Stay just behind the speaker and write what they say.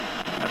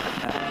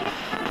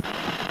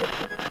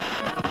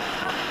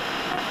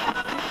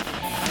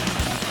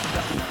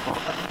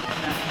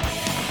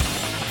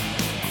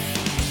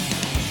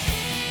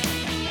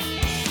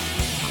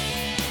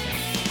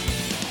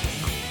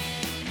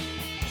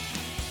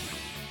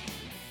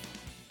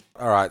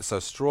All right, so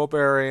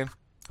strawberry,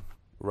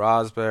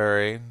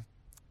 raspberry.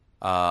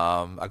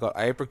 I got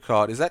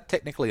apricot. Is that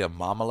technically a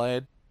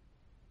marmalade?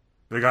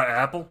 They got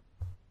apple.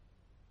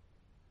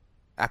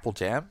 Apple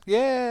jam?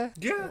 Yeah.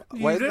 Yeah,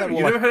 Wait, isn't that more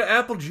you never like? had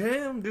apple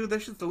jam, dude?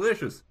 That shit's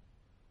delicious.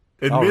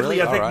 Oh, Admittedly,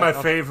 really? I All think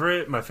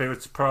right. my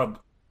favorite's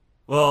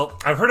well,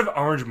 I've heard of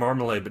orange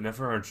marmalade, but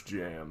never orange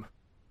jam.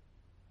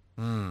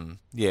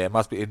 Yeah, it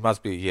must be. It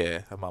must be.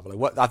 Yeah, a marmalade.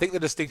 What I think the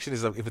distinction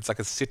is if it's like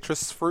a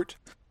citrus fruit,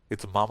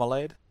 it's a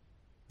marmalade.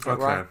 Is that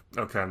right?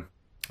 Okay, okay,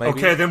 Maybe.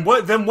 okay. Then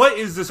what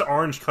is this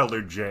orange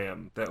colored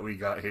jam that we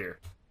got here?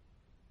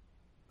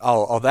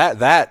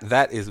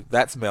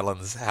 That's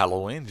Melon's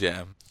Halloween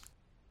jam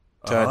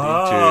turned into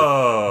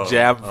Oh,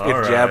 jam all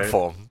in jam right.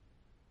 form,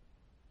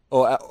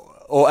 or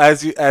or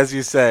as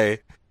you say,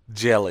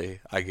 jelly.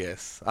 I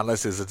guess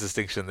unless there's a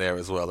distinction there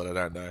as well that I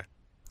don't know.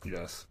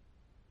 Yes.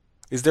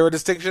 Is there a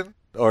distinction,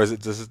 or is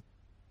it just?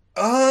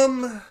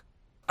 Um,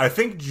 I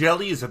think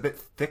jelly is a bit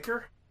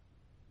thicker,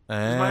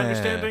 is my Eh,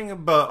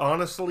 understanding. But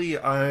honestly,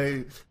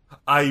 I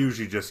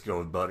usually just go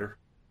with butter.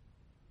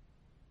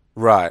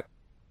 right.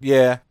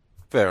 Yeah,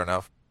 fair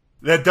enough.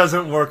 That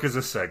doesn't work as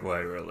a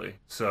segue, really.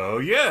 So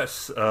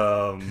yes,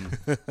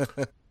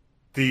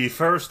 the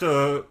first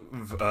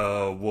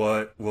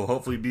what will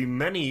hopefully be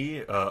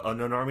many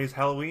Unknown Armies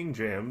Halloween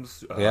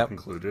jams Yep,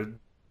 concluded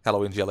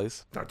Halloween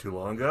jellies. not too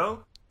long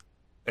ago,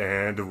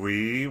 and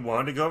we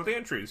wanted to go with the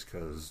entries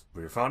because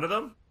we were fond of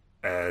them.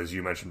 As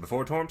you mentioned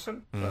before,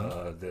 Thompson,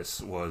 this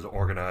was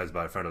organized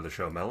by a friend of the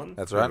show, Melon,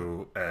 That's right.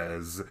 who,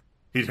 as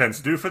he tends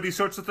to do for these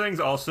sorts of things,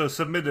 also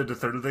submitted a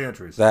third of the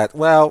entries. That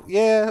well,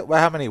 yeah. Well,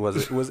 how many was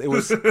it? It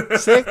was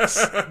six.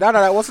 No,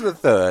 it wasn't a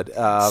third.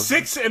 6.5.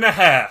 Six and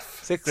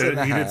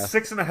a He did half.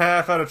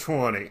 6.5 out of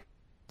 20.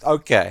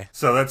 Okay,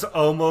 So that's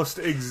almost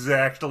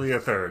exactly a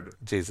third.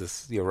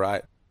 Jesus, you're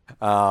right.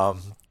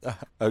 Um,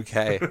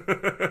 okay,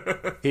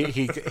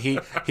 he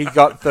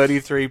got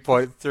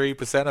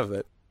 33.3% of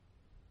it.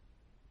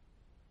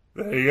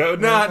 There you go.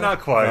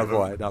 Not quite. Not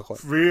quite, not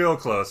quite. Real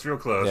close, real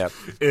close. Yep.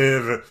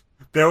 If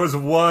there was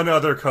one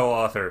other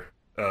co-author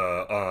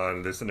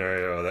on this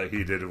scenario that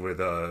he did with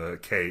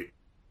Kate,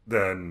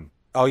 then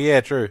Oh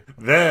yeah, true.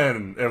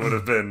 it would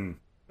have been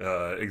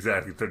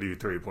exactly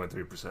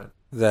 33.3%.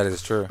 That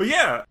is true. But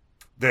yeah,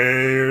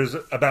 there's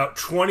about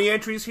 20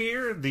 entries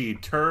here. The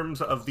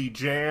terms of the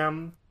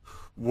jam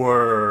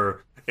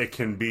were it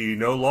can be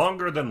no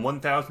longer than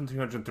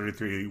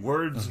 1,333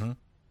 words,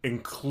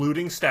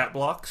 including stat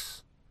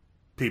blocks.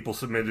 People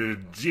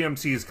submitted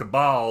GMCs,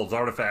 cabals,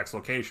 artifacts,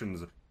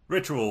 locations,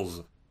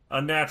 rituals,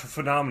 unnatural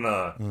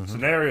phenomena,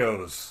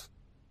 scenarios,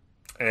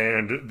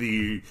 and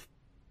the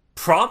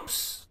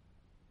prompts.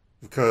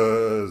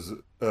 Because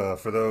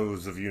for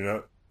those of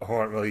you who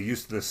aren't really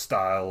used to this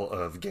style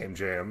of game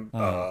jam,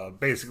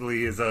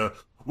 basically is a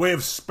way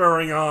of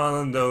spurring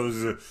on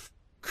those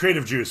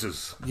creative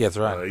juices. Yeah, that's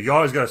right. You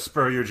always got to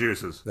spur your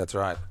juices. That's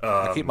right.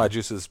 I keep my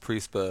juices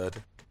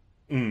pre-spurred.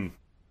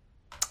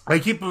 I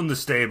keep them in the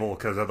stable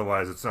because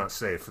otherwise it's not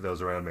safe for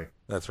those around me.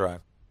 That's right.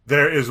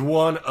 There is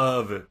one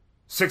of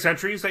 6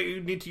 entries that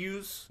you need to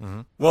use.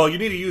 Well, you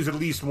need to use at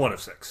least one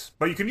of 6,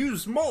 but you can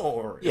use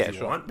more if Yeah, you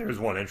sure. want. There's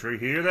one entry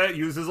here that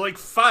uses like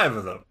 5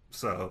 of them.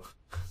 So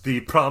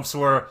the prompts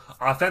were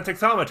authentic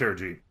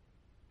thaumaturgy,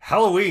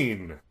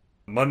 Halloween,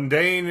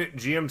 mundane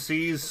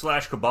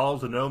GMCs /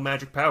 cabals with no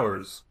magic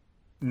powers,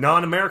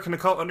 non-American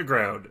occult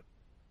underground,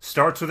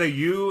 starts with a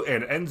U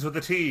and ends with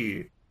a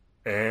T,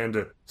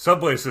 and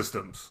subway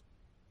systems.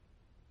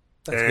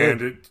 That's And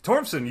good.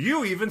 Thompson,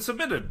 you even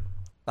submitted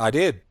I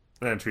did.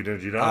 an entry,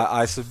 did you not?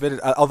 I submitted.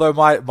 Although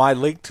my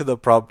link to the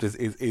prompt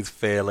is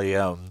fairly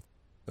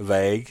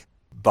vague,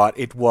 but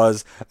it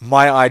was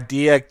my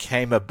idea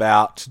came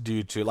about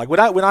due to like when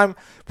I'm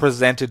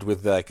presented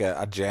with like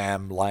a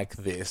jam like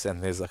this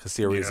and there's like a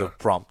series Yeah. of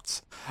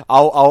prompts,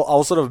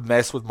 I'll sort of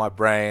mess with my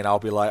brain. I'll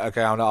be like,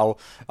 okay,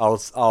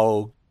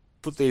 I'll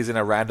put these in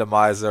a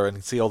randomizer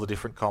and see all the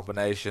different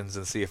combinations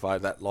and see if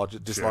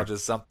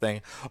dislodges something,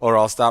 or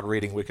I'll start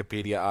reading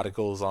Wikipedia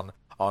articles on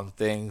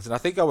things. And I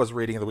think I was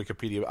reading the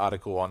Wikipedia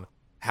article on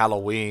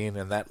Halloween,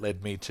 and that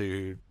led me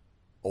to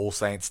All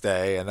Saints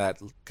Day, and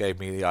that gave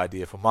me the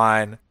idea for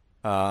mine.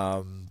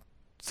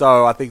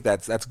 So I think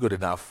that's good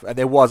enough. And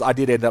I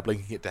did end up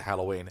linking it to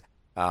Halloween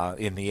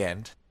in the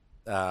end.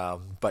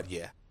 But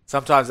yeah,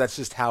 sometimes that's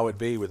just how it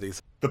be with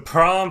these. The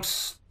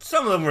prompts,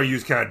 some of them were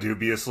used kind of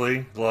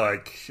dubiously.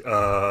 Like,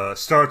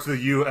 starts with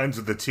a U, ends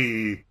with a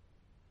T.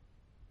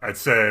 I'd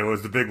say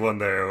was the big one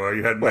there, where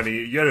you had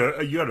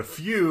you had a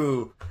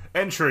few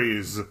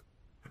entries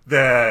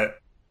that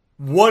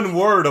one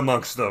word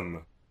amongst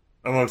the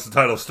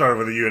title started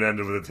with a U and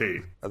ended with a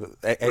T,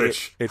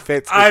 which It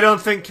fits. I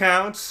don't think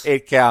counts.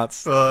 It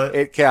counts. But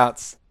It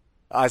counts.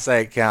 I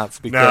say it counts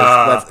because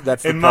nah,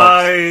 that's the in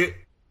prompts.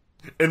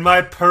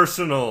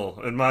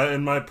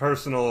 my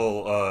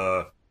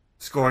personal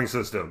scoring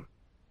system,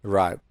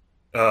 Right.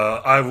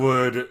 I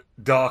would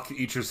dock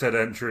each of said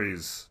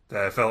entries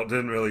that I felt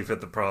didn't really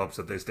fit the prompts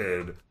that they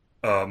stated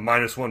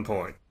 -1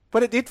 point.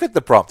 But it did fit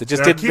the prompt. It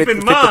just Now, didn't keep fit in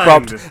the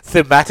prompt mind-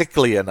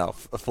 thematically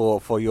enough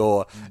for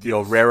your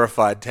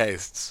rarefied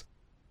tastes.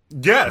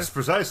 Yes,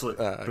 precisely.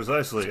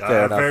 Precisely. I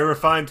fair have enough. very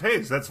refined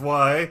taste. That's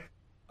why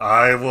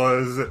I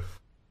was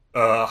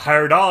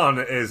hired on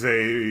as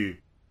a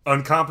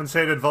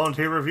uncompensated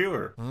volunteer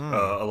reviewer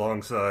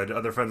alongside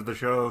other friends of the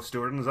show,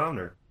 Stuart and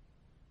Zomner.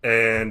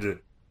 And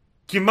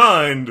keep in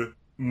mind,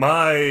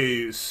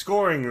 my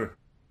scoring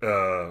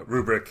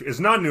rubric is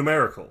not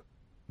numerical,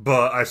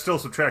 but I still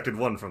subtracted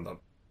 1 from them.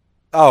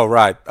 Oh,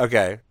 right.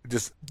 Okay.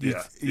 Just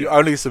Yeah, you yeah.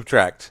 only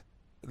subtract.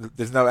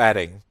 There's no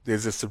adding.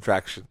 There's just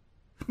subtraction.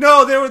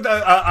 No, there were.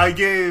 I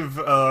gave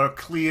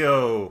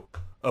Cleo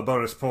a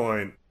bonus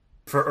point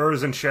for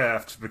Urs and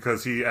Shaft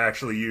because he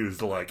actually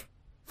used like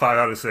 5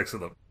 out of 6 of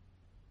them.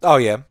 Oh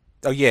yeah.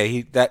 Oh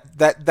yeah.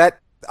 That.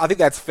 I think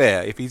that's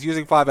fair. If he's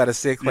using 5 out of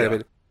 6, wait a Yeah.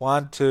 minute.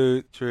 1,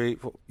 2, 3,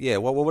 4. Yeah.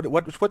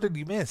 What did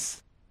you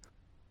miss?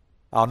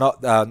 Oh,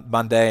 not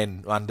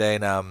mundane.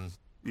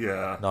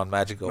 Yeah,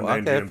 Non-magical.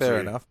 Mundane Okay, DMC. fair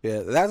enough.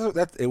 Yeah,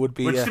 that's it would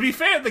be. Which, to be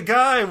fair, the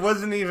guy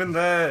wasn't even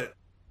that.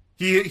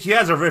 He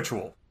has a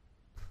ritual.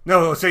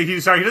 No, he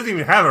doesn't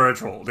even have a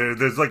ritual.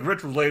 There's like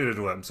ritual related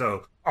to him.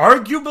 So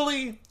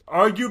arguably,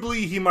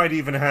 he might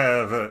even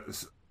have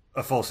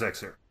a full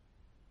sixer,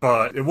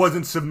 but it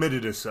wasn't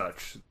submitted as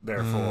such.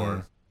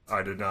 Therefore,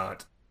 I did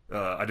not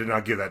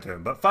give that to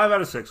him. But 5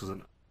 out of 6 was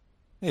enough.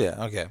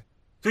 Yeah. Okay.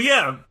 So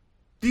yeah,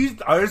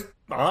 I was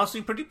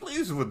honestly pretty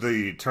pleased with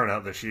the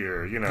turnout this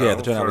year. You know, Yeah,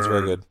 the turnout was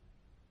very good.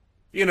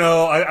 You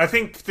know, I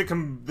think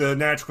the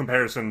natural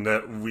comparison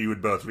that we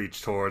would both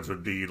reach towards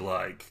would be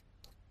like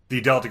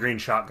the Delta Green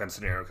shotgun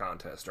scenario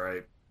contest,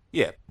 right?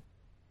 Yeah,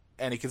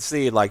 and you can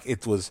see like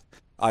it was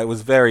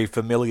very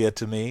familiar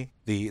to me,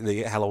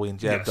 the Halloween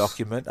Jam Yes.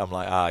 document. I'm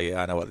like,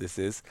 yeah, I know what this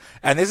is,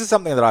 and this is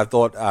something that I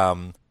thought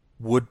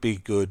would be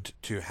good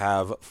to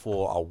have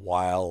for a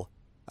while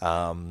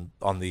on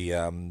the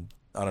on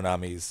an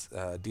Armies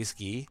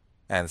Disky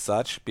and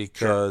such,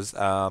 because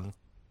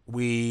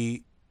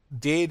we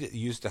did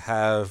used to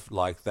have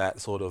like that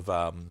sort of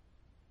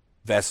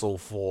vessel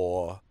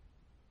for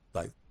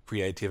like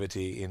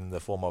creativity in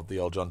the form of the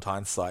old John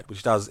Tynes site,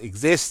 which does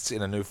exist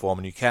in a new form,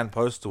 and you can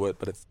post to it,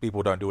 but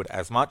people don't do it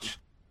as much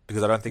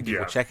because I don't think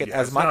people check it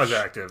as it's much. not as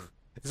active.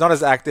 It's not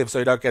as active, so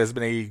you don't get as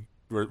many.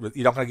 You're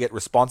not going to get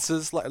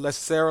responses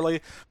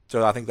necessarily.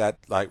 So I think that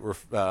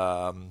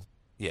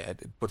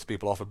it puts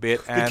people off a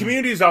bit. And The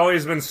community's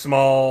always been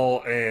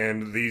small,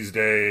 and these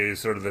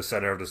days, sort of the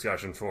center of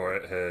discussion for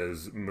it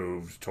has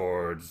moved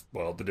towards,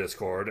 well, the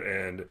Discord.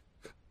 And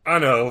I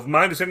don't know,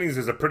 my understanding is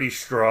there's a pretty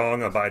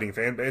strong, abiding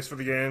fan base for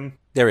the game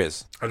there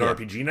is on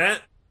RPGNet.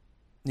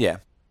 Yeah.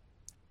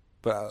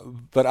 But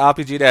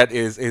RPGNet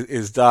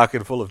is dark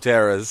and full of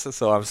terrors,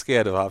 so I'm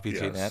scared of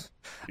RPGNet.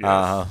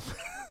 Yes.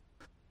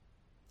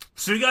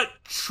 So you got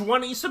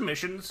 20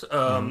 submissions.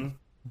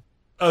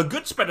 A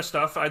good spread of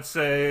stuff, I'd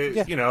say.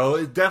 Yeah. You know,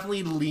 it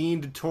definitely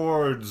leaned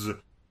towards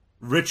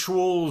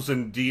rituals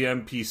and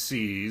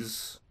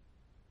DMPCs,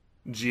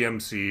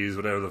 GMCs,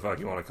 whatever the fuck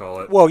you want to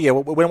call it. Well, yeah,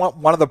 when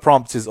one of the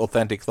prompts is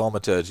authentic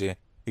thaumaturgy,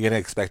 you're going to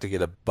expect to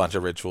get a bunch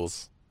of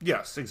rituals.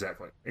 Yes,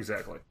 exactly.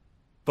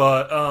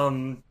 But,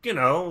 you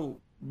know,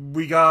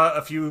 we got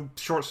a few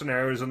short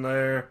scenarios in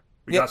there.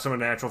 We got some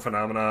natural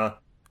phenomena.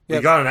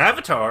 We got an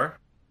avatar.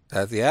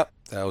 That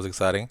was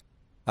exciting.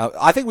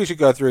 I think we should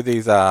go through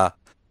these.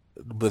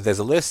 But there's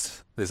a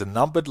list. There's a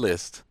numbered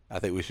list. I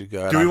think we should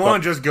go. Do we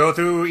want to just go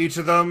through each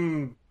of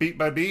them beat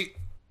by beat?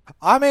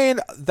 I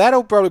mean,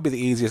 that'll probably be the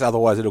easiest.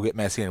 Otherwise, it'll get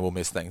messy and we'll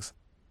miss things.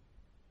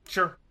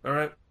 Sure. All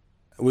right.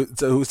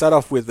 So we'll start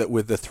off with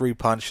the 3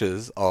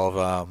 punches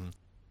of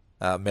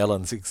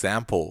Melon's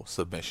example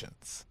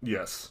submissions.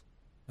 Yes.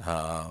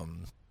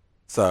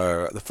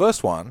 So the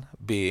first one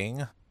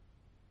being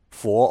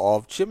 4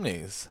 of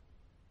Chimneys,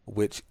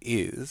 which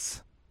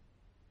is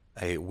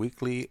a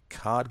weekly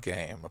card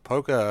game, a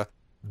poker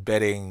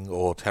betting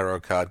or tarot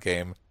card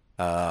game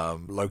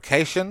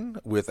location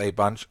with a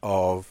bunch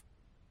of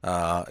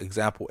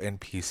example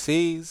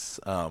NPCs,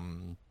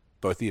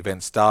 both the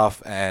event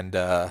staff and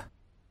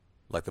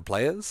like the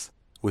players,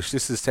 which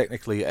this is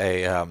technically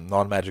a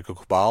non-magical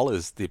cabal,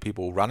 as the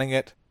people running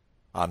it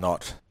are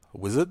not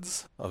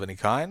wizards of any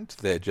kind.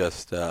 They're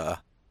just like,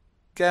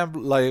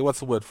 what's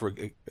the word for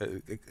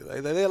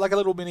they're like a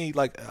little mini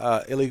like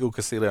illegal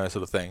casino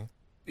sort of thing.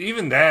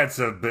 Even that's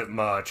a bit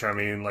much. I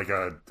mean, like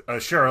a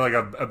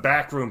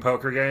backroom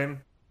poker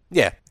game.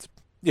 Yeah,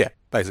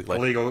 basically.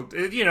 Illegal.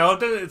 You know,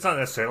 it's not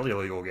necessarily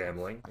illegal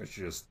gambling. It's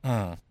just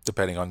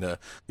depending on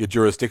your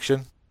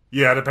jurisdiction.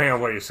 Yeah, depending on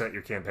where you set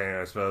your campaign,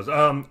 I suppose.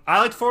 I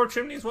liked 4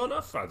 Chimneys well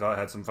enough. I thought it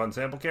had some fun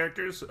sample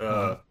characters.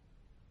 I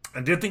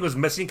did think it was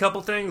missing a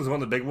couple things.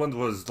 One of the big ones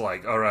was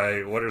like, all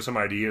right, what are some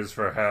ideas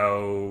for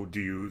how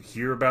do you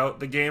hear about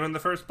the game in the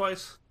first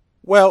place?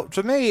 Well,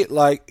 to me,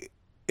 like,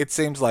 it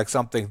seems like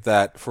something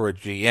that for a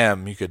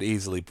GM you could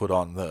easily put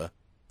on the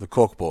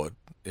corkboard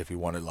if you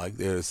wanted. Like,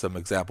 there's some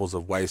examples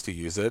of ways to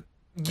use it.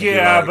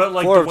 Yeah, but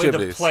like the way the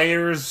chimneys.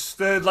 players,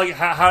 like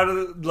how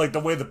do like the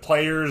way the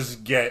players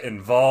get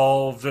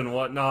involved and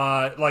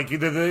whatnot. Like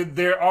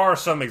there are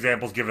some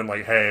examples given,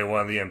 like, hey,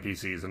 one of the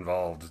NPCs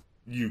involved,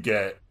 you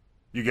get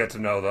to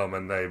know them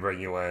and they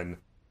bring you in.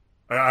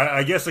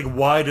 I guess, like,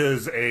 why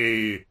does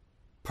a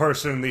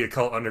person in the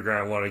occult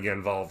underground want to get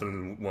involved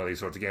in one of these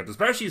sorts of games,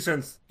 especially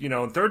since, you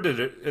know, in third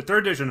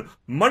edition,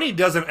 money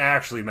doesn't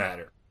actually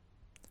matter.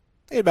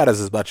 It matters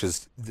as much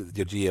as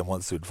your GM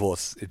wants to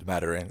enforce it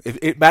mattering.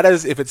 It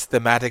matters if it's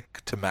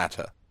thematic to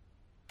matter.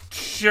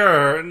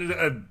 Sure,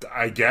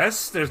 I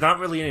guess there's not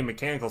really any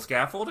mechanical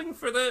scaffolding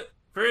for that.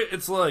 For it,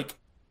 it's like,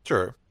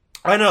 Sure.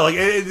 I know, like,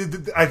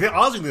 I think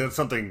honestly that's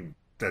something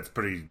that's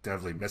pretty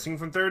definitely missing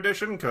from third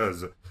edition,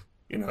 because,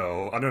 you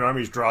know, Unknown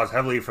Armies draws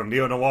heavily from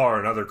neo-noir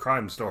and other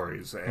crime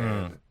stories,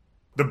 and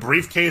the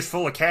briefcase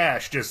full of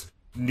cash, just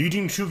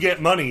needing to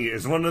get money,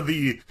 is one of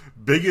the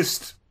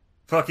biggest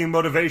fucking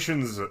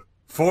motivations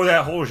for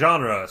that whole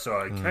genre. So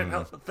I can't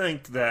help but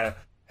think that,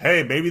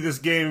 hey, maybe this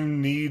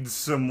game needs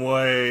some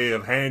way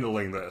of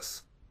handling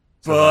this.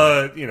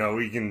 But, you know,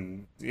 we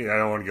can, you know, I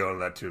don't want to go into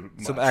that too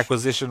much. Some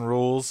acquisition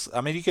rules. I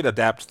mean, you could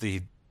adapt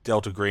the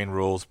Delta Green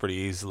rules pretty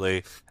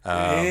easily.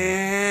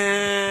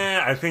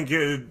 Yeah, I think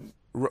it...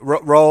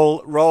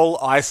 Roll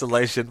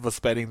isolation for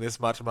spending this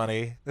much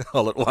money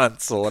all at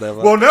once or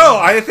whatever. Well, no,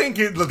 I think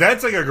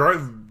that's like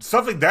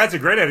that's a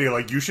great idea.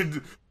 Like, you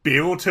should be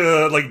able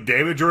to, like,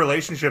 damage your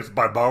relationships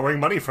by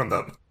borrowing money from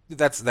them.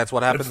 That's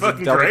what happens It's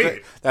in Delta great. Green.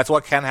 That's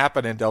what can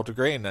happen in Delta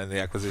Green and the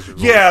acquisition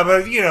rules. Yeah,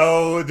 but, you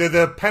know,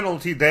 the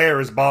penalty there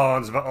is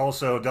bonds, but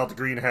also Delta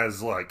Green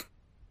has, like,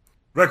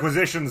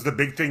 requisitions. The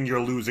big thing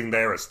you're losing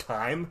there is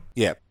time.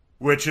 Yeah.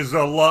 Which is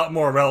a lot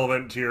more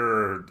relevant to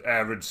your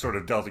average sort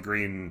of Delta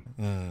Green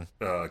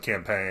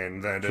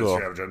campaign than it is to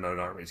your average Unknown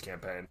Armies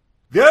campaign.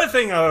 The other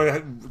thing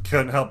I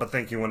couldn't help but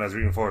thinking when I was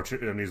reading Forward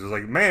News was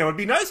like, man, it would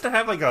be nice to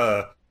have, like,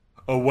 a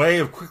way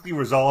of quickly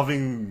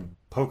resolving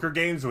poker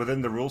games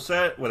within the rule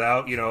set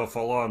without, you know,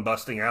 full on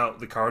busting out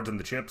the cards and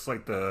the chips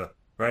like the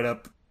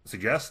write-up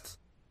suggests.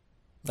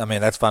 I mean,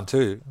 that's fun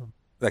too.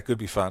 That could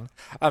be fun.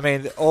 I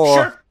mean,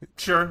 or...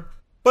 Sure.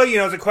 But, you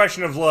know, it's a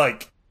question of,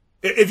 like,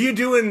 if you're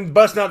doing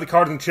busting out the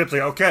cards and chips,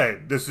 like, okay,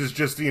 this is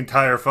just the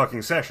entire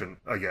fucking session,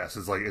 I guess.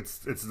 It's like, it's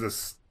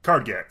this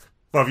card game.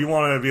 But if you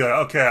want to be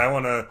like, okay, I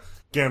want to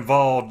get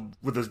involved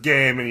with this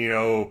game and, you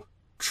know,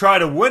 try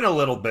to win a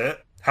little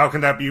bit, how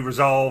can that be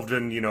resolved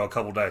in, you know, a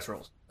couple dice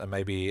rolls? And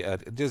maybe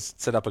just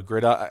set up a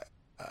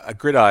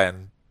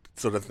gridiron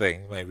sort of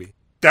thing, maybe.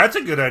 That's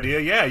a good idea,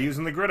 yeah,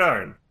 using the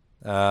gridiron.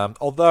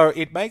 Although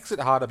it makes it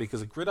harder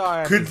because a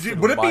gridiron...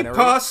 Would it be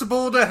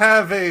possible to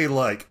have a,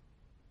 like,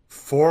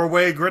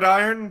 4-way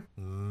gridiron?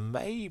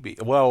 Maybe.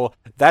 Well,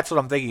 that's what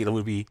I'm thinking. It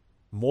would be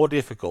more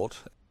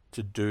difficult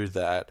to do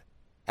that.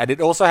 And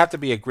it'd also have to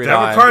be a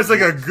gridiron. That requires,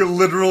 like, a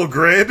literal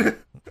grid?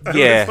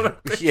 Yeah. That's what I'm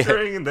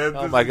picturing, yeah.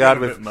 Oh my god,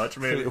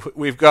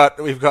 we've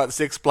got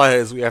 6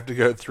 players. We have to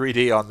go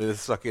 3D on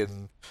this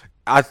fucking...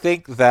 I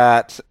think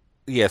that,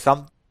 yeah,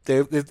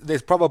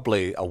 there's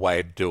probably a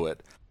way to do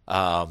it.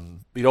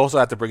 You'd also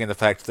have to bring in the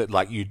fact that,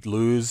 like, you'd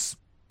lose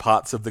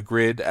parts of the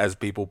grid as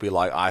people be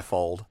like, I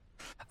fold.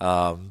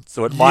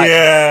 So it might...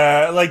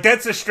 Yeah, like,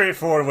 that's a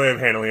straightforward way of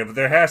handling it, but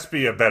there has to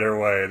be a better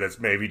way that's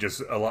maybe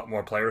just a lot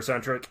more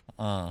player-centric.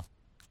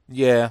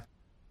 Yeah.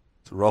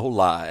 To roll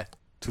lie.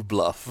 To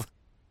bluff.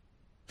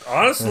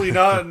 Honestly,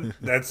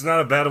 that's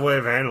not a bad way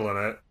of handling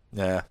it.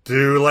 Yeah.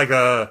 Do, like,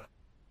 a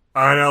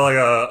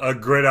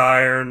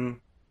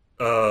gridiron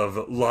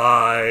of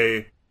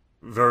lie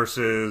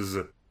versus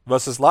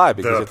lie,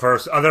 because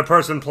the other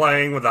person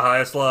playing with the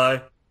highest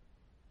lie.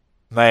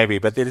 Maybe,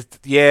 but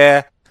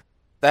yeah,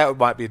 that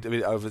might be a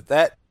bit over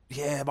that.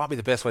 Yeah, it might be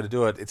the best way to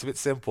do it. It's a bit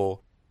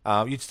simple.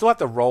 You'd still have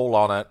to roll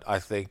on it, I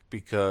think,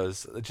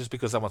 because just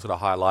because someone's got a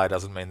high lie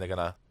doesn't mean they're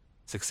gonna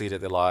succeed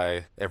at their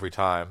lie every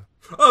time.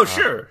 Oh,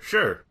 sure,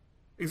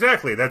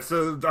 exactly. That's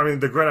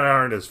the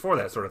gridiron is for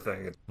that sort of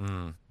thing.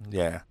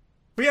 Yeah.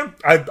 But yeah,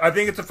 I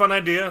think it's a fun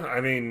idea.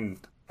 I mean,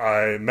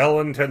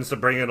 Mellon tends to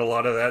bring in a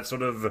lot of that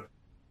sort of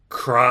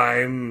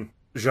crime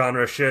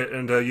genre shit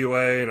into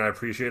UA, and I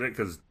appreciate it,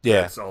 because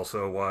that's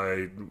also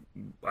why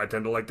I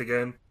tend to like the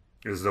game,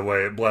 is the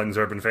way it blends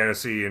urban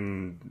fantasy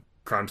and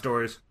crime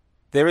stories.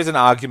 There is an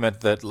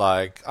argument that,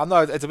 like, I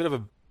know it's a bit of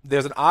a...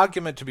 There's an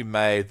argument to be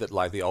made that,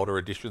 like, the older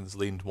editions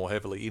leaned more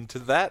heavily into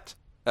that.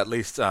 At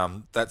least,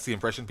 that's the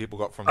impression people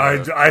got from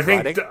I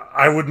think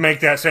I would make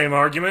that same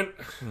argument.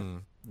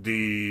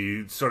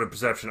 The sort of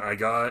perception I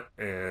got,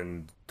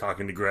 and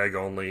talking to Greg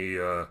only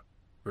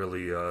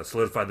really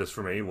solidified this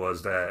for me,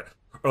 was that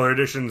earlier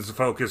editions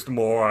focused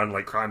more on,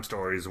 like, crime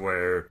stories,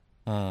 where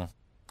the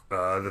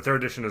third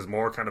edition is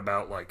more kind of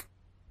about, like,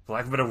 for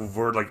lack of a better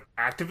word, like,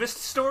 activist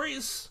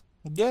stories.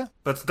 Yeah.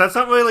 But that's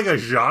not really, like, a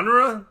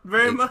genre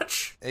very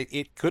much.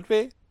 It could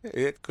be.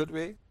 It could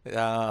be.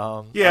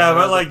 Yeah,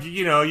 but, like,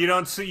 you know, you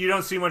don't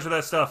see much of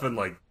that stuff in,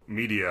 like,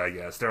 media, I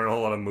guess. There aren't a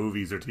whole lot of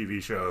movies or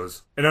TV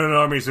shows. And Unknown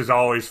Armies has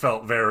always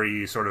felt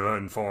very sort of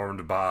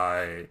informed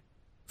by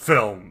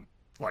film,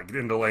 like,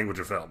 in the language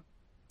of film.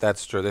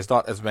 That's true. There's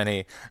not as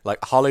many,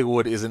 like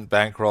Hollywood isn't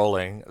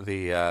bankrolling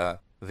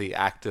the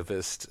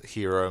activist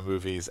hero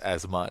movies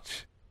as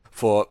much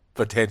for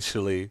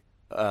potentially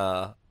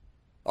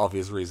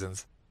obvious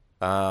reasons.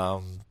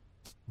 Um,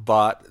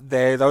 but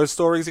those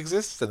stories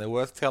exist and they're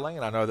worth telling,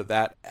 and I know that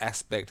that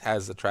aspect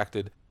has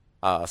attracted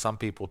some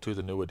people to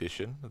the new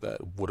edition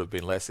that would have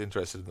been less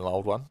interested in the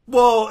old one.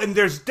 Well, and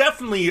there's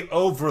definitely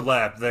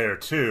overlap there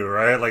too,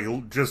 right?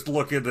 Like, just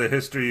look at the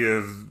history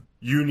of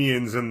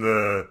unions in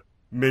the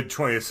mid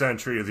 20th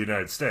century of the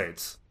United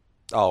States.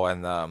 Oh,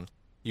 and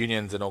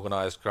unions and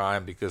organized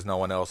crime because no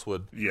one else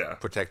would Yeah.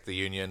 protect the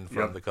union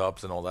from the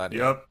cops and all that.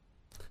 Yep.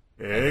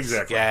 And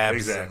Exactly. scabs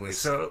Exactly. and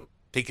So,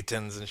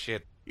 Pinkertons and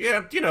shit.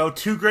 yeah,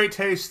 two great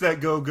tastes that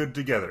go good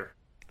together.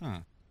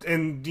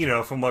 And,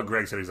 from what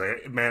Greg said, he's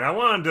like, man, I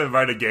wanted to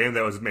write a game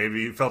that was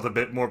maybe felt a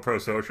bit more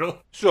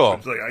pro-social. Sure.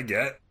 Which, like, I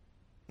get.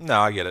 No,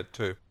 I get it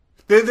too.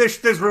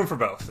 There's room for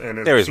both. And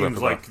it There is room seems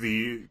for like both.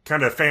 the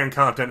kind of fan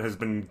content has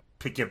been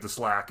picking up the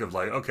slack of,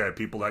 like, okay,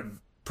 people that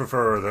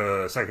prefer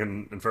the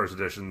second and first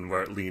edition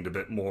where it leaned a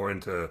bit more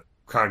into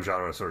crime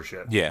genre sort of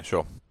shit. Yeah,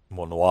 sure.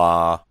 More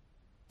noir.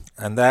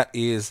 And that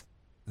is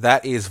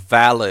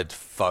valid,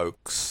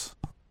 folks.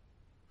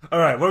 All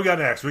right, what we got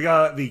next? We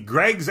got the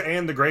Gregs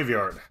and the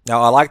Graveyard.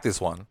 Now, I like this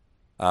one.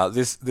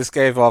 This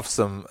gave off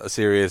some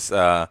serious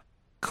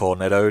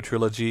Cornetto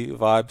trilogy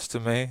vibes to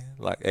me,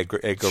 like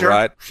Edgar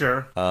Wright.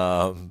 Sure.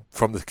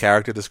 From the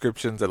character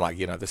descriptions and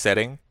the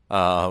setting,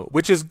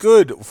 which is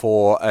good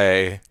for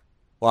a.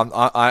 Well,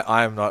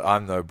 I'm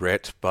no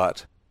Brit,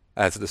 but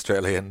as an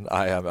Australian,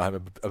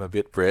 I'm a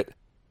bit Brit.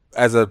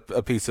 As a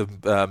piece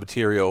of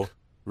material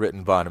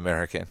written by an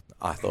American,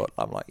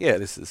 I'm like, yeah,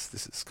 this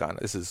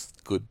is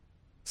good.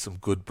 Some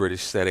good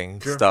British setting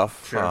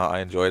stuff. Sure.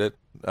 I enjoyed it.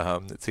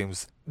 It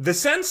seems The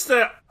sense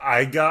that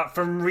I got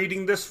from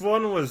reading this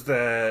one was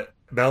that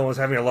Bell was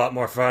having a lot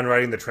more fun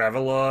writing the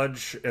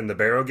Travelodge and the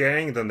Barrow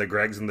Gang than the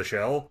Gregs and the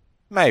Shell.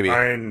 maybe.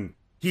 And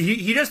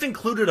he just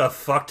included a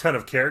fuck ton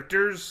of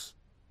characters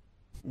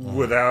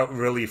without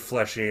really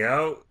fleshing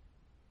out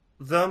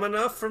them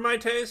enough for my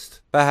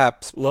taste.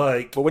 Perhaps.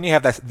 Like, But when you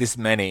have this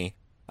many,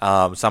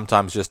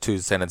 sometimes just 2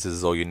 sentences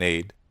is all you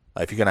need.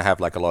 If you're going to have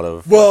a lot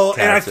of well,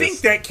 and I characters. think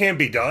that can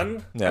be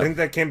done. Yeah. I think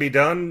that can be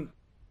done.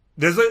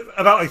 There's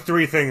about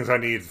 3 things I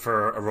need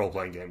for a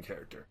role-playing game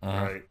character,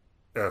 right?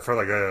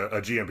 For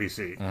a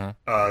GMPC.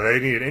 They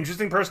need an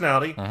interesting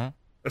personality, a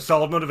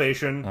solid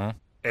motivation,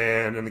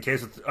 and in the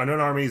case of Unknown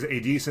Armies, a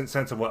decent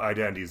sense of what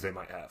identities they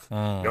might have.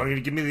 You don't need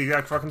to give me the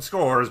exact fucking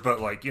scores, but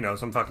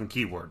some fucking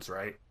keywords,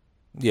 right?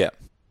 Yeah.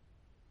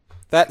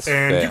 That's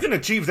And fair. you can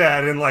achieve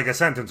that in a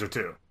sentence or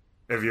 2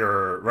 if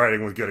you're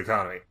writing with good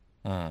economy.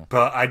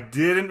 But I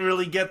didn't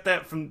really get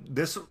that from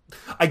this.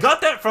 I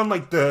got that from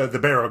the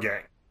Barrow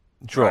Gang,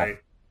 Sure. right?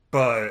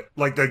 But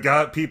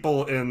the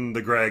people in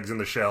the Gregs and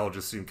the Shell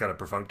just seem kind of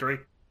perfunctory.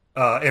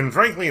 And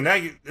frankly, in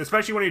that,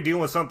 especially when you're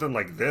dealing with something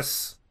like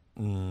this,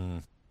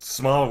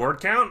 small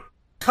word count,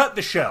 cut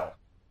the Shell.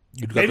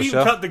 Maybe you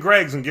cut the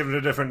Gregs and give it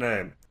a different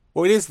name.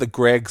 Well, it is the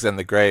Gregs and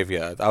the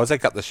Graveyard. I would say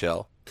cut the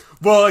Shell.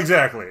 Well,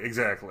 exactly.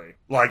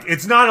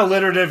 It's not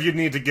alliterative. You'd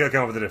need to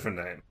come up with a different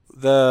name.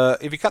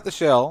 If you cut the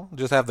Shell,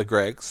 just have the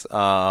Gregs.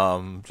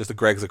 Just the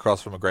Gregs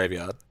across from a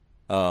graveyard.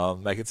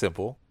 Make it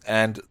simple.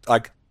 And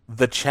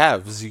the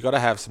chavs, you got to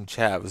have some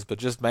chavs, but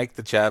just make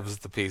the chavs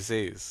the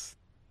PCs.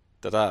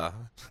 Ta-da.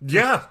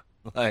 Yeah.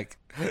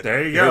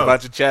 There you go. A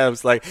bunch of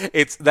chavs.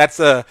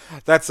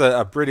 That's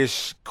a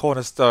British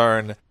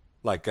cornerstone,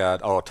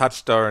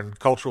 touchstone,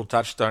 cultural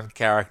touchstone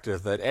character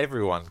that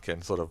everyone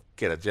can sort of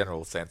get a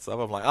general sense of.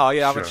 I'm like, oh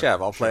yeah, I'm a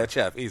chav. I'll play a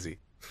chav. Easy.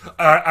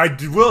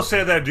 Will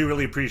say that I do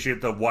really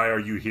appreciate the "Why are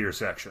you here"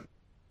 section.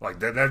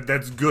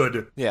 That's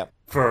good. Yeah.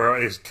 For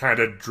a kind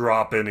of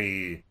drop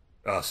any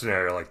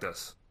scenario like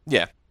this.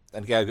 Yeah,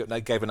 and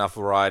gave enough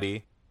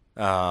variety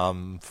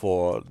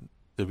for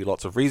there'd be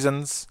lots of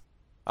reasons.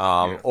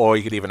 Or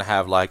you could even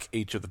have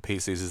each of the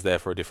PCs is there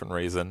for a different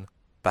reason,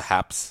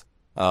 perhaps.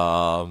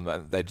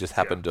 And they just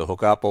happen to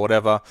hook up or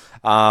whatever.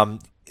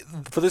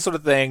 For this sort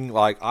of thing,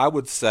 I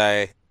would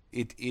say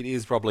it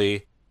is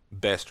probably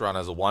best run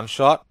as a one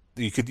shot.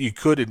 You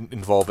could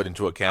involve it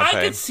into a campaign.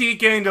 I could see it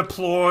getting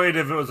deployed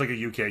if it was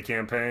a UK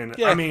campaign.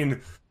 Yeah. I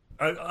mean,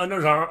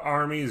 under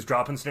Armies,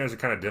 drop-in snares are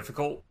kind of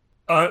difficult.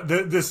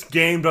 This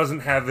game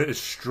doesn't have as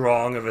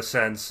strong of a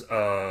sense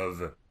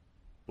of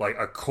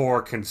a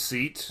core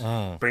conceit,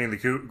 bringing the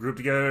group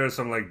together.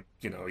 Something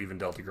even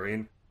Delta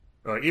Green,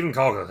 even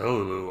Call of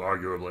Cthulhu,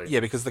 arguably.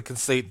 Yeah, because the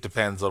conceit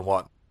depends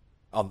on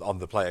on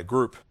the player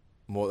group.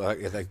 More,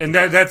 and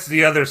that's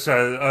the other side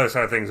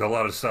of things. A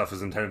lot of stuff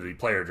is intended to be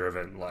player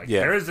driven.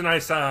 There is a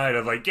nice side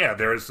of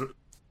there's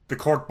the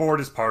cork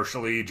board is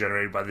partially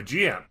generated by the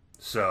GM,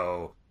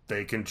 so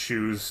they can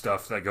choose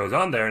stuff that goes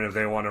on there, and if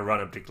they want to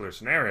run a particular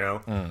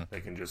scenario, they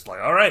can just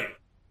all right,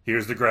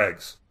 here's the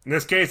Gregs. In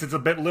this case, it's a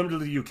bit limited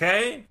to the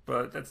UK,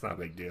 but that's not a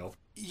big deal.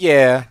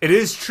 Yeah. It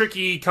is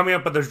tricky coming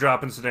up with those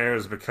drop-in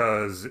scenarios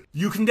because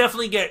you can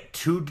definitely get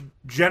too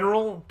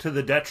general to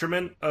the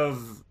detriment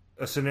of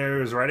a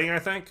scenario's writing, I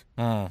think.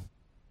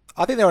 I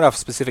I think there are enough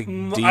specific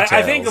details.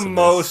 I think in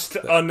most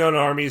this. Unknown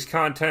Armies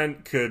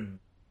content could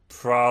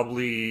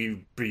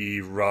probably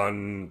be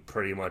run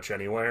pretty much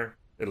anywhere.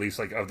 At least,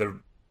 like, of the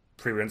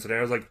pre-written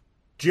scenarios. Like,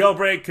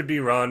 Jailbreak could be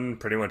run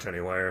pretty much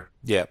anywhere.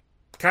 Yeah.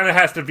 Kind of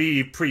has to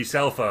be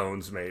pre-cell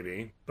phones,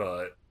 maybe,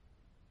 but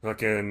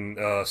fucking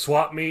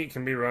Swap Meet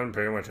can be run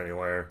pretty much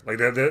anywhere. Like,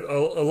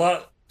 a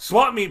lot.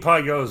 Swap Meet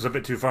probably goes a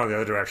bit too far in the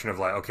other direction of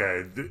like,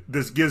 okay,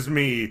 this gives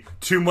me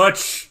too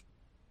much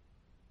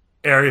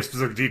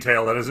area-specific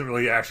detail that isn't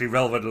really actually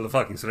relevant to the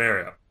fucking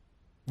scenario.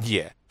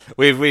 Yeah,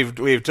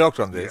 we've talked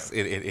on this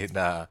in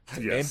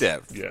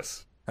depth.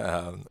 Yes.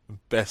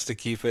 Best to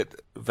keep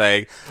it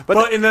vague,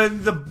 but in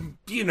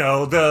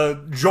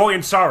the joy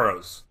and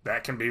sorrows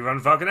that can be run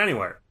fucking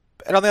anywhere.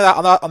 And on the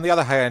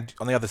other hand,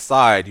 on the other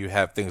side, you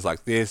have things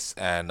like this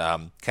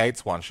and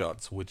Kate's one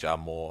shots, which are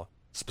more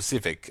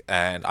specific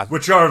and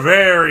which are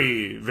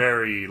very,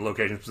 very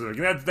location specific.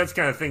 And that's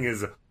kind of thing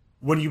is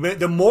when you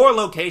the more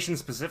location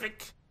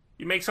specific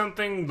you make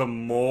something, the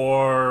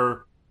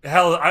more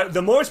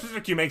the more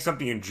specific you make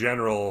something in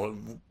general,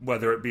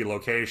 whether it be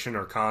location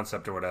or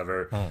concept or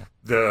whatever,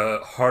 the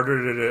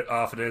harder it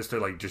often is to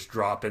like just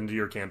drop into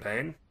your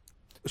campaign.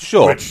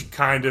 Sure. Which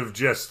kind of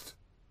just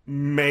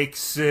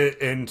skews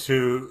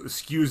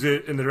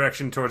it in the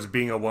direction towards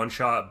being a one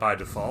shot by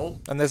default.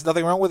 And there's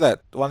nothing wrong with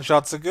that. One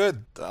shots are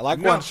good. I like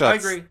one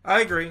shots.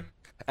 I agree.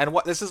 And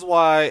this is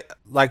why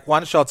like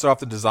one shots are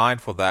often designed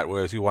for that,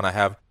 whereas you want to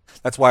have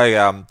that's why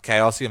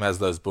Chaosium has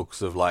those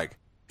books of like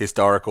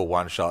historical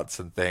one-shots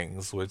and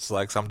things, which,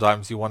 like,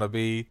 sometimes you want to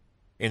be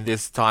in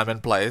this time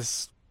and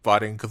place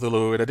fighting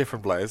Cthulhu in a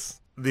different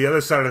place. The other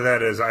side of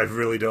that is I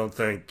really don't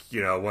think,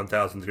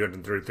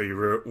 1,333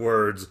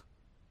 words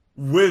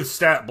with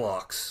stat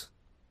blocks,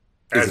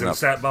 as in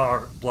stat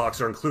blocks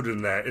are included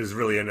in that, is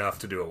really enough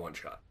to do a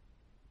one-shot.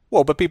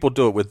 Well, but people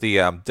do it with the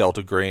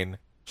Delta Green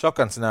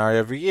shotgun scenario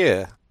every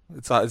year.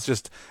 It's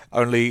just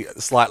only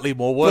slightly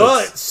more words.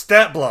 But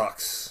stat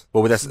blocks...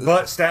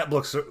 But stat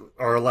blocks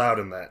are allowed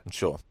in that.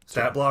 Sure.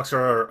 Stat blocks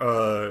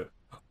are,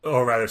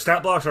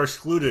 stat blocks are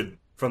excluded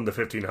from the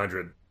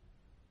 1,500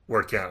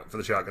 word count for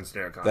the shotgun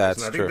scenario contest.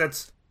 That's and I true.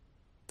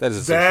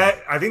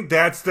 think I think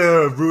that's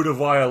the root of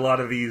why a lot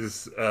of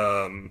these,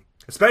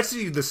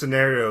 especially the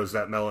scenarios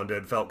that Mellon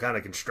did, felt kind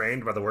of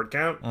constrained by the word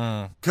count.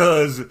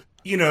 Because,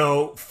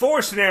 for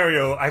a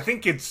scenario, I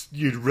think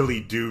you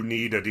really do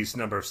need a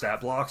decent number of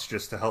stat blocks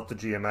just to help the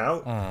GM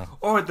out.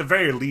 Or at the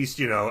very least,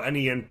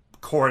 any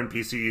core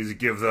NPCs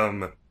give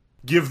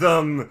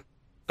them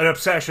an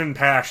obsession,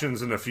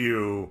 passions, and a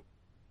few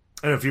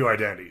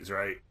identities,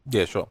 right?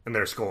 Yeah, sure. And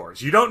their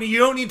scores. You don't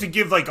need to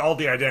give like all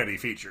the identity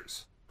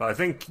features, but I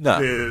think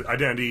the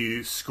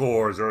identity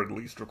scores are at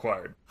least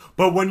required.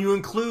 But when you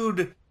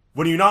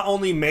not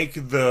only make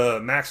the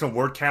maximum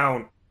word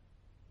count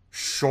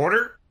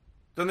shorter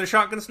than the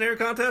shotgun snare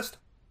contest,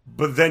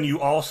 but then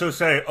you also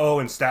say, oh,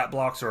 and stat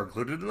blocks are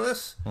included in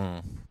this,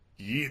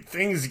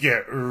 things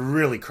get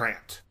really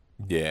cramped.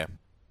 Yeah.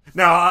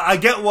 Now, I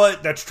get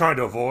what that's trying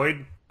to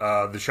avoid.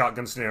 The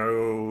shotgun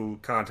scenario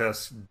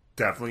contest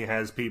definitely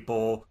has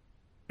people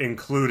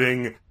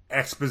including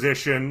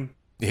exposition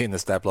in the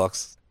stat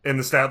blocks.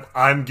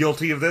 I'm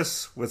guilty of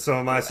this with some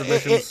of my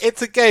submissions.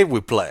 It's a game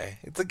we play.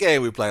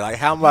 Like,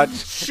 how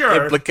much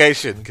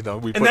implication can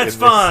we put in this? And that's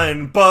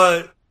fine,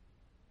 but...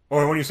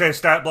 Or when you say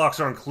stat blocks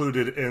are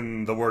included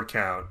in the word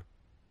count,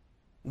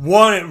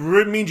 one,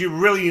 it means you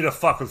really need to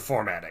fuck with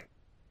formatting.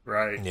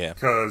 Right? Yeah.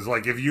 Because,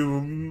 like, if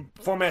you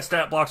format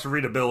stat blocks for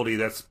readability,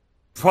 that's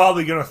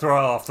probably going to throw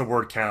off the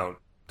word count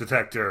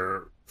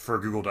detector for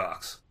Google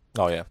Docs.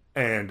 Oh, yeah.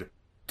 And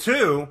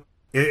two,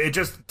 it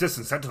just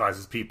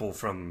disincentivizes people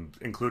from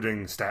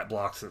including stat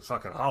blocks at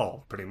fucking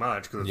all, pretty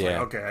much. Because it's like,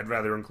 okay, I'd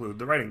rather include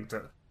the writing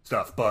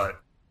stuff.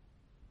 But,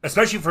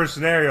 especially for a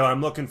scenario,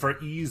 I'm looking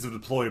for ease of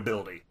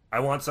deployability.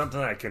 I want something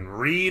I can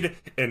read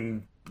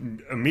and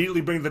immediately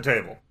bring to the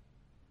table.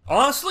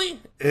 Honestly,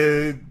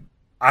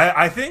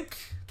 I think...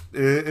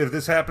 if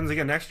this happens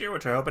again next year,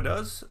 which I hope it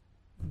does,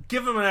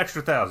 give them an extra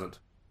 1,000.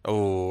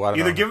 Oh, I don't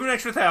know. Either give them an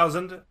extra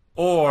 1,000,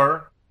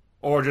 or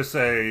just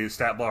say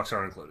stat blocks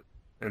are included,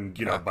 and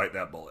bite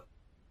that bullet.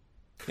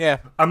 Yeah,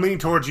 I'm leaning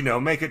towards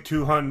make it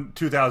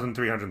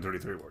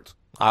 2,333 words.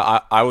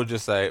 I would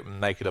just say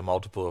make it a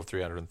multiple of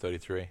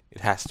 333.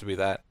 It has to be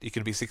that. It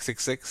can be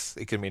 666.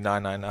 It can be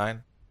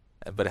 999,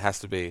 but it has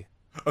to be.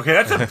 Okay,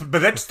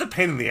 that's the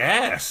pain in the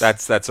ass.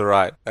 That's all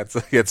right.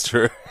 It's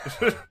true.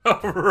 All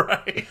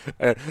right.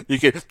 You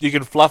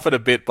can fluff it a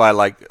bit by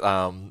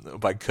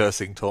by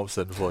cursing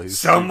Thompson for his.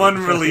 Someone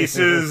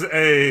releases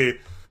a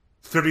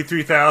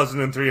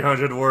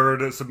 33,300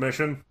 word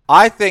submission.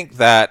 I think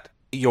that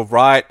you're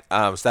right.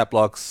 Having stat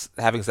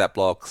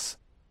blocks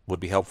would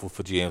be helpful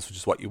for GMs, which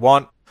is what you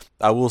want.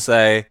 I will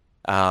say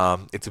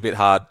it's a bit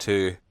hard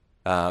to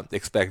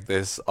expect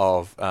this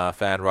of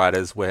fan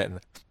writers when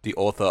the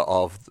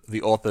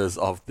authors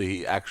of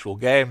the actual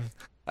game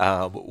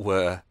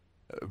were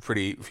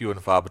pretty few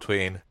and far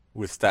between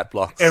with stat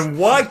blocks. And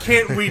why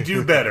can't we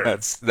do better?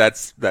 That's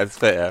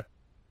fair.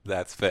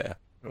 That's fair.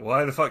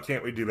 Why the fuck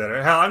can't we do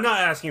better? Hell, I'm not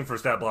asking for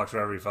stat blocks for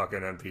every fucking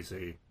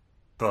NPC,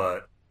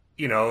 but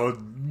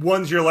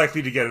ones you're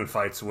likely to get in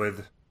fights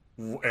with,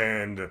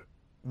 and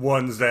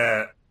ones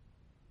that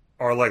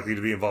are likely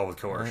to be involved with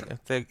coercion.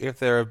 If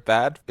they're a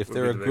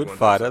good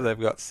fighter, they've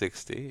got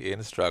 60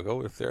 in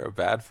struggle. If they're a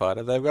bad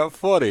fighter, they've got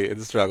 40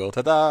 in struggle.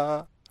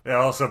 Ta-da! They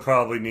also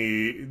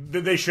probably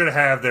they should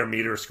have their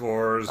meter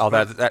scores. Oh,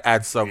 that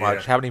adds so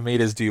much. How many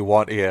meters do you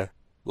want here?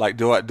 Like,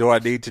 do I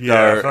need to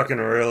know? Yeah, fucking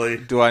really.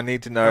 Do I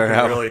need to know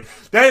how? Really?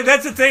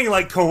 That's the thing.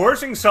 Like,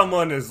 coercing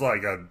someone is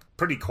like a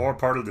pretty core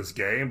part of this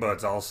game, but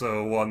it's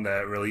also one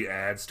that really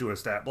adds to a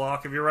stat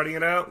block if you're writing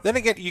it out. Then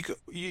again,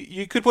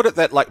 you could put it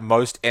that like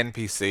most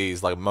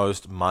NPCs, like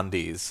most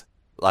Mundies,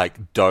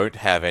 like don't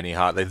have any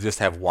heart. They just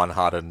have one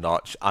hardened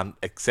notch. And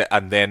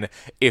then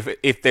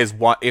if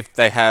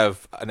they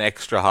have an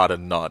extra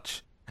hardened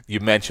notch, you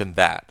mentioned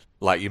that.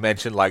 Like you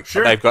mentioned, like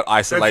sure. They've got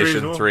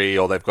isolation 3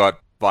 or they've got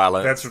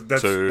violence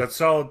 2. That's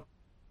solid.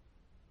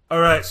 All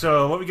right,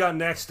 so what we got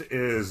next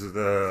is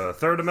the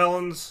third of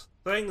Melon's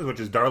thing, which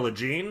is Darla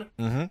Jean.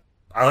 Mm-hmm.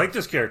 I like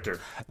this character.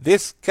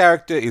 This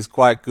character is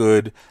quite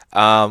good.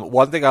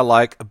 One thing I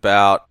like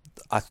about,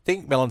 I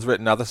think Melon's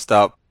written other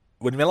stuff.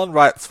 When Melon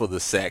writes for the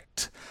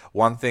sect,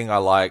 one thing I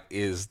like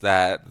is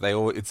that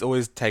it's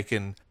always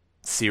taken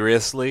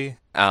seriously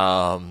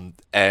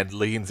and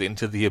leans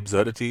into the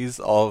absurdities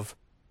of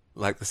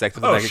like the sect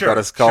of the Mega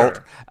Goddess cult,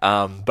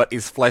 but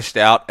is fleshed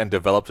out and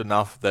developed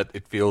enough that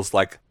it feels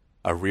like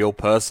a real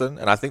person.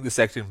 And I think the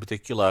sect in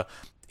particular,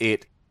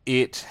 it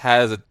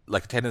has a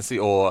tendency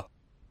or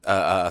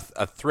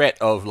a threat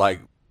of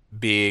like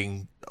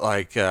being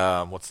like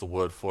what's the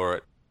word for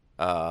it?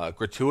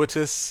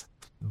 Gratuitous.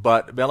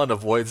 But Melon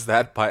avoids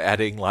that by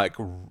adding like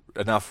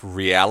enough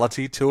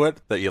reality to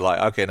it that you're like,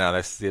 okay, no,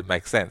 it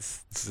makes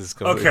sense. This is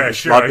okay,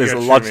 sure. There's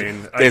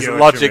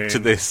logic to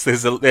this.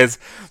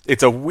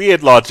 It's a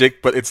weird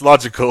logic, but it's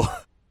logical.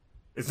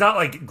 It's not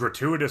like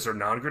gratuitous or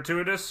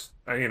non-gratuitous.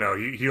 He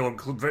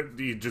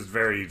just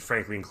very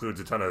frankly includes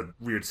a ton of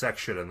weird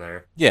sex shit in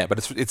there. Yeah, but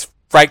it's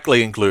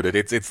frankly included.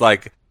 It's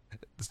like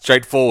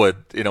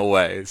straightforward in a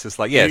way. It's just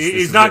like, yes,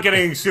 he's not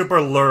getting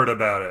super lured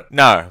about it.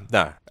 No.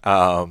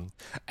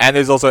 And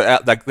there's also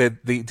like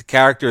the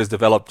character is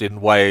developed in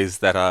ways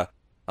that are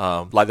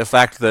like the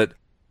fact that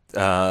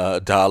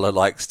Darla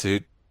likes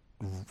to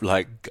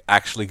like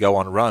actually go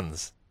on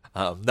runs.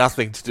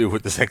 Nothing to do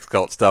with the sex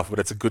cult stuff, but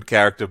it's a good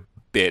character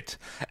bit.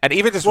 And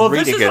even just reading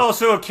it. This is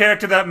also a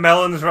character that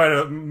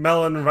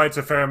Melon writes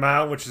a fair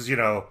amount, which is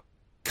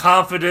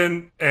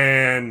confident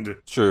and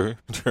true.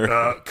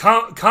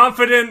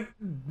 Confident,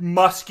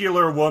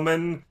 muscular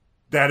woman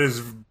that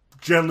is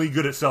generally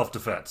good at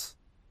self-defense.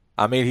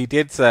 I mean, he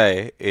did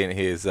say in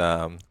his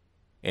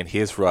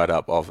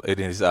write-up of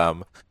his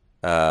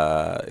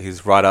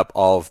write-up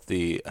of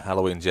the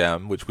Halloween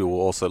Jam, which we will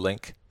also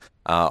link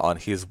on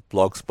his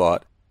blog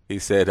spot. He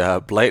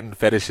said, blatant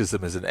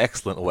fetishism is an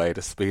excellent way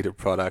to speed a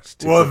product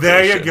to Well, completion.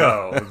 there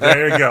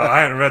you go.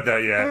 I hadn't read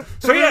that yet.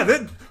 So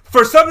yeah,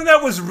 for something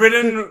that was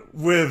written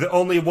with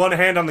only one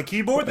hand on the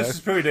keyboard, this is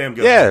pretty damn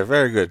good. Yeah,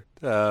 very good.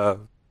 I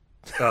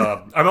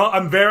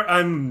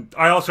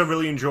also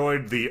really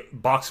enjoyed the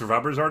box of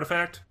rubbers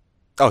artifact.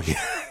 Oh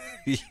yeah,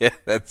 yeah,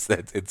 it's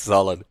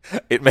solid.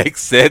 It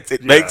makes sense.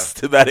 It makes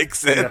thematic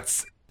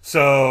sense. Yeah.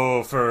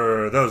 So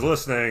for those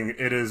listening,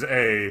 it is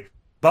a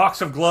box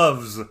of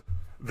gloves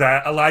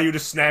that allow you to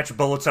snatch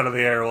bullets out of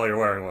the air while you're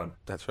wearing one.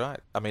 That's right.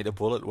 I mean, a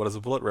bullet. What does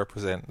a bullet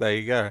represent? There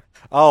you go.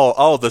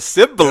 Oh, the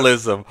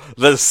symbolism.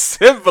 The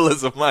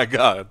symbolism. My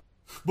God.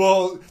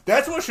 Well,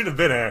 that's what it should have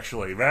been,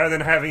 actually. Rather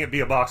than having it be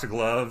a box of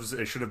gloves,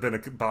 it should have been a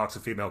box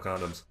of female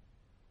condoms.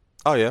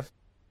 Oh yeah.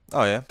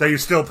 That you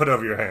still put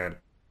over your hand.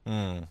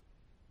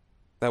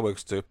 That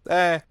works too.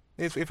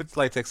 If it's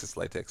latex, it's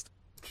latex.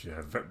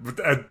 Yeah,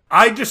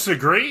 I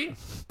disagree,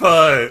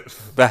 but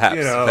perhaps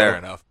fair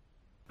enough.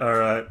 All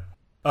right.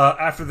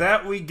 After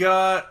that, we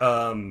got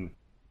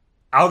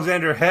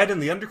Alexander Head in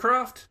the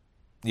Undercroft.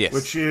 Yes,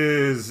 which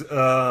is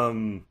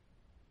a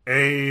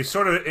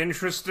sort of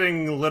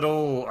interesting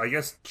little, I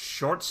guess,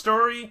 short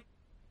story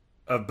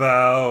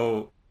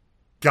about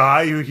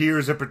guy who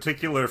hears a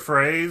particular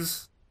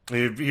phrase.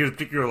 He hears a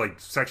particular like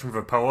section of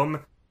a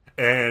poem,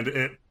 and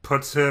it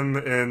puts him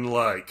in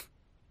like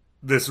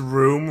this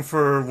room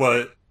for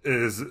what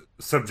is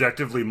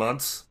subjectively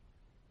months.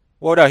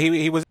 Well, no,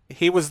 he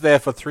was there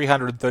for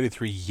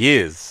 333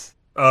 years.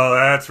 Oh,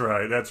 that's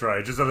right.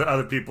 Just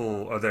other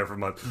people are there for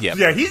months. Yep.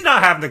 Yeah, he's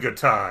not having a good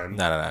time.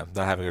 No,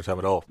 not having a good time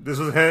at all. It was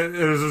a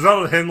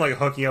result of him like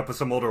hooking up with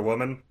some older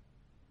woman,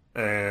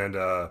 and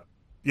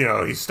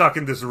he's stuck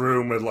in this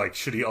room with like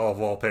shitty olive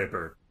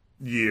wallpaper.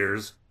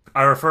 Years.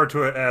 I refer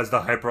to it as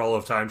the Hyper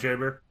Olive Time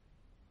Chamber.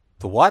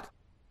 The what?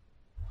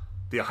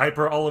 The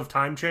Hyper Olive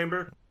Time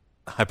Chamber.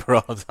 Hyper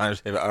Olive Time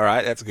Chamber. All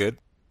right, that's good.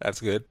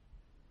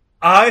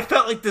 I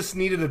felt like this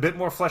needed a bit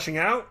more fleshing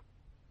out.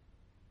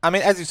 I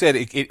mean, as you said,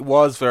 it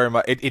was very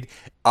much.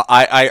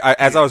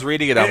 As I was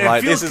reading it, I'm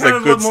like, this is a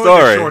good more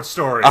story. Like a short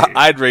story.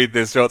 I'd read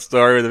this short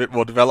story with a bit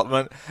more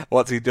development.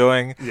 What's he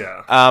doing?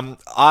 Yeah.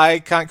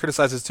 I can't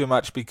criticize this too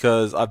much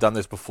because I've done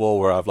this before,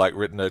 where I've like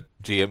written a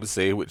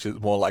GMC, which is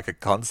more like a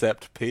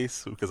concept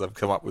piece, because I've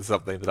come up with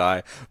something that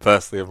I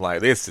personally am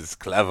like, this is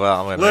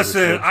clever.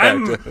 Listen,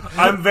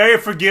 I'm very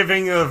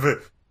forgiving of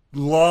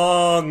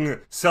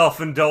long,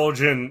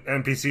 self-indulgent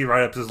NPC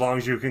write-ups as long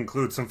as you can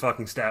include some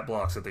fucking stat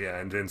blocks at the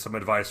end and some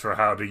advice for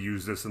how to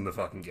use this in the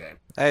fucking game.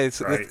 Hey,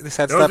 right? this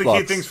had Those stat are the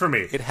blocks. key things for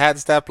me. It had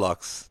stat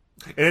blocks.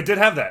 And it did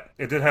have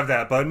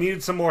that. But it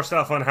needed some more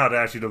stuff on how to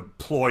actually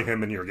deploy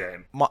him in your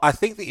game. I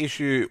think the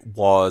issue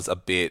was a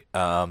bit,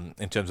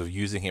 in terms of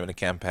using him in a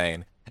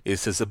campaign,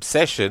 is his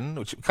obsession,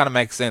 which kind of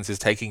makes sense, is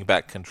taking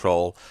back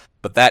control,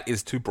 but that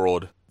is too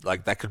broad.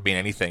 Like, that could mean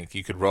anything.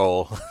 You could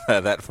roll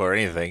that for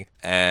anything.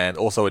 And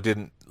also it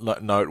didn't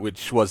note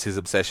which was his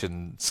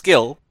obsession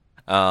skill,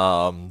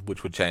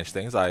 which would change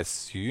things. I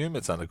assume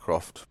it's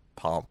Undercroft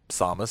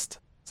Psalmist.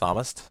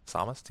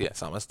 Yeah,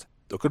 Psalmist.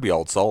 It could be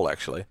Old Soul,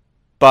 actually.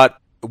 But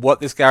what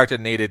this character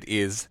needed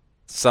is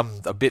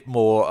a bit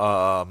more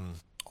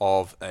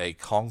of a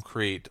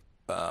concrete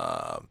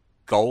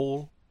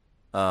goal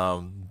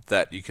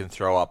that you can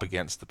throw up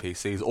against the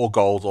PCs, or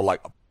goals, or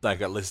like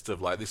a list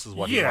of like, this is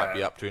what he might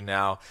be up to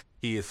now.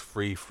 He is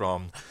free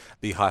from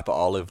the Hyper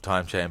Olive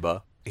time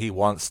chamber. He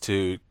wants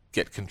to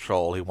get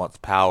control. He wants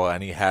power,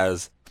 and he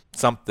has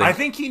something. I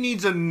think he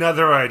needs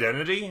another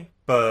identity,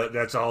 but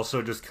that's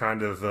also just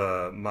kind of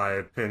my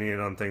opinion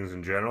on things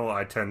in general.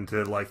 I tend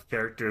to like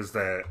characters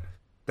that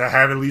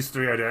have at least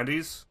 3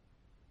 identities,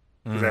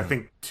 because I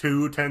think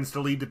 2 tends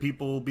to lead to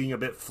people being a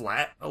bit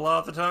flat a lot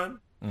of the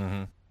time.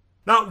 Mm-hmm.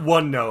 Not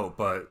one note,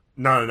 but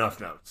not enough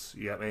notes.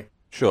 You get me?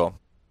 Sure.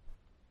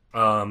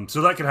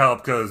 So that can help,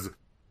 because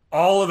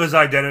all of his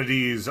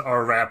identities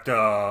are wrapped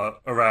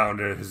around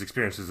his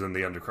experiences in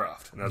the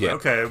Undercroft. And I was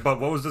like, okay, but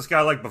what was this guy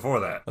like before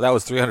that? Well, that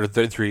was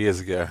 333 years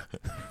ago,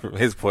 from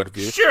his point of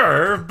view.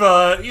 Sure,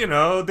 but, he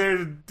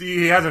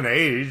hasn't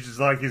aged. It's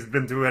like he's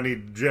been through any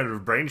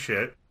degenerative brain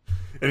shit.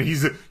 And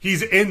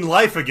he's in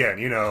life again,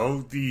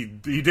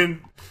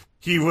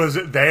 He was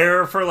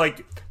there for,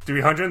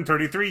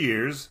 333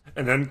 years,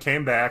 and then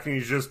came back, and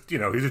he's just, he's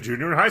a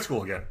junior in high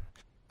school again.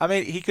 I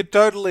mean, he could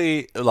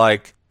totally,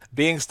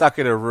 being stuck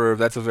in a room,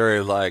 that's a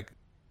very,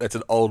 that's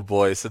an Old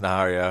Boy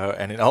scenario,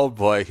 and in Old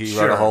Boy, he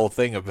wrote a whole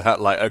thing about,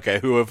 okay,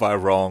 who have I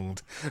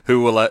wronged?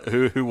 Who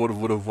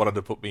would have wanted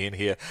to put me in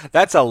here?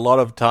 That's a lot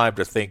of time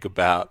to think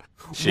about.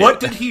 Shit. What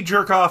did he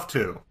jerk off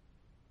to?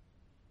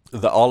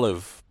 The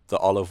olive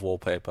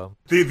wallpaper.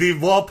 The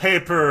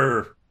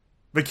wallpaper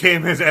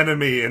became his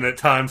enemy, and at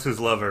times his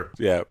lover.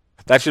 Yeah,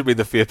 that should be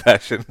the fear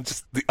passion,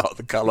 just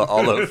the color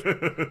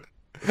olive.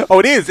 Oh,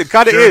 it is. It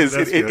kind of is.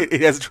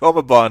 It has a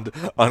trauma bond,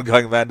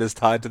 ongoing madness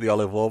tied to the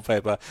olive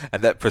wallpaper,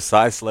 and that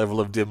precise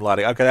level of dim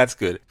lighting. Okay, that's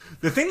good.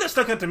 The thing that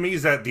stuck out to me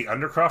is that the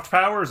Undercroft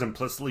power is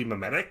implicitly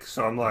mimetic,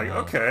 so I'm like,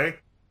 okay,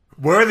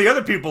 where are the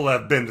other people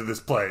that have been to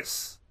this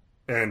place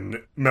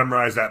and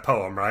memorized that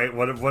poem, right?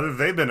 What have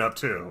they been up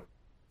to?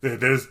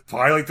 There's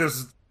probably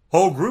this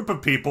whole group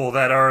of people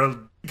that are...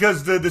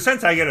 Because the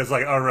sense I get is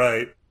all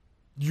right,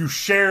 you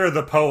share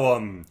the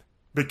poem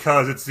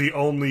because it's the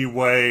only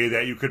way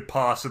that you could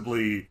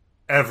possibly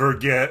ever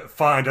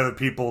find other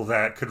people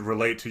that could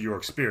relate to your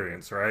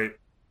experience, right?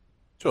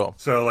 Sure.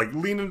 So,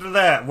 lean into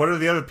that. What are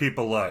the other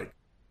people like?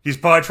 He's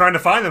probably trying to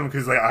find them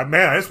because,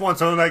 man, I just want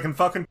someone I can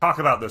fucking talk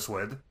about this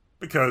with.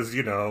 Because,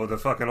 the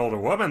fucking older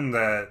woman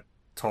that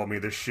told me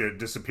this shit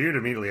disappeared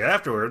immediately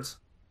afterwards.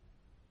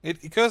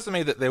 It occurs to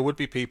me that there would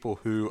be people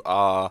who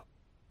are,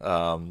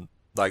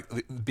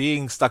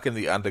 being stuck in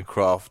the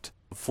Undercroft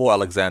for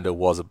Alexander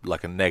was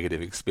a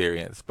negative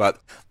experience, but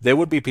there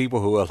would be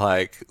people who are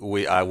I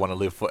want to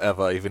live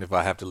forever, even if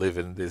I have to live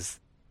in this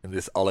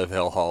olive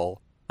hellhole.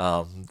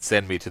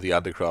 Send me to the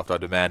Undercroft. I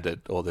demand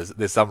it. Or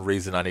there's some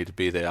reason I need to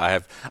be there. I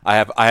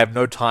have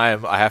no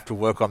time. I have to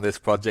work on this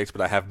project,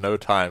 but I have no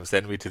time.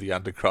 Send me to the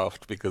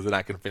Undercroft, because then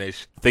I can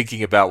finish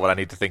thinking about what I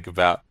need to think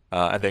about,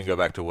 and then go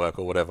back to work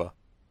or whatever.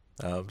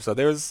 So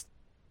there's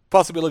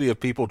possibility of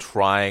people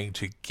trying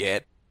to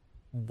get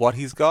what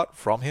he's got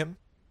from him.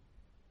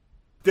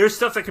 There's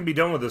stuff that can be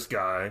done with this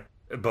guy,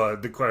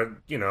 but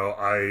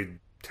I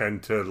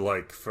tend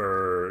to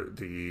for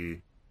the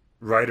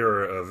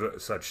writer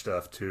of such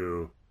stuff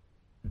to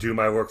do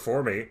my work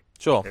for me.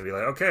 Sure. And be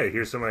okay,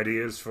 here's some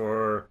ideas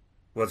for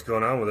what's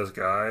going on with this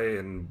guy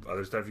and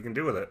other stuff you can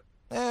do with it.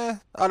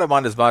 I don't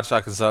mind as much.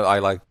 I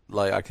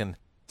can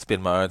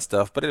spin my own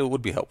stuff, but it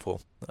would be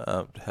helpful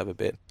to have a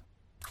bit.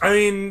 I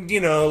mean,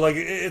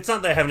 it's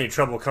not that I have any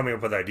trouble coming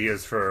up with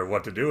ideas for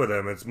what to do with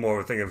them. It's more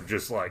of a thing of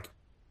just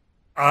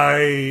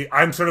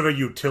I'm sort of a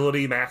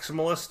utility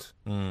maximalist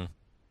in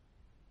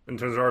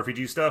terms of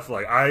RPG stuff.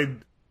 I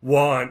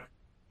want,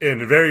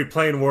 in very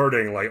plain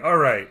wording, all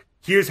right,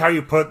 here's how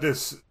you put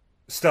this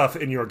stuff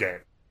in your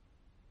game.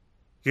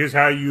 Here's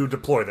how you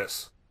deploy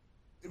this.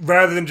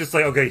 Rather than just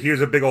okay,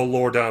 here's a big old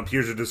lore dump,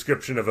 here's a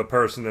description of a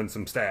person and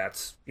some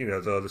stats. The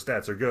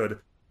stats are good.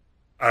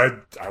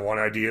 I want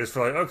ideas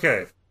for like,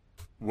 okay,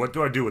 what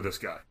do I do with this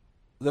guy?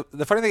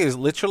 The funny thing is,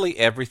 literally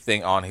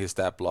everything on his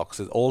stat blocks,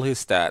 all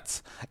his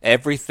stats,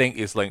 everything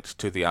is linked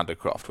to the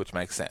Undercroft, which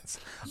makes sense.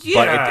 But it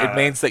Yeah,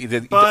 means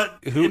that but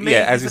as you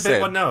it's a bit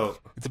said, one note.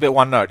 it's a bit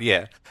one note,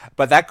 yeah.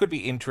 But that could be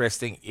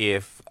interesting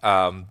if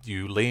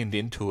you leaned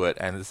into it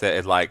and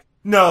said like,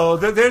 No,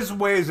 there's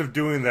ways of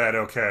doing that.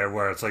 Okay,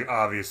 where it's like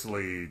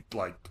obviously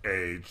like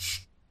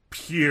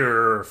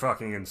pure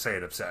fucking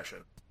insane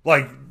obsession.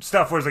 Like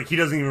stuff where it's like he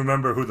doesn't even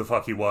remember who the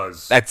fuck he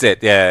was. that's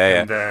it, yeah.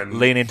 And then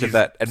Lean into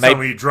that, and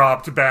suddenly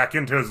dropped back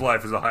into his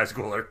life as a high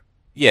schooler.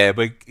 yeah,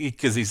 but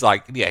because he's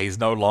like, yeah, he's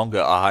no longer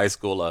a high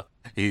schooler.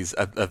 He's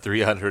a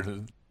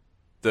 300.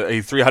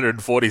 He's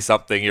 340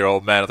 something year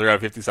old man, a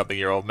 350 something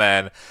year old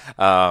man,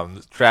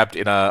 trapped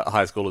in a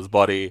high schooler's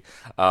body.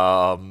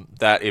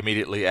 That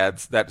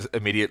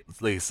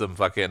immediately some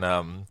fucking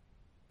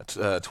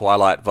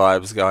Twilight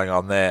vibes going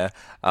on there.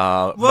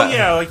 Well,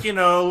 yeah, like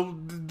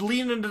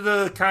lean into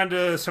the kind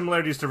of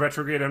similarities to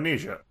retrograde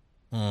amnesia,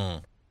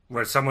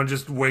 where someone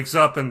just wakes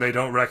up and they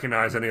don't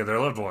recognize any of their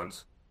loved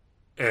ones.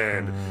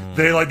 And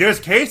they like, there's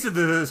cases of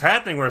this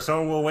happening where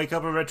someone will wake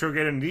up in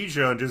retrograde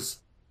amnesia and just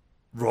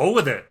roll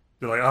with it.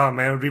 They're like, oh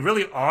man, it would be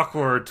really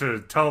awkward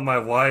to tell my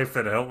wife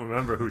that I don't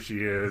remember who she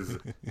is.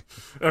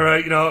 All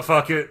right,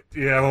 fuck it.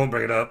 Yeah, I won't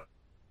bring it up.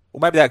 Well,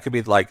 maybe that could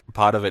be like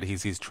part of it.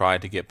 He's trying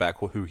to get back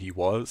who he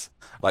was.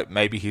 Like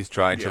maybe he's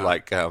trying to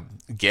like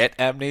get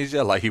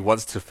amnesia. Like he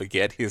wants to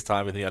forget his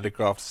time in the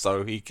Undercroft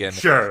so he can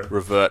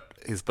revert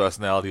his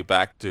personality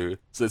back to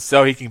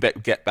so he can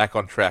get back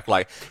on track.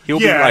 Like he'll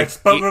be like,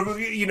 but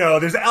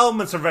there's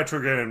elements of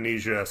retrograde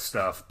amnesia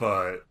stuff,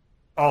 but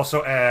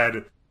also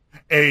add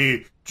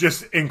a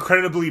just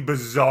incredibly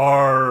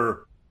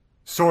bizarre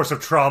source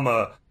of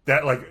trauma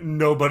that like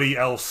nobody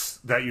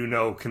else that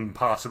can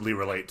possibly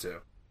relate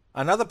to.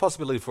 Another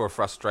possibility for a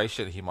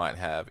frustration he might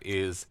have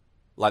is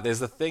like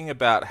there's a thing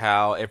about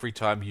how every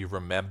time you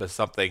remember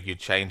something you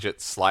change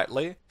it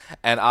slightly,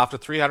 and after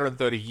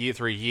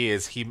 333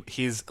 years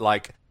his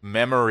like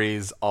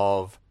memories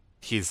of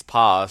his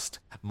past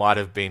might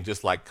have been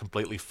just like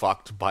completely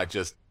fucked by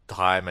just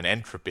time and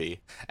entropy,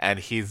 and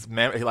his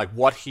like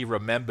what he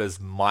remembers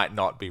might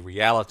not be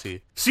reality.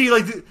 See,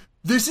 like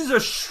this is a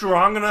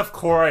strong enough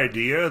core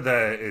idea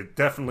that it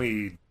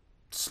definitely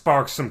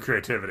sparks some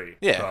creativity.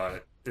 Yeah.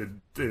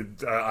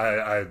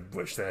 I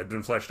wish that had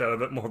been fleshed out a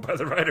bit more by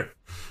the writer.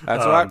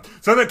 That's right.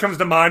 Something that comes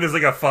to mind is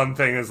like a fun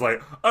thing is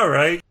like, all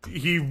right,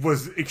 he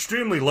was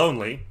extremely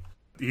lonely.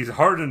 He's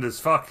hardened as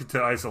fuck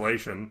to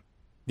isolation.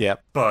 Yeah.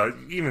 But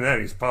even then,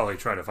 he's probably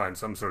trying to find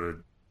some sort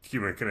of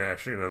human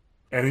connection.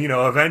 And,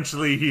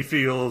 eventually he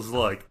feels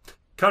like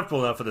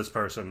comfortable enough with this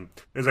person.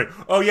 It's like,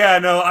 oh yeah,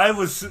 no, I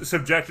was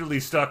subjectively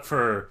stuck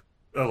for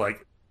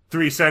like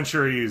 3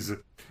 centuries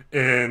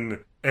in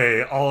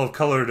a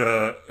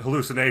olive-colored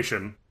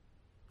hallucination.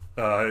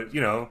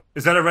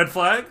 Is that a red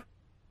flag?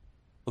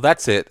 Well,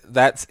 that's it.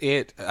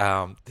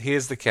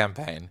 Here's the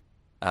campaign.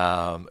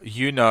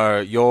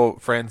 You're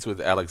friends with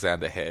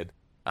Alexander Head,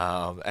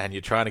 and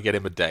you're trying to get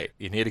him a date.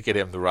 You need to get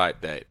him the right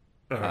date.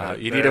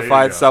 You need to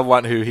find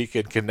someone who he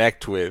can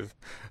connect with,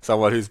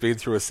 someone who's been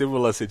through a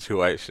similar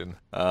situation.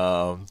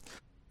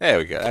 There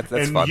we go. That's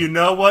and fun. You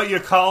know what you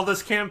call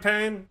this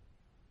campaign?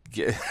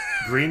 Yeah.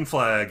 Green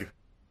flag.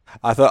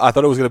 I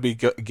thought it was going to be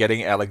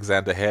getting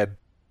Alexander Head.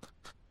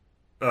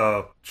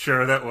 Oh,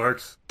 sure, that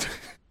works.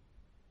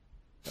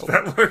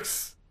 That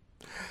works.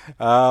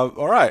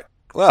 All right.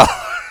 Well,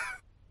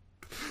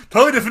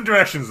 totally different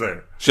directions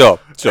there. Sure.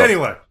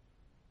 Anyway,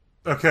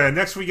 okay.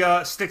 Next, we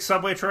got Stick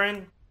Subway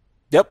Train.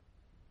 Yep.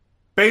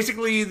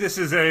 Basically, this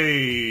is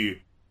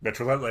a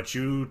Metrolet lets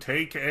you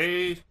take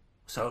this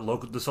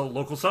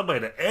local subway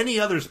to any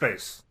other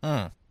space.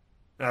 I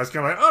was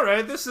kind of like, all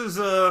right, this is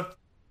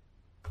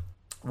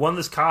one.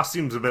 This cost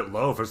seems a bit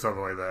low for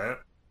something like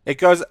that.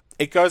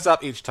 It goes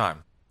up each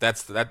time.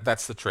 That's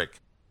the trick.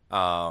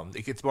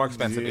 It gets more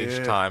expensive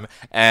each time,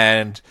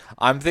 and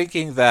I'm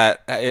thinking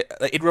that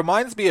it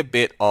reminds me a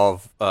bit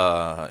of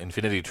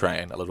Infinity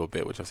Train a little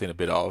bit, which I've seen a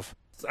bit of.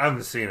 I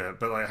haven't seen it,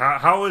 but like,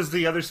 how is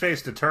the other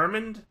space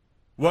determined?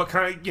 What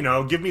kind?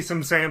 Give me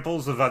some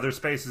samples of other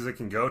spaces it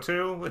can go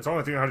to. It's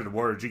only 300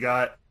 words. You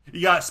got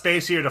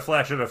space here to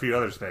flesh out a few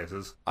other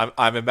spaces.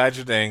 I'm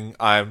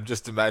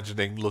just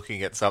imagining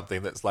looking at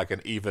something that's like an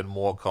even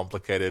more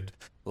complicated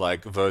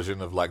like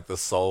version of like the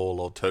Seoul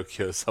or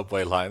Tokyo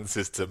subway line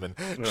system and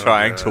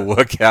trying to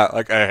work out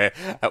like, okay,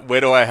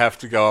 where do I have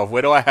to go?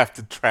 Where do I have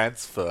to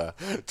transfer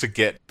to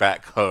get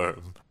back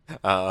home?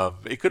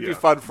 It could be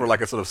fun for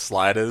like a sort of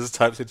sliders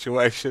type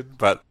situation,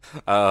 but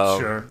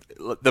sure.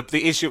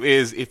 The issue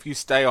is if you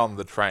stay on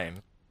the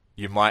train,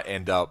 you might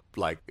end up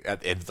like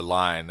at the end of the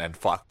line and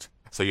fucked.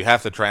 So you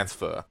have to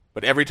transfer.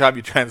 But every time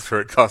you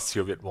transfer, it costs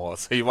you a bit more.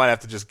 So you might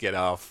have to just get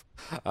off.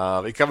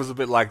 It comes a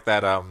bit like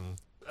that.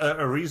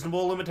 A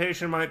reasonable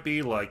limitation might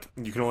be like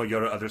you can only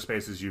go to other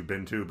spaces you've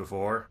been to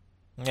before.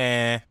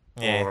 Yeah.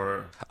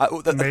 Or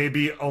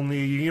maybe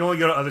only you can only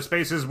go to other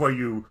spaces where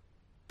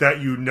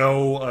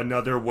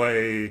another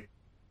way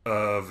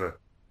of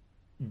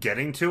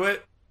getting to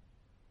it.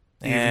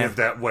 even Eh. if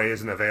that way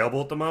isn't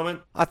available at the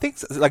moment. I think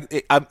like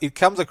it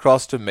comes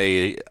across to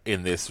me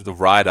in this the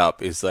write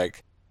up is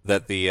like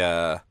that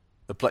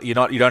you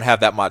don't have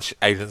that much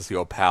agency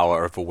or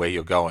power over where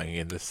you're going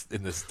in this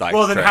like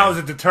Well, then train. how is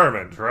it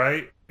determined,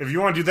 right? If you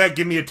want to do that,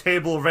 give me a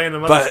table of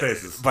random other But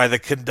spaces. by the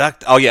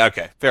conduct. Oh yeah,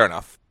 okay, fair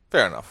enough,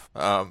 fair enough.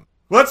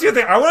 What's your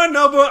thing? I want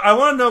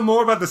to know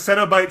more about the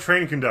Cenobite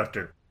train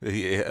conductor.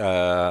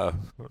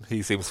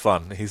 He seems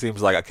fun. He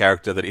seems like a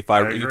character that if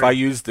agree. I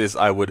used this,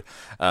 I would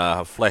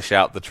flesh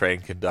out the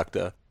train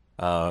conductor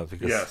because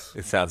Yes.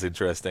 it sounds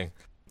interesting.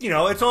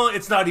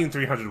 It's not even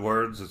 300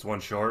 words. It's one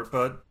short,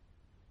 but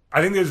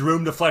I think there's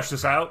room to flesh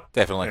this out.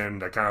 Definitely.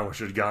 And I kind of wish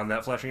it had gotten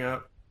that fleshing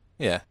out.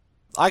 Yeah,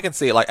 I can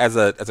see it like as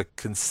a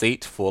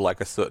conceit for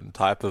like a certain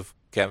type of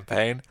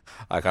campaign.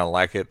 I kind of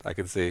like it. I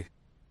can see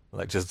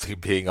like just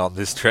being on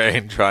this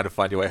train trying to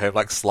find your way home,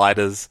 like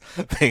Sliders,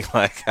 being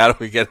like, how do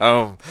we get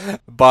home?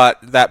 But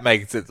that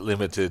makes it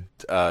limited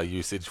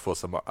usage for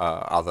some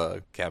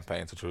other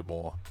campaigns, which are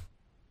more.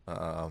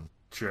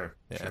 Sure.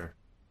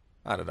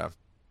 I don't know.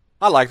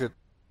 I liked it.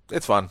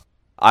 It's fun.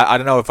 I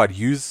don't know if I'd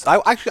use.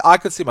 I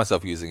could see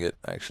myself using it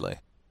actually.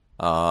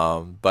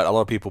 But a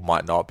lot of people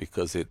might not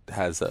because it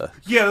has a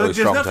really There's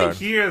strong nothing tone.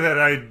 here that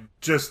I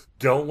just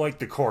don't like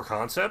the core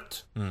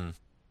concept. Mm.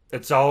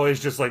 It's always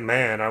just like,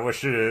 man, I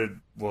wish it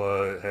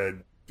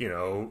had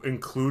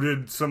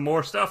included some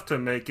more stuff to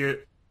make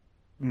it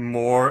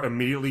more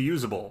immediately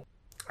usable.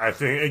 I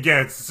think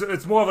again,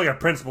 it's more of like a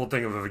principle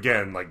thing of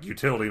again like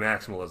utility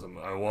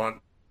maximalism. I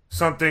want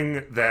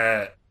something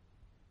that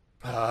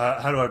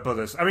how do I put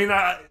this? I mean,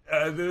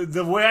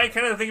 the way I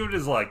kind of think of it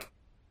is like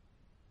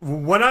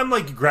when I'm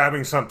like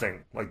grabbing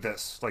something like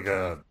this, like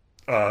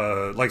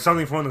like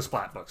something from one of the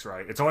splat books,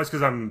 right? It's always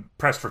because I'm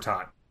pressed for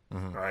time.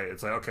 Mm-hmm. Right?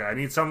 It's like, okay, I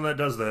need something that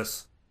does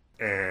this,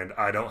 and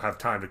I don't have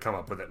time to come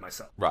up with it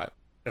myself. Right.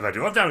 If I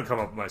do have time to come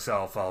up with it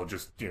myself, I'll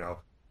just,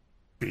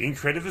 being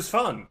creative is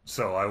fun,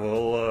 so I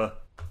will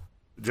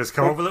just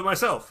come up with it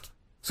myself.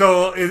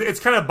 So it's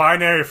kind of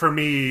binary for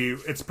me.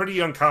 It's pretty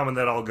uncommon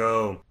that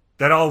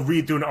I'll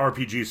read through an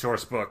RPG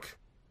source book,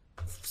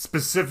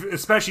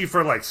 especially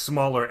for like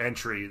smaller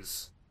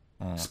entries,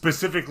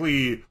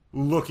 specifically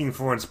looking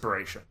for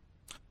inspiration.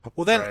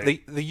 Well, then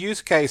Right. the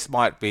use case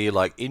might be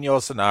like in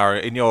your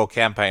scenario, in your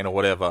campaign or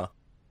whatever,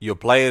 your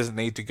players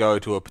need to go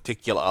to a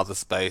particular other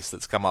space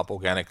that's come up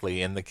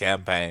organically in the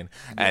campaign,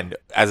 and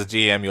as a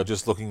GM, you're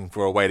just looking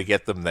for a way to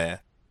get them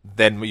there.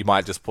 Then you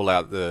might just pull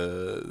out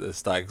the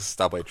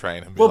subway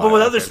train and be Well, but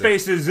with okay, other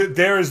spaces,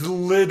 there is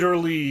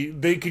literally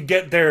they could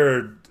get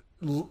there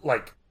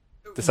like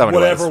there's so many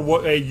whatever ways.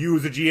 what you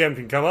as a GM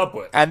can come up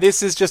with. And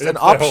this is just an It's the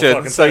whole option,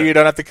 fucking so thing. you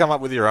don't have to come up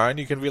with your own.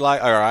 You can be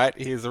like, all right,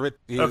 here's Okay,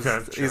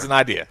 here's sure. an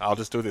idea. I'll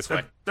just do it this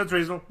way. That's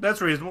reasonable.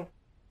 That's reasonable.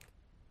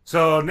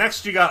 So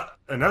next you got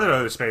another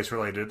other space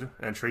related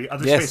entry,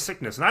 other Yes. space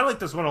sickness, and I like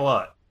this one a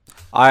lot.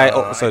 I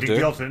also I dig the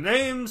do. alternate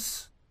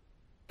names.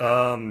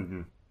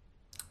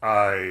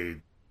 I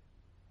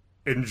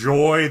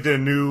enjoy the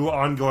new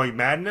ongoing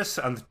madness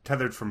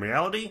untethered from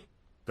reality,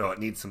 though it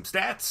needs some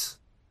stats.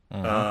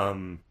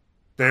 Mhm.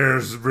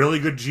 There's really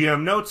good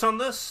GM notes on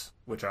this,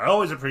 which I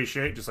always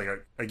appreciate. Just like,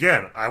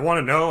 again, I want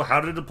to know how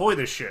to deploy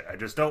this shit. I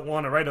just don't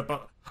want to write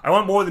up. I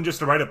want more than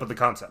just a write up of the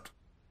concept.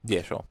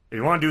 Yeah, sure. If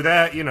you want to do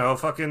that,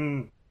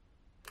 fucking,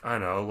 I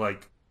don't know,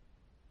 like,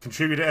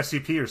 contribute to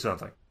SCP or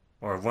something.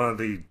 Or one of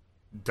the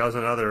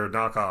dozen other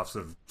knockoffs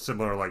of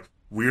similar, like,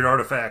 weird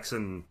artifacts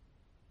and...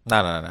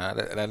 No.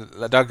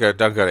 Don't go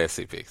to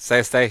SCP.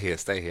 Stay here.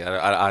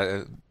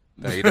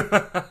 No, you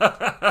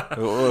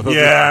don't.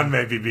 Yeah, I'm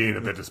maybe being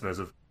a bit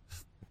dismissive.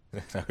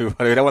 We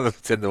don't want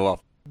to send them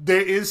off.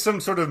 There is some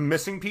sort of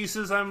missing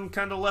pieces I'm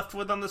kind of left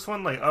with on this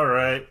one. Like, all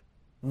right,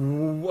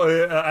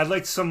 I'd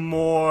like some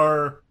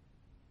more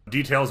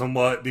details on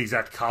what the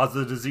exact cause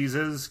of the disease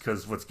is,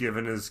 because what's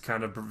given is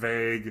kind of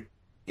vague.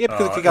 Yeah,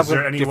 because it could come Is there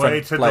from any different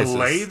way to places.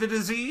 delay the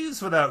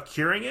disease without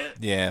curing it?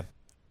 Yeah.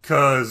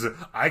 Because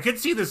I could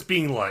see this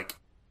being like,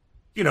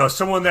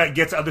 someone that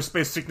gets other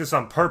space sickness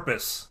on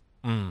purpose,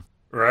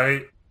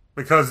 right?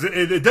 Because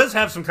it does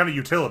have some kind of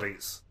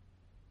utilities,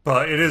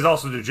 but it is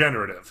also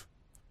degenerative.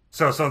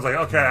 So someone's like,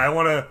 okay, I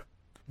want to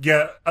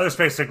get other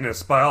space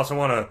sickness, but I also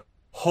want to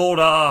hold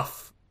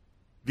off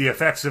the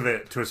effects of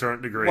it to a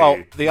certain degree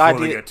before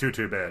they get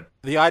too bad.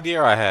 The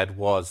idea I had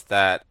was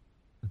that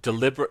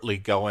deliberately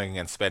going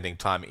and spending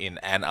time in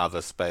an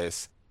other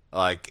space,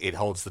 like, it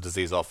holds the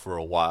disease off for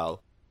a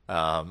while.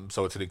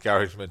 So it's an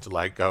encouragement to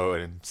like go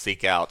and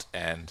seek out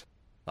and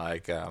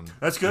like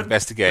That's good.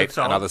 investigate That's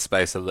solid. another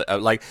space.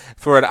 Like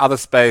for an other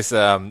space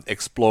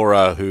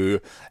explorer who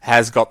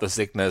has got the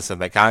sickness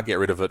and they can't get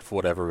rid of it for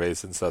whatever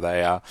reason, so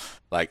they are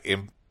like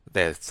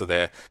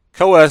they're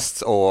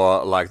coerced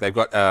or like they've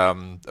got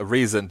a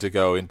reason to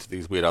go into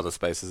these weird other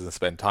spaces and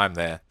spend time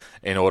there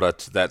in order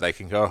that they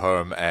can go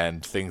home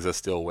and things are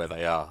still where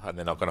they are and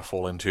they're not going to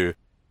fall into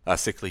a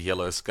sickly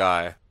yellow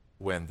sky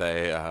when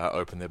they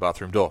open their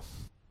bathroom door.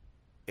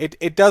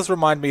 It does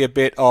remind me a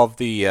bit of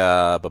the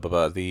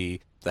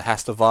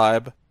Hasta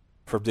vibe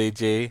from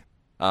DG.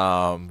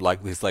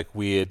 like this like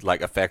weird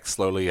like effects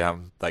slowly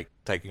like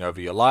taking over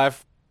your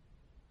life.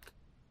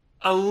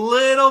 A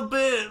little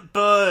bit,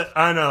 but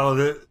I know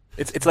that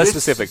It's less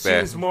specific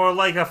there. Seems more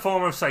like a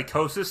form of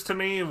psychosis to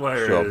me,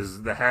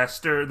 whereas the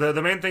Haster,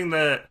 the main thing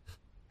that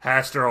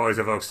Haster always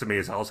evokes to me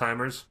is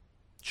Alzheimer's.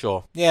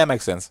 Sure. Yeah,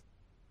 makes sense.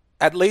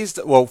 At least,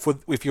 well,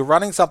 if you're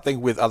running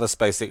something with other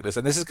space sickness,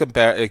 and this is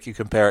if you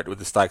compare it with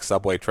the Styx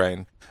subway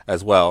train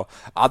as well,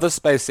 other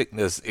space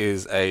sickness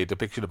is a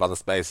depiction of other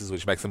spaces,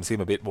 which makes them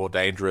seem a bit more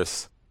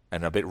dangerous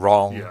and a bit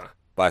wrong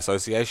by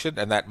association,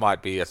 and that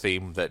might be a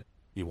theme that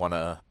you want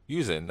to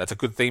use in. That's a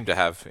good theme to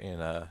have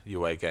in a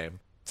UA game.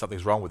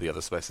 Something's wrong with the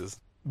other spaces.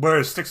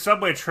 Whereas Styx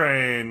subway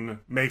train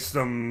makes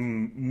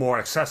them more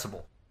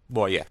accessible.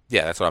 Well, yeah,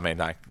 that's what I mean.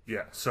 Like,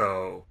 yeah,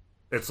 so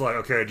it's like,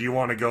 okay, do you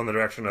want to go in the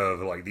direction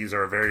of, like, these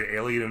are very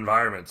alien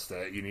environments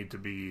that you need to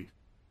be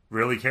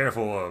really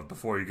careful of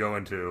before you go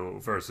into,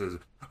 versus,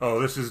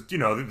 oh, this is,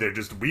 they're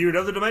just weird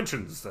other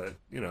dimensions that,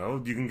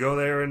 you can go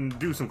there and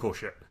do some cool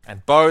shit.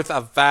 And both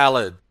are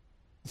valid.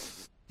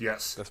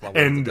 Yes. That's my word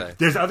and today.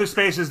 There's other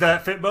spaces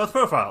that fit both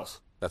profiles.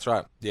 That's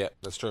right. Yeah,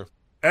 that's true.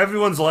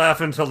 Everyone's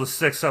laughing until the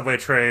Styx subway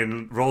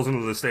train rolls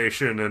into the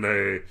station in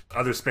a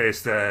other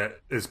space that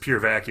is pure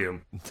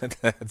vacuum.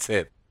 That's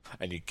it.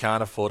 And you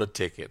can't afford a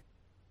ticket.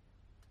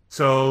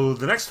 So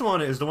the next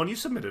one is the one you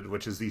submitted,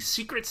 which is the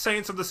Secret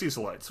Saints of the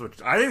Cecilites,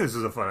 which I think this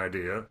is a fun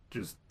idea,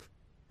 just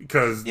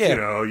because,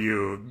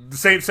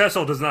 Saint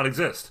Cecil does not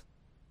exist.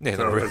 Yeah,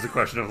 so there's a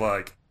question of,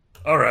 like,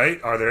 all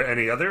right, are there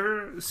any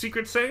other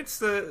secret saints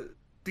that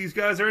these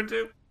guys are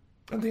into?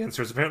 And the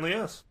answer is apparently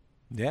yes.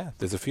 Yeah,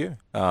 there's a few.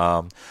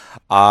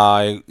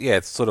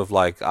 It's sort of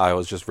like I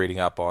was just reading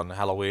up on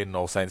Halloween and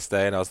All Saints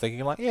Day, and I was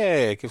thinking, like,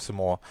 give some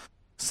more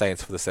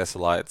saints for the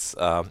Cecilites.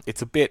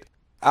 It's a bit...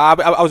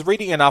 I was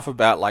reading enough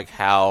about, like,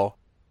 how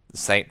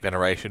saint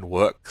veneration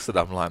works, that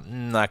I'm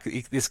like,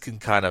 this can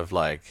kind of,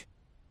 like...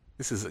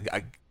 This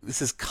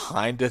is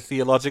kind of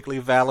theologically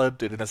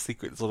valid, and in a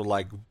secret sort of,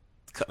 like,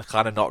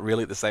 kind of not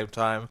really at the same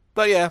time.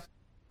 But yeah,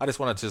 I just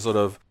wanted to sort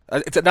of...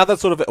 It's another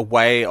sort of a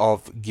way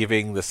of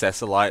giving the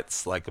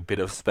Cecilites, like, a bit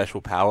of special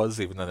powers,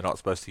 even though they're not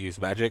supposed to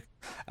use magic.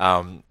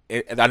 And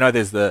I know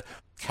there's the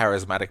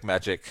charismatic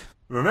magic.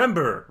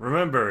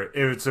 Remember,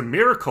 if it's a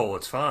miracle,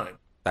 it's fine.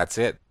 That's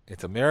it.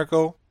 It's a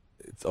miracle.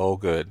 It's all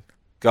good.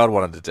 God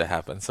wanted it to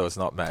happen, so it's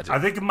not magic. I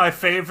think my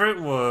favorite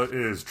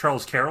is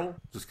Charles Carroll,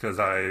 just because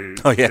I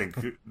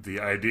think the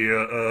idea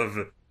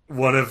of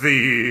one of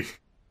the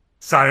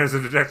signers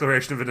of the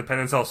Declaration of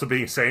Independence also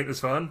being a saint is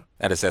fun.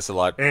 And a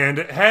Cecilite. And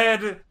it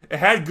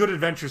had good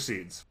adventure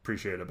seeds,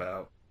 appreciate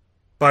about.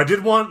 But I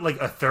did want, like,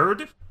 a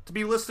third to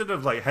be listed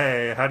of, like,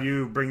 hey, how do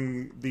you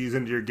bring these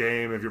into your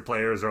game if your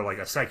players are, like,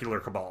 a secular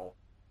cabal?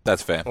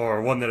 That's fair.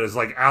 Or one that is,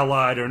 like,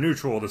 allied or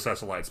neutral to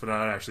Cecilites, but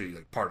not actually,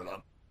 like, part of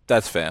them.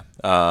 That's fair.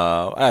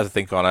 I have to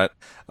think on it.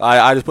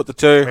 I just put the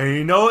two. And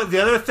you know what?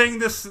 The other thing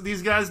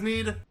these guys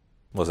need?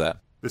 What's that?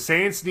 The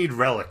Saints need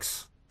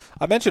relics.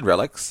 I mentioned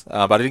relics,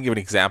 but I didn't give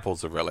any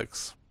examples of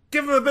relics.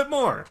 Give them a bit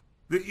more.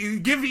 You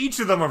give each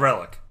of them a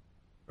relic.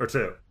 Or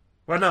two.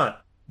 Why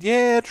not?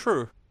 Yeah,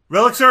 true.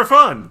 Relics are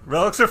fun,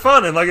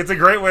 and, like, it's a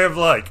great way of,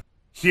 like,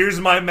 here's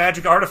my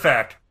magic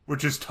artifact,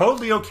 which is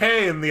totally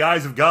okay in the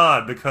eyes of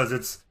God, because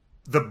it's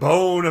the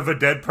bone of a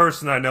dead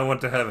person I know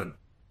went to heaven.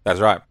 That's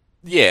right.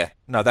 Yeah.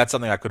 No, that's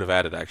something I could have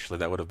added, actually.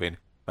 That would have made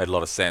a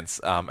lot of sense.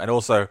 And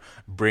also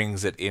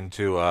brings it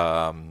into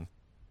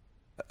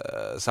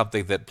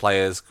something that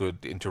players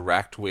could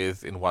interact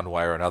with in one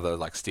way or another,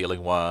 like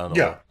stealing one,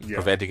 or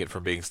preventing it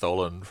from being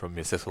stolen from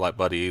your Cecilite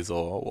buddies,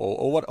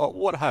 or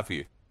what have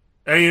you.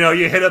 And,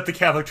 you hit up the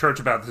Catholic Church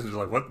about this, and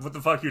you're like, what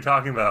the fuck are you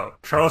talking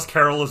about? Charles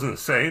Carroll isn't a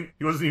saint?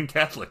 He wasn't even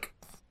Catholic.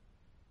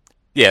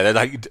 Yeah, they're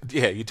like,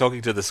 you're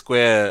talking to the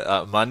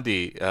Square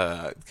Mundi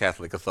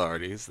Catholic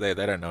authorities. They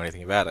don't know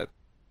anything about it.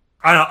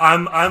 I know.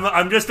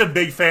 I'm just a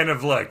big fan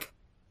of, like,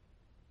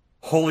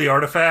 holy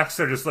artifacts.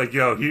 They're just like,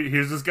 yo,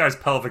 here's this guy's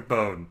pelvic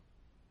bone.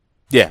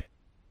 Yeah,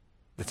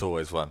 it's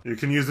always fun. You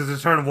can use it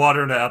to turn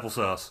water into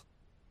applesauce.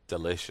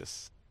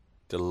 Delicious.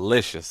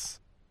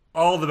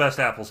 All the best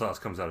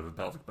applesauce comes out of a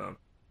pelvic bone.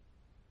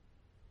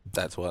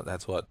 That's what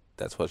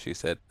she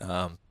said.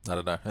 I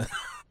don't know.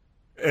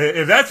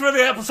 If that's where the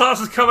applesauce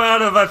has come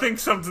out of, I think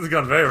something's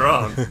gone very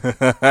wrong.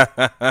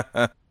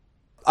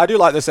 I do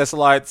like the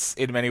Cecilites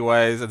in many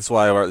ways, and that's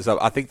why I wrote this up.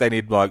 I think they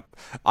need more...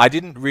 I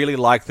didn't really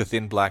like the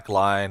Thin Black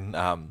Line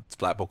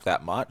splat book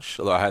that much,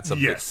 although I had some...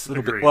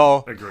 Agreed.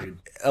 Agreed.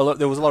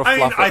 There was a lot of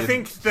fluff. I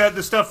think that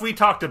the stuff we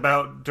talked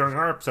about during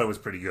our episode was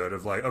pretty good,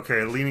 of, like,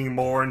 okay, leaning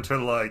more into,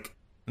 like...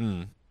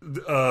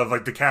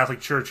 like the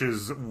Catholic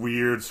Church's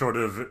weird sort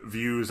of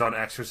views on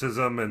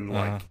exorcism, and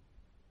like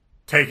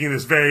taking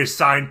this very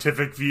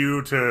scientific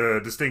view to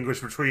distinguish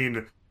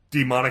between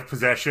demonic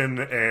possession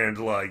and,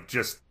 like,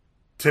 just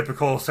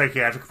typical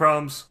psychiatric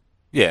problems.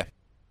 Yeah.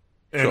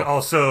 And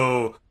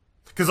also,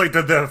 because, like,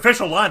 the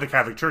official line of the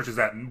Catholic Church is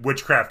that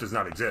witchcraft does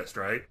not exist,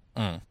 right?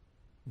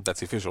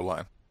 That's the official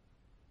line.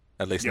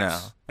 At least now.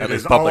 At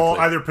least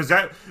publicly.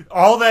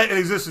 All that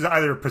exists is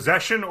either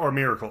possession or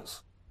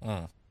miracles.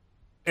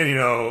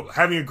 And,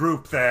 having a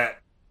group that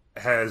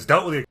has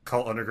dealt with the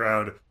occult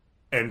underground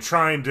and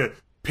trying to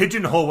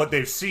pigeonhole what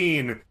they've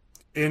seen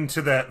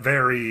into that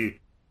very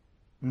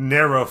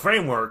narrow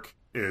framework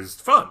is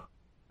fun.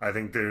 I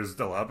think there's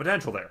a lot of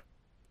potential there.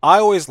 I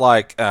always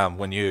like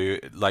when you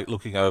like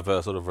looking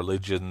over sort of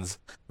religions'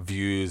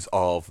 views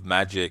of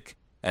magic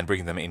and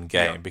bringing them in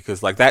game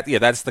because like that,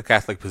 that's the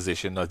Catholic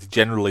position.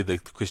 Generally, the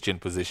Christian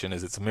position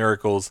is it's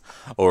miracles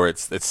or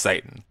it's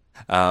Satan.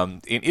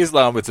 In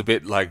Islam, it's a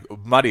bit like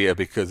muddier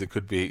because it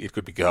could be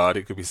God,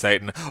 it could be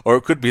Satan, or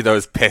it could be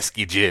those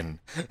pesky jinn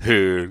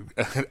who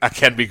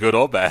can be good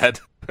or bad.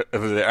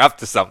 They're up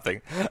to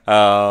something.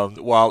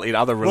 While in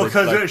other religions,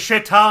 because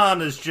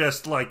shaitan is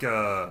just like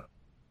a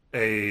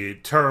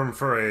term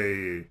for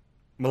a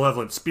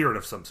malevolent spirit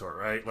of some sort,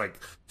 right? Like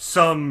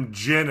some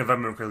jinn, if I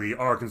remember correctly,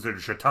 are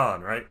considered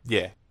shaitan, right?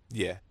 Yeah.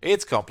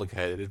 It's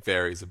complicated. It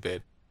varies a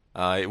bit.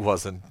 It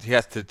wasn't. You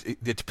have to.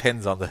 It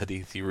depends on the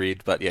hadith you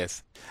read, but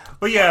yes.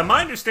 But yeah,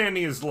 my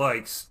understanding is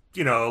like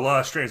a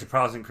lot of strains of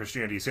Protestant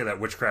Christianity say that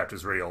witchcraft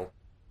is real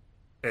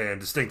and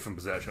distinct from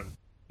possession.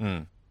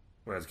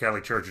 Whereas the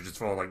Catholic Church is just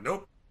full like,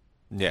 nope.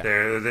 Yeah.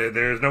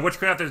 There's no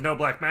witchcraft. There's no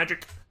black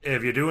magic.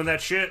 If you're doing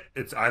that shit,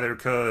 it's either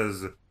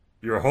because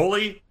you're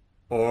holy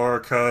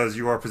or because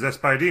you are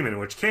possessed by a demon,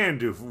 which can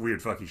do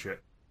weird fucky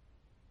shit.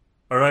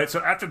 All right.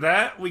 So after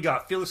that, we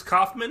got Felix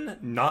Kaufman,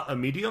 not a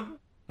medium.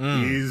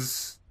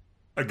 He's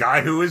a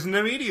guy who isn't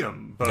a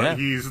medium, but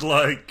he's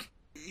like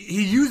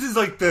he uses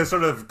like the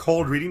sort of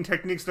cold reading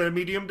techniques that a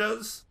medium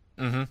does.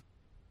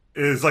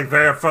 Is like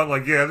very upfront,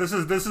 like this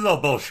is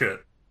all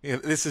bullshit. Yeah,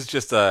 this is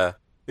just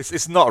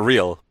it's not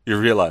real. You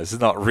realize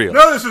it's not real.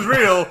 No, this is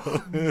real,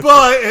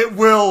 but it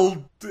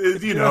will,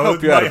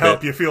 it might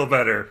help you feel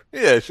better.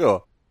 Yeah,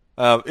 sure.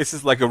 This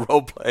is like a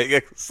role-playing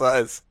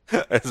exercise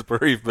as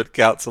bereavement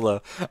counselor,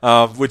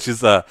 which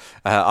is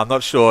I'm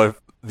not sure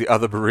if the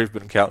other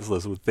bereavement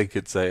counselors would think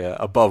it's a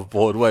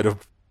above-board way to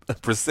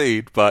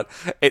proceed, but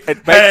it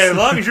makes... Hey, as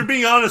long as you're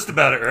being honest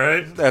about it,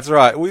 right? That's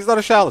right. Well, he's not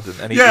a charlatan.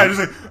 And just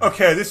like,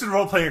 okay, this is a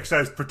role-playing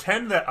exercise.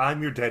 Pretend that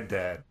I'm your dead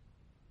dad.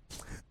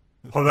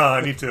 Hold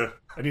on, I need to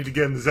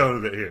get in the zone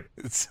of it here.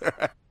 It's all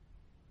right.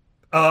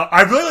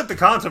 I really like the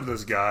concept of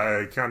this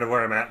guy. Kind of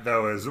where I'm at,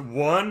 though, is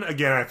one,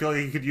 again, I feel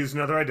like he could use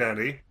another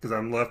identity, because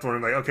I'm left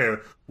wondering, like,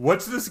 okay,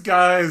 what's this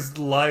guy's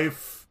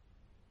life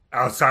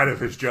outside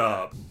of his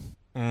job?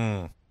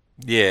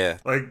 Yeah.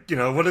 Like,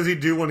 what does he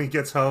do when he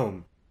gets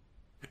home?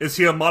 Is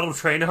he a model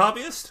train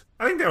hobbyist?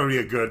 I think that would be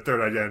a good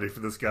third identity for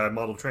this guy,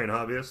 model train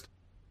hobbyist.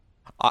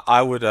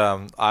 I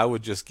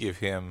would just give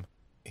him,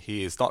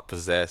 he is not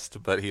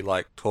possessed, but he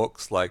like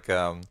talks like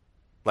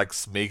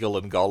Smeagol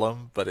and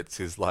Gollum, but it's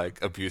his like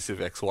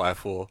abusive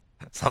ex-wife or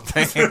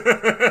something.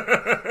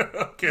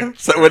 Okay.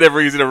 So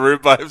whenever he's in a room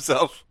by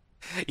himself,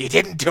 you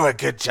didn't do a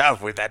good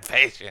job with that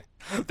patient.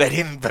 They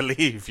didn't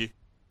believe you.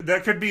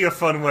 That could be a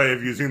fun way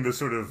of using this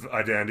sort of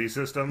identity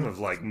system of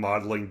like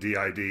modeling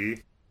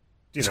DID.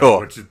 Sure.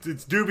 Which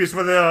it's dubious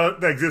whether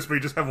that exists, but you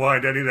just have one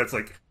identity that's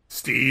like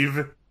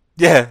Steve.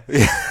 Yeah.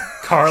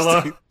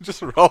 Carla. Steve,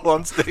 just roll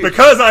on Steve.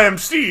 Because I am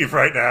Steve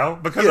right now.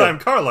 Because I am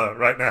Carla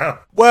right now.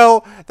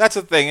 Well, that's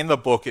the thing. In the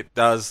book, it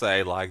does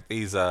say, like,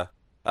 these are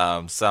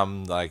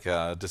some, like,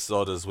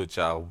 disorders which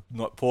are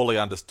not poorly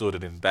understood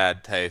and in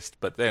bad taste.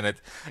 But then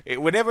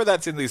whenever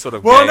that's in these sort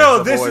of games,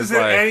 no,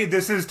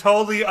 this is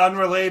totally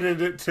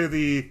unrelated to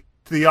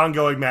the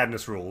ongoing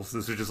madness rules.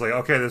 This is just like,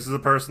 okay, this is a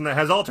person that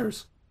has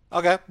alters.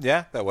 Okay,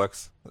 yeah, that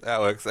works.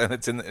 And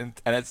it's in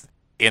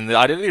the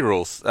identity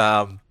rules.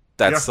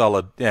 That's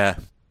solid. Yeah.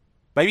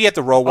 Maybe you have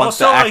to roll once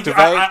to activate.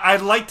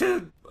 I'd like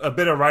a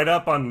bit of write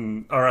up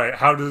on. All right,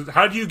 how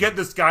do you get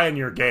this guy in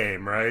your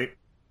game? Right.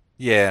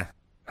 Yeah.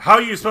 How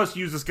are you supposed to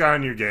use this guy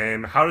in your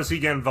game? How does he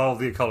get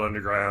involved in the occult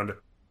underground?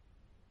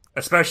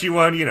 Especially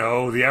when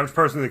the average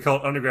person in the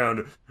occult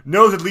underground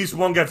knows at least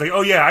one guy. It's like,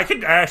 oh yeah, I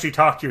could actually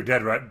talk to your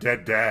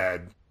dead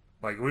dad.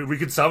 Like we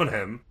could summon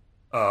him,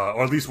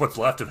 or at least what's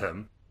left of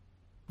him.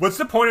 What's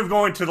the point of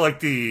going to like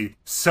the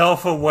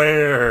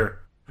self-aware,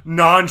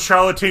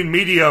 non-charlatan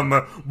medium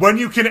when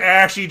you can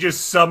actually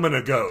just summon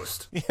a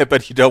ghost? Yeah,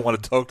 but you don't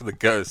want to talk to the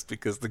ghost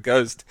because the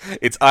ghost,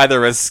 it's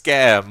either a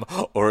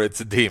scam or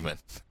it's a demon.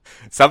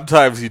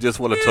 Sometimes you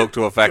just want to talk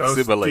to a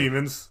facsimile. Ghost,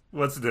 demons,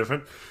 what's the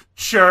difference?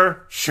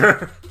 Sure.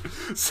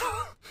 So,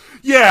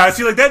 yeah,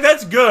 see, like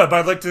that's good, but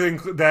I'd like to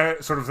include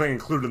that sort of thing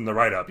included in the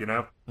write-up,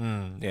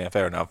 Yeah,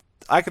 fair enough.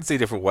 I can see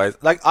different ways.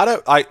 Like,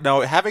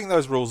 having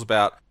those rules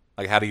about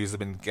like how to use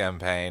them in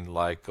campaign,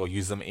 like, or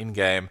use them in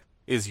game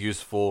is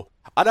useful.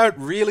 I don't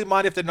really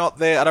mind if they're not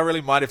there. I don't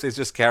really mind if there's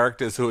just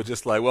characters who are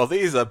just like, well,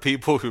 these are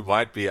people who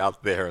might be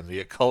out there in the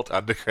occult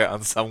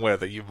underground somewhere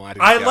that you might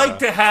encounter. I like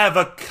to have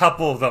a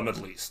couple of them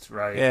at least,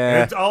 right? Yeah.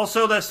 And it's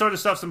also, that sort of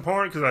stuff's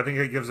important because I think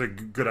it gives a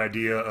good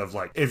idea of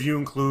like, if you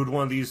include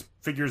one of these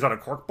figures on a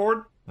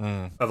corkboard,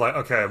 of like,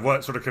 okay,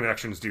 what sort of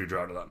connections do you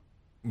draw to them?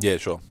 Yeah,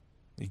 sure.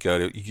 You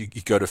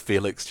go to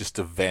Felix just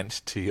to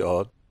vent to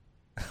your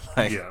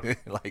like Yeah.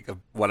 like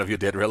one of your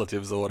dead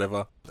relatives or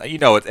whatever. You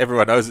know it.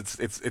 Everyone knows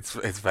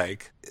it's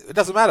fake. It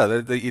doesn't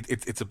matter.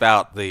 It's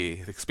about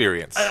the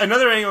experience.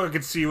 Another angle I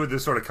could see with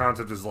this sort of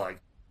concept is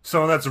like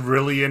someone that's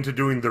really into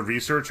doing the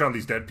research on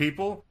these dead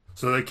people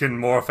so they can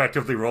more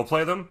effectively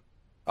roleplay them.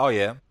 Oh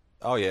yeah,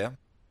 oh yeah.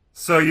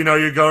 So, you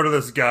go to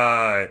this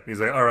guy, and he's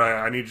like, all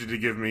right, I need you to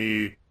give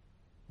me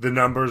the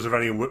numbers of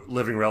any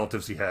living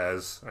relatives he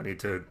has. I need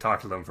to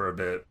talk to them for a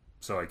bit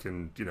so I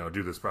can,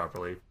 do this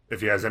properly.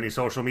 If he has any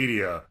social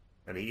media,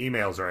 any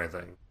emails or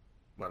anything,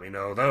 let me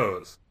know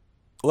those.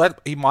 Well,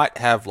 he might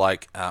have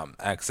like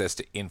access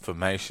to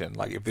information.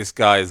 Like if this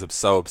guy is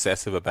so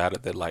obsessive about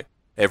it that like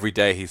every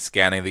day he's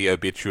scanning the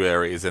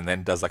obituaries and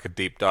then does like a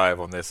deep dive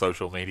on their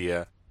social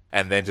media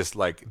and then just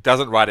like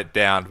doesn't write it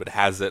down but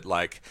has it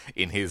like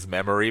in his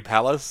memory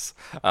palace,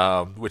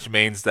 which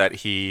means that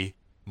he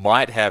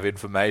might have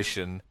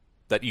information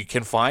that you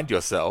can find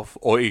yourself,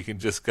 or you can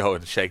just go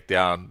and shake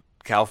down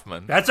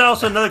Kaufman. That's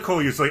also another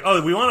cool use. Like,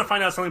 oh, we want to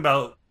find out something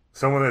about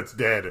someone that's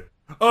dead.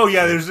 Oh,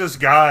 yeah, there's this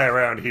guy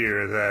around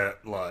here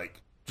that,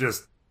 like,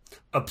 just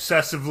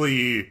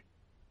obsessively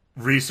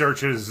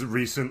researches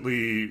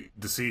recently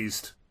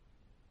deceased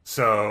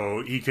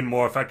so he can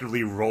more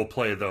effectively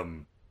roleplay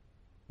them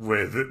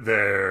with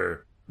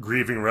their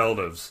grieving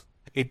relatives.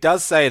 It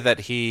does say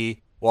that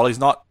he, while he's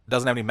not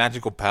doesn't have any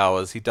magical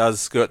powers, he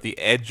does skirt the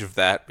edge of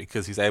that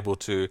because he's able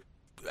to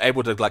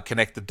like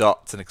connect the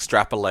dots and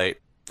extrapolate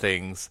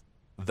things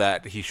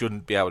that he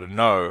shouldn't be able to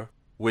know,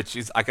 which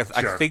is I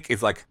think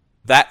is like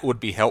that would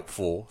be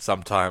helpful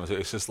sometimes.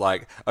 It's just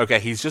like, okay,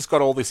 he's just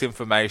got all this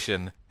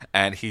information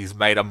and he's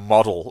made a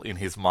model in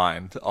his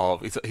mind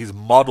of he's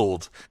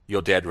modeled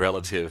your dead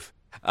relative.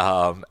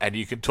 And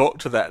you can talk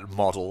to that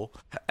model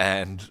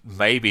and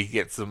maybe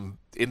get some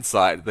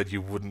insight that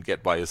you wouldn't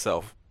get by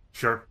yourself.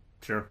 Sure.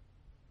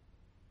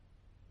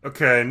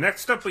 Okay,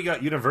 next up we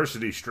got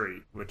University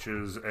Street, which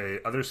is a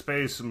other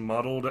space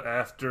modeled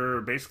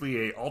after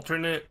basically a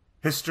alternate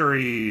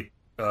history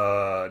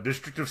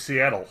district of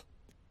Seattle.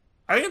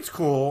 I think it's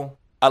cool.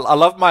 I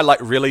love my like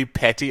really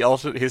petty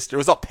alternate history.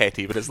 It's not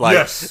petty, but it's like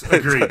yes,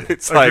 agreed.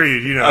 It's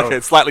agreed. Like, okay,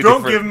 it's slightly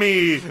don't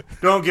different.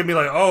 Don't give me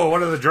like, oh,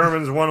 one of the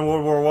Germans won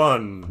World War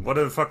One. What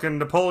if fucking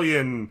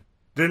Napoleon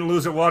didn't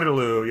lose at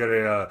Waterloo? Yada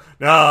yada.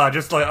 Nah,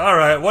 just like, all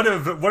right. What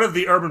if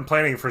the urban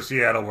planning for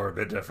Seattle were a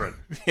bit different?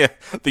 Yeah,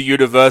 the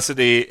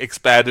university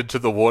expanded to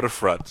the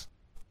waterfront.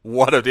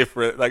 What a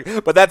different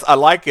but I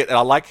like it, and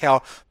I like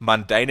how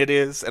mundane it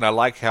is, and I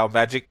like how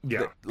magic.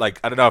 Yeah. Like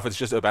I don't know if it's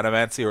just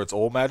urbanomancy or it's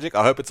all magic.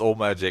 I hope it's all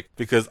magic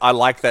because I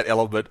like that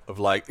element of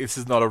like this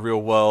is not a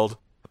real world,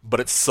 but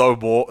it's so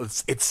more.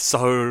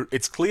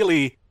 It's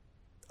clearly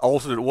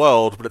alternate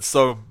world, but it's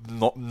so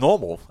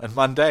normal and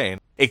mundane,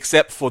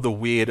 except for the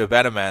weird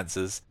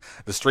urbanomancers,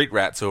 the street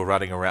rats who are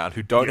running around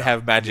who don't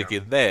have magic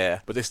in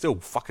there, but they're still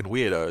fucking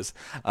weirdos.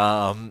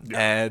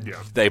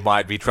 They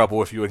might be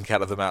trouble if you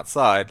encounter them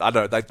outside. I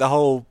don't know, like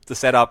the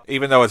setup,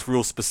 even though it's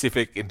real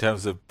specific in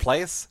terms of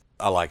place,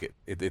 I like it.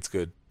 It's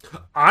good.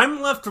 I'm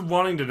left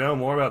wanting to know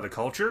more about the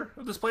culture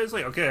of this place.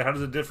 Like, okay, how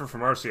does it differ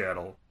from our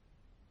Seattle?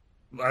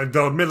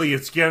 Though admittedly,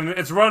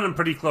 it's running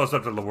pretty close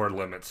up to the word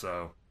limit,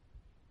 so.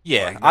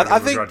 Yeah, I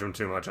think begrudge them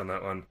too much on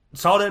that one.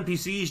 Solid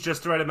NPCs,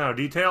 just the right amount of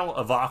detail,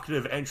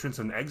 evocative entrance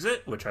and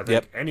exit, which I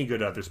think any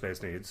good other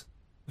space needs.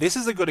 This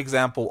is a good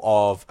example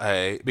of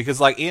because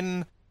like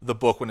in the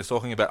book when it's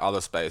talking about other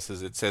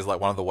spaces, it says like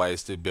one of the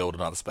ways to build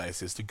another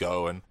space is to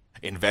go and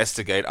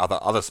investigate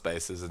other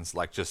spaces and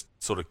like just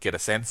sort of get a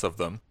sense of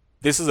them.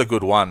 This is a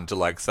good one to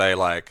like say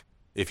like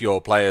if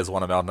your players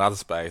want to build another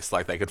space,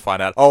 like they could find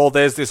out, oh,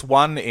 there's this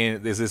one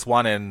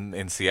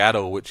in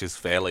Seattle which is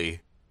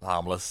fairly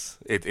harmless.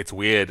 It's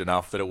weird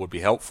enough that it would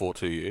be helpful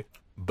to you,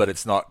 but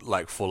it's not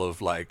like full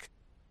of like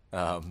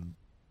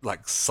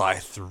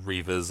scythe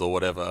reavers or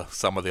whatever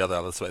some of the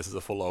other spaces are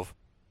full of.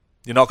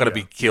 You're not going to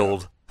be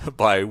killed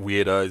by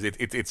weirdos.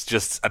 It's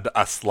just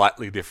a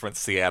slightly different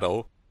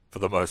Seattle for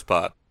the most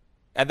part,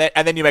 and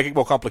then you make it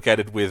more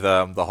complicated with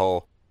the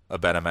whole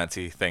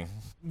urbanomancy thing.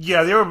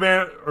 Yeah, the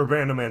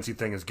urbanomancy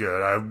thing is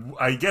good.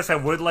 I guess I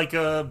would like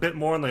a bit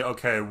more on like,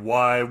 okay,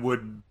 why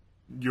would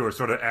your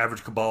sort of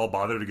average cabal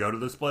bother to go to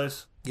this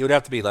place? You would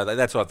have to be like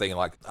that's what I'm thinking,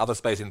 like other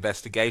space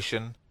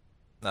investigation.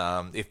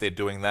 If they're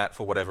doing that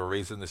for whatever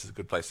reason, this is a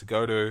good place to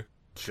go to.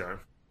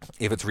 Sure.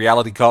 If it's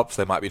reality cops,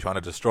 they might be trying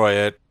to destroy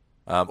it,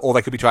 or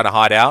they could be trying to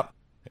hide out.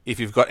 If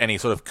you've got any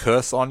sort of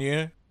curse on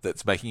you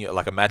that's making it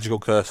like a magical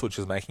curse, which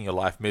is making your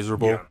life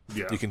miserable,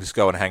 you can just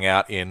go and hang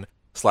out in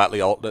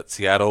slightly alternate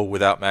Seattle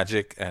without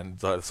magic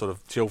and sort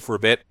of chill for a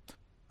bit.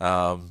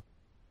 I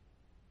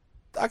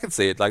can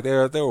see it. Like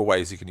there are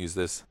ways you can use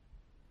this.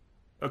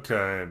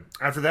 Okay.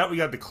 After that, we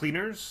got The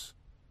Cleaners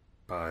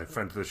by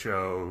friends of the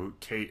show,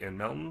 Kate and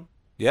Melton.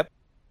 Yep.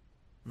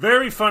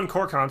 Very fun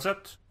core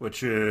concept,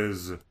 which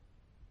is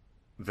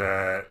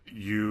that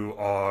you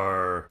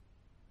are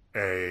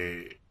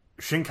a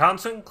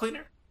Shinkansen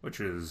cleaner, which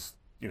is,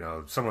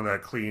 someone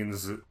that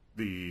cleans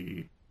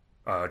the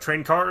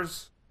train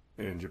cars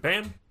in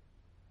Japan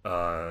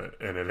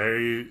in a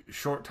very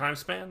short time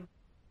span.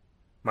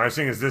 My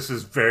understanding is this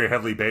is very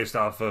heavily based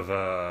off of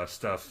a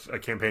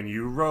campaign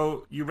you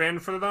ran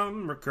for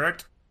them,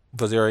 correct?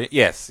 For Zero,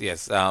 yes,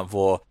 yes.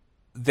 For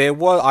there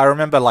was, I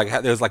remember like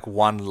there was like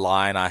one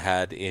line I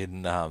had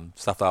in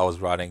stuff that I was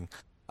writing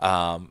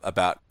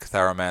about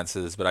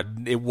Catharomancers, but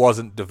it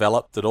wasn't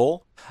developed at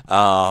all.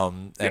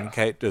 And Yeah,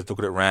 Kate just took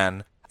it,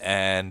 ran,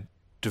 and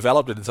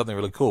developed it in something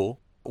really cool.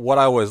 What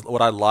I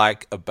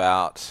like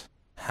about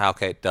how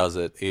Kate does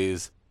it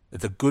is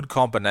it's a good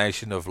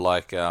combination of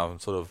like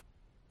sort of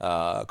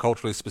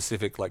culturally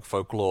specific like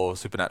folklore,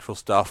 supernatural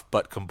stuff,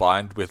 but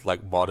combined with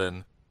like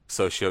modern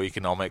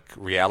socioeconomic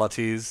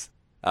realities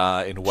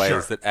in ways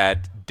sure. that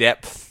add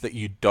depth that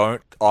you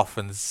don't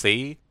often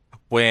see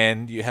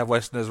when you have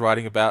Westerners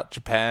writing about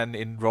Japan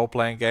in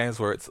role-playing games,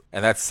 where it's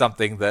and that's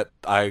something that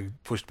I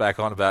pushed back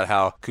on about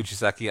how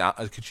Kuchisaki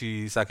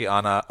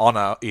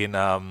Onna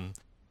in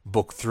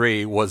book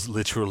 3 was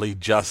literally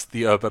just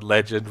the urban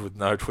legend with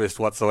no twist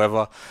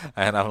whatsoever,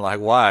 and I'm like,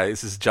 why?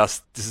 This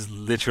is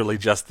literally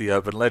just the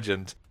urban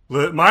legend.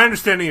 My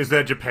understanding is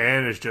that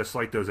Japan is just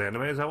like those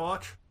animes I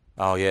watch.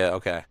 Oh yeah,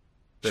 okay,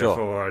 sure.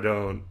 Therefore, I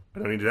don't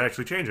need to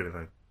actually change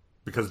anything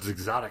because it's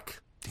exotic.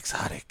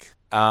 Exotic.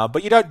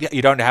 But you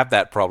don't have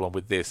that problem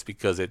with this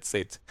because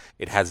it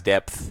has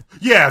depth.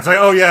 Yeah, it's like,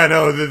 oh yeah,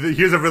 no,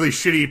 here's a really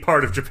shitty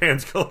part of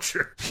Japan's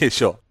culture. Yeah,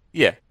 sure.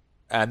 Yeah,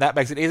 and that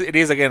makes it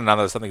is again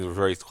another something that's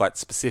very quite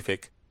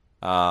specific,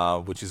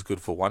 which is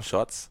good for one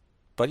shots.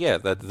 But yeah,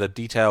 the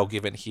detail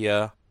given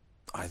here,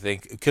 I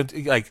think,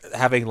 like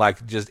having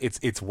like just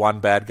it's one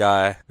bad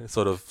guy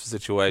sort of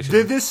situation.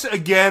 This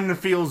again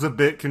feels a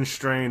bit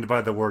constrained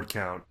by the word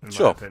count, in my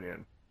Sure,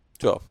 opinion.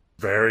 sure.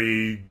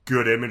 Very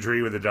good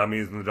imagery with the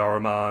dummies and the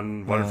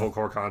Daruman, wonderful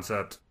core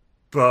concept.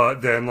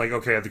 But then, like,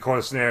 okay, the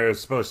core scenario is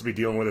supposed to be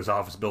dealing with this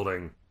office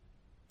building.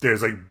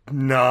 There's like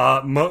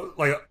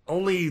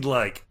only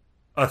like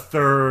a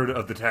third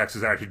of the text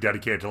is actually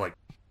dedicated to like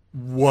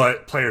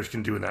what players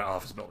can do in that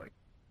office building,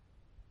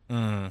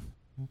 Mm,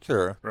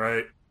 sure.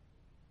 right?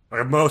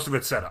 Like most of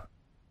it's set up.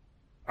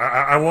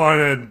 I want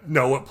to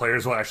know what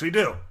players will actually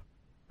do,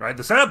 right?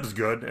 The setup is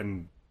good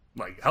and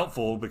like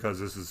helpful because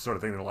this is the sort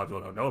of thing that a lot of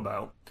people don't know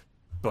about.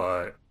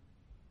 But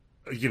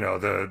you know,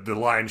 the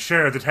lion's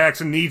share of the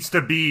text needs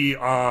to be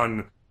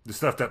on the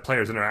stuff that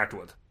players interact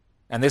with.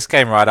 And this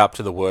came right up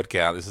to the word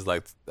count. This is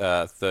like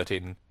Yeah,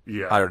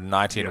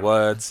 1319 yeah.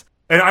 words.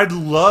 And I'd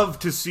love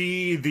to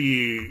see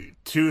the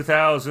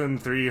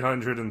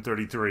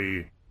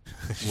 2,333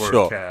 word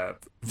Sure.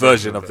 cap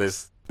Version of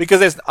this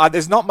because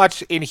there's not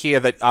much in here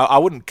that I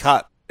wouldn't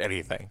cut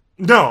anything.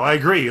 No, I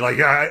agree. Like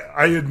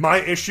my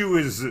issue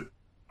is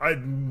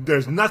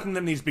there's nothing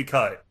that needs to be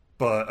cut,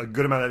 but a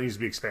good amount that needs to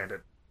be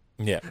expanded.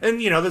 Yeah.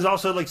 And you know, there's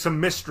also like some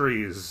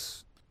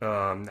mysteries.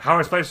 How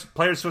are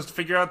players supposed to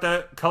figure out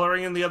that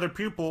coloring in the other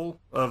pupil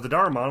of the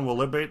Daruman will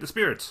liberate the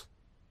spirits?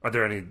 Are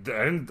there any?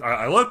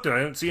 I looked and I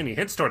didn't see any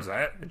hints towards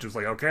that. It's just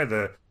like, okay,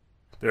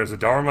 there's a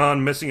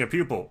Daruman missing a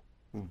pupil.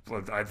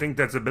 I think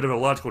that's a bit of a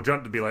logical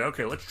jump to be like,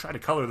 okay, let's try to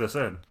color this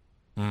in.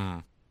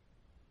 Mm.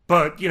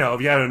 But you know,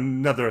 if you add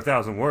another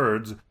 1,000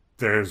 words,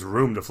 there's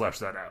room to flesh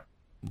that out.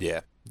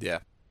 Yeah. Yeah.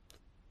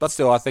 But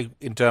still, I think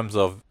in terms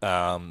of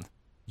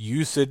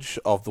usage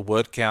of the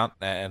word count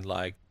and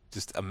like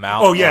just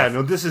amount. Oh yeah, of...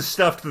 no, this is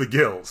stuffed to the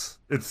gills.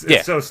 It's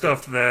Yeah. so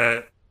stuffed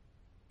that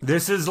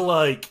this is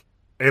like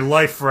a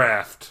life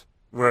raft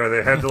where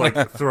they had to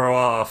like throw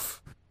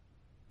off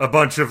a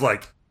bunch of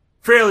like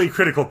fairly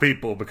critical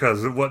people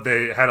because what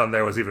they had on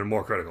there was even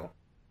more critical.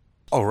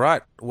 All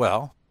right.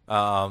 Well,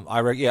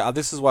 yeah,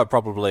 this is why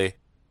probably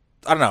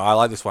I don't know. I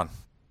like this one.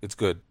 It's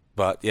good,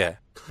 but yeah.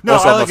 No,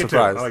 Also, I I'm like not it too.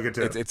 surprised. I like it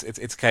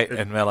too. It's Kate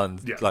and Melon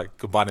Yeah. like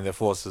combining their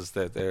forces.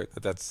 That's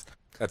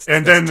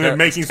And that's then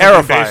making it's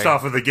something terrifying. based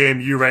off of the game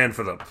you ran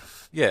for them.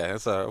 Yeah,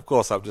 so of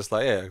course I'm just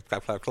like, yeah,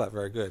 clap, clap, clap,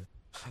 very good.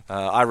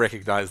 I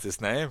recognize this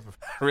name.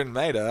 Rin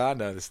Maida, I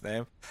know this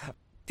name.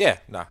 Yeah,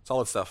 no,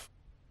 solid stuff.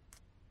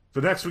 So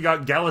next we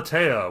got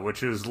Galatea,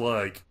 which is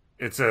like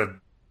it's a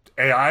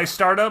AI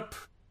startup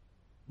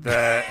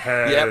that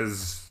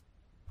has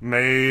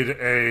made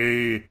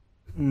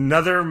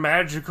another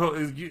magical.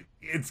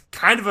 It's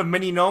kind of a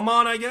mini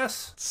Gnomon, I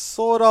guess.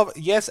 Sort of,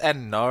 yes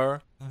and no.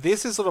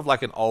 This is sort of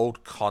like an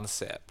old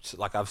concept.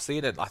 Like I've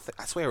seen it. I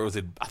swear it was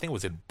in. I think it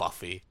was in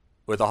Buffy,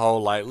 where the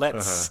whole like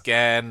let's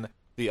scan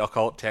the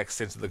occult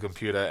text into the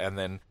computer and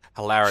then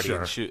hilarity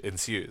Sure.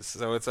 ensues.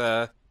 So it's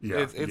a. Yeah,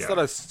 it's yeah. not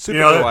a super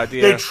You know, cool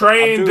idea. they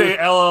trained a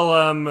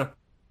LLM,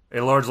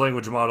 a large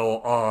language model,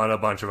 on a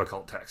bunch of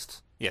occult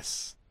texts.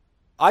 Yes,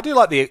 I do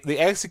like the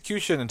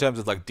execution in terms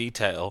of like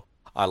detail.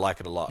 I like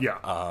it a lot. Yeah.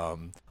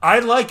 I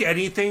like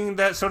anything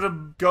that sort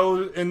of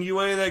goes in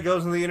UA that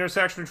goes in the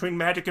intersection between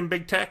magic and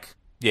big tech.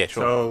 Yeah,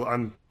 sure. So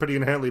I'm pretty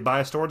inherently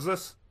biased towards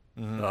this.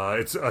 Mm-hmm.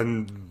 It's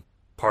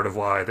part of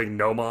why I think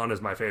Gnomon is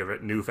my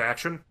favorite new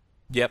faction.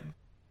 Yep.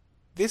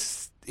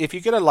 This, if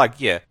you're gonna like,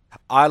 yeah,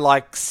 I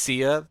like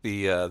Seer,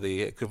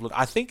 the equivalent.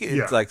 I think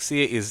it's like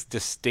Seer is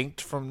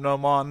distinct from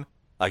Gnomon,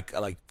 like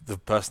the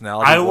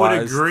personality. I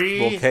would agree.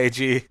 More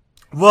cagey.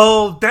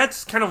 Well,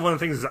 that's kind of one of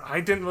the things. I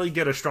didn't really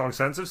get a strong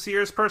sense of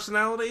Seer's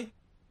personality.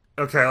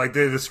 Okay, like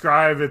they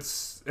describe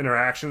its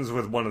interactions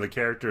with one of the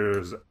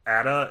characters,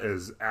 Ada,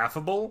 as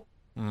affable,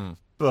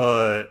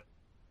 but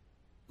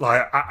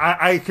like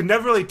I could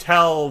never really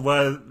tell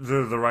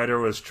whether the writer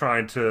was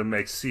trying to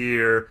make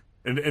Seer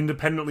an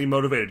independently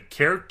motivated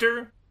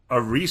character,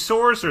 a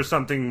resource, or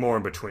something more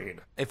in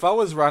between. If I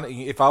was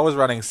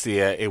running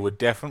Seer, it would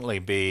definitely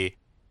be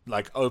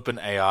like open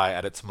AI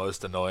at its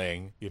most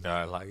annoying.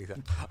 Like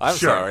I'm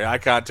Sure. sorry, I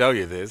can't tell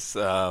you this.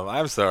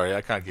 I'm sorry,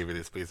 I can't give you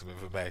this piece of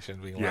information.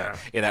 Being like,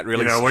 in that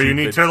really where you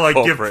need to like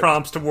give corporate...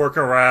 prompts to work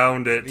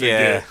around it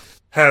to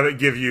have it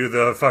give you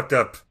the fucked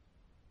up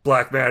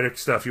black magic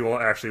stuff you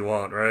won't actually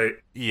want, right?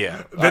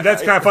 Yeah,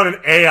 that's kind of fun. An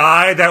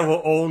AI that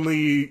will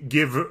only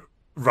give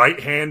right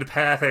hand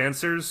path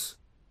answers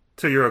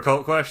to your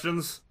occult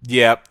questions.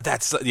 Yeah,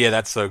 that's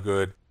so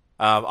good.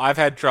 I've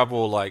had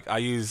trouble. Like I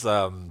use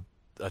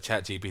a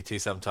Chat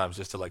GPT sometimes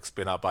just to like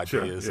spin up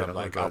ideas. Sure. And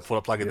like I'll put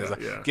a plug in Yeah, there.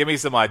 yeah. Give me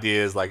some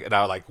ideas, like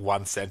like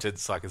one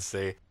sentence so I can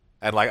see.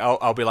 And like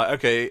I'll be like,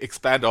 okay,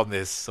 expand on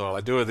this, or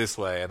I do it this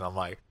way, and I'm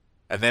like,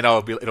 and then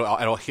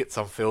it'll hit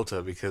some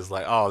filter because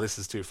like, oh, this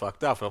is too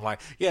fucked up. And I'm like,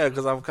 yeah,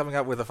 because I'm coming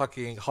up with a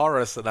fucking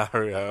horror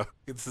scenario.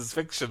 This is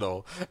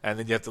fictional, and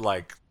then you have to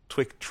like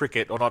trick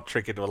it or not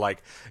trick it, or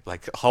like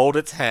hold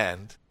its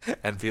hand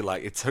and be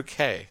like, it's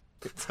okay.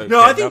 It's okay.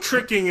 No, I think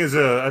tricking is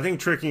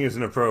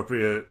an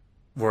appropriate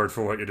word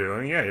for what you're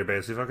doing. Yeah, you're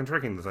basically fucking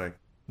tricking the thing.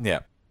 Yeah.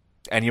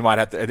 And you might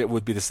have to, and it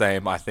would be the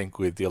same, I think,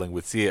 with dealing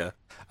with Seer.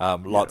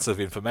 Lots of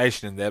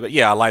information in there, but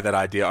yeah, I like that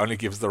idea. Only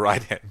gives the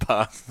right hand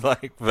path,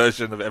 like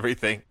version of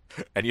everything,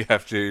 and you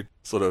have to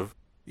sort of,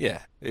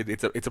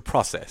 it's a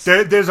process.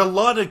 There's a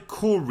lot of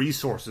cool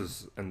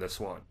resources in this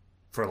one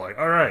for like,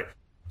 all right,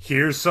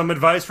 here's some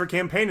advice for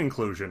campaign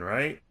inclusion,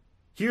 right?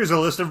 Here's a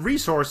list of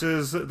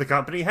resources that the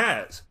company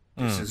has.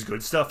 This is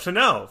good stuff to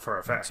know for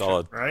a faction,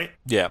 Solid. right?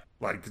 Yeah.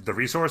 Like the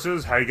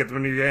resources, how you get them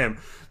into your game.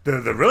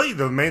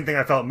 The main thing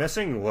I felt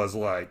missing was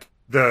like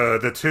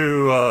the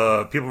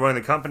two people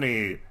running the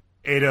company,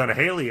 Ada and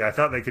Haley. I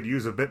thought they could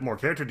use a bit more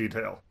character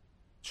detail.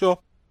 Sure.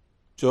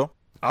 I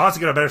also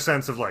get a better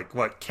sense of like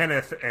what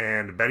Kenneth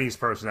and Benny's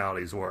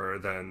personalities were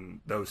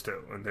than those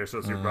two, and they're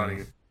supposed to be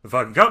running the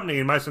fucking company.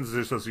 In my sense,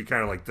 they're supposed to be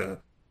kind of like the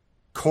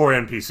core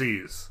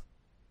NPCs.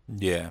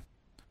 Yeah,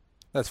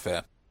 that's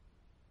fair.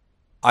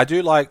 I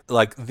do like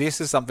this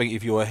is something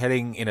if you are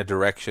heading in a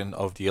direction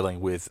of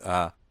dealing with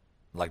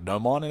like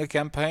Nomon in a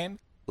campaign,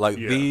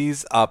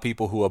 these are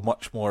people who are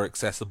much more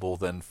accessible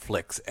than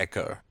Flex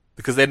Echo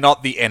because they're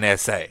not the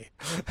NSA.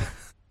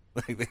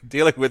 Like they're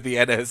dealing with the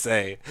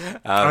NSA. The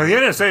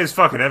NSA is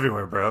fucking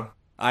everywhere, bro.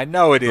 I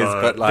know it is,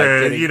 but like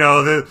they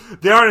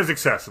aren't as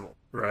accessible,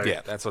 right? Yeah,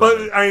 that's what.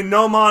 But I mean,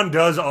 Nomon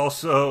does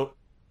also.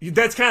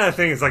 That's kind of the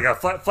thing. It's like a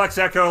Flex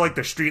Echo, like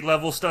the street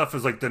level stuff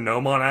is like the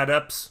Nomon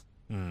adepts.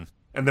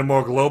 And the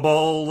more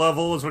global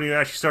level is when you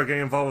actually start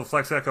getting involved with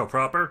Flex Echo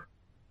proper.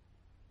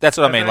 That's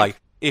what I mean. Like,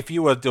 if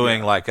you were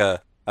doing like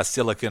a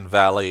Silicon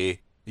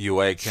Valley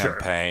UA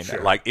campaign,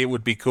 sure. like it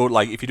would be cool.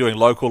 Like if you're doing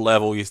local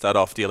level, you start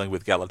off dealing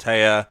with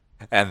Galatea,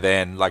 and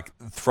then like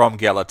from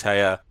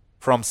Galatea,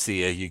 from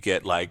Seer, you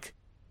get like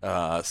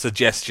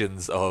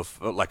suggestions of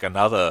like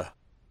another,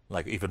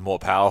 like even more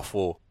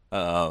powerful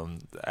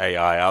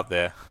AI out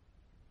there.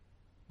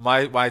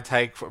 My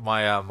take,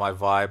 my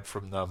vibe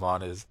from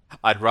Nomon is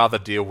I'd rather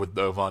deal with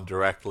Nomon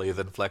directly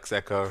than Flex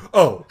Echo.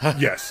 Oh,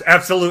 yes,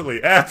 absolutely.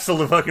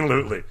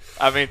 Fucking-lutely.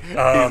 I mean,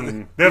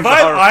 the vibe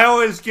I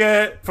always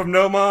get from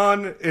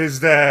Nomon is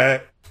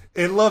that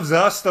it loves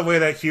us the way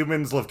that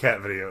humans love cat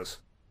videos.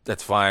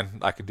 That's fine.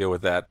 I can deal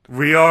with that.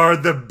 We are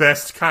the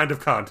best kind of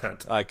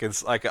content. I can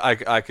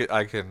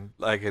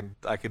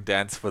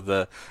dance for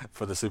the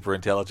super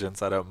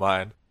intelligence. I don't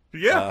mind.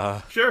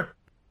 Yeah, sure.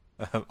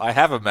 I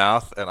have a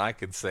mouth and I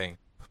can sing.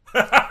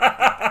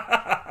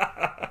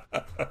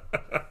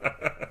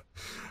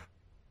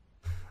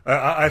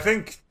 I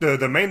think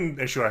the main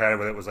issue I had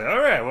with it was like, all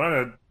right, I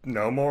want to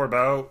know more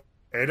about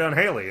Ada and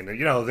Haley, and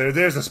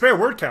there's a spare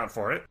word count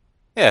for it.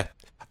 Yeah,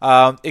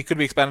 it could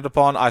be expanded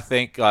upon. I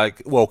think,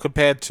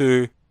 compared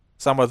to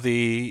some of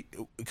the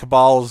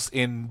Cabals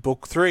in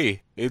Book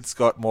 3, it's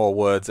got more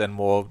words and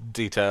more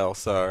detail,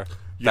 so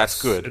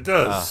that's good. It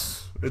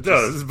does. It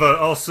does, but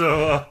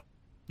also.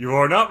 You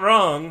are not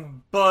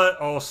wrong, but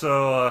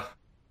also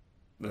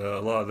a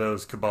lot of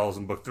those Cabals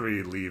in Book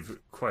 3 leave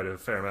quite a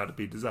fair amount to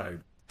be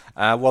desired.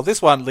 Well, this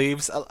one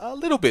leaves a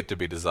little bit to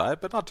be desired,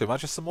 but not too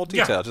much. Just some more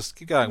detail. Yeah. Just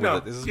keep going with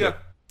it. This is good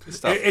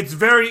stuff. It's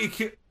very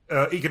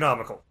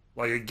economical.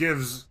 Like, it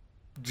gives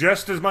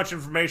just as much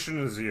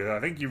information as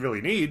I think you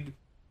really need,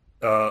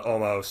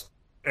 almost.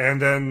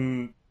 And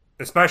then,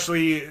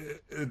 especially,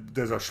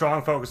 there's a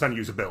strong focus on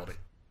usability.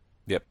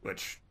 Yep.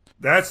 Which,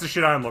 that's the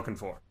shit I'm looking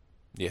for.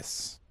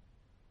 Yes.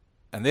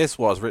 And this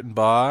was written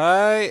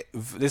by...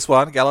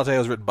 Galatea,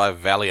 was written by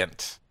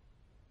Valiant.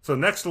 So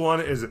next one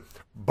is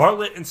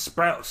Bartlett and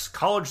Sprouse,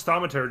 College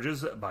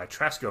Thaumaturges by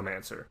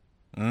Trascomancer.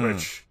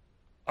 Which,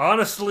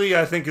 honestly,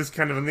 I think is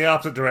kind of in the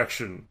opposite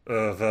direction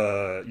of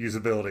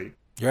usability.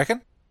 You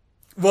reckon?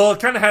 Well, it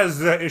kind of has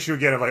the issue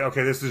again of like,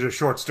 okay, this is a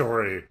short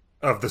story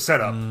of the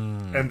setup.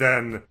 And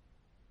then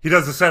he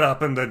does the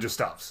setup and then just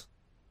stops.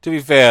 To be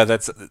fair,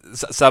 that's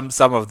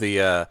some of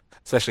the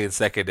especially in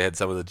second ed,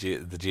 some of the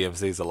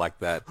GMCs are like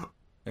that. What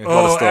a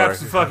Oh, story!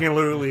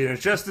 absolutely, and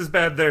it's just as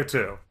bad there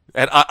too.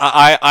 And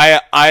I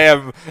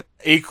am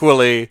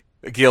equally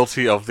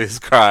guilty of this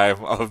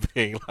crime of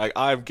being like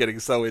I'm getting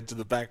so into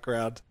the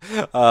background.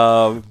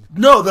 No,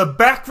 the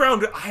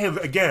background. I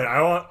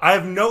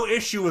have no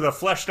issue with a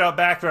fleshed out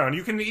background.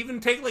 You can even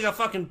take like a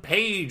fucking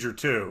page or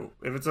two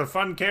if it's a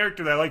fun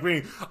character that I like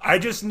reading. I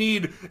just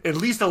need at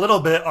least a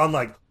little bit on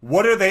like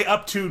what are they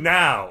up to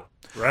now,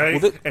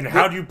 right? Well, and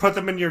how do you put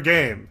them in your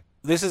game?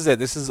 This is it.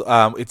 This is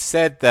it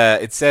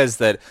says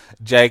that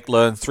Jake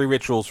learns 3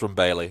 rituals from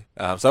Bailey.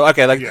 So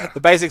okay, the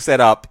basic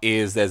setup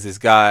is there's this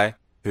guy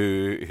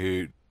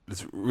who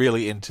is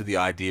really into the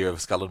idea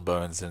of skull and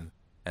bones and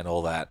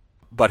all that,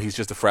 but he's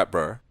just a frat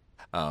bro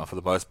for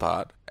the most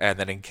part, and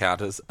then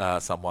encounters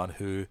someone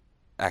who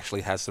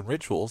actually has some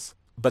rituals.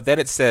 But then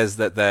it says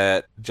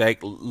that Jake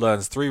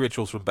learns 3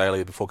 rituals from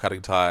Bailey before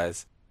cutting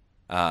ties,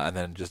 and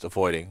then just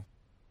avoiding.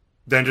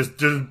 Then just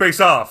breaks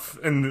off.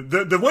 And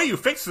the way you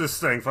fix this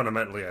thing,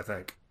 fundamentally, I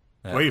think,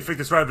 the way you fix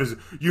this right is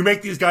you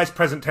make these guys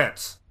present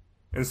tense.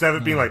 Instead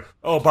of it being like,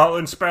 oh, Bartlett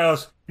and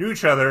Sprouse knew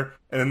each other,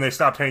 and then they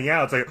stopped hanging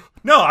out. It's like,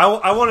 no,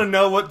 I want to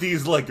know what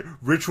these, like,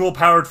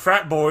 ritual-powered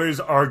frat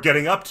boys are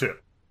getting up to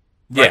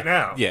right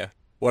now. Yeah,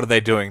 what are they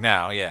doing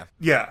now? Yeah.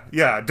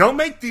 Yeah. Don't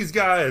make these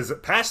guys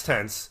past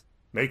tense.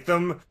 Make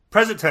them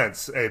present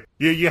tense.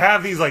 You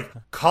have these, like,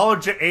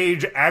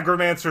 college-age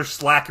agromancer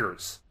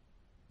slackers.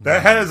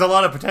 That has a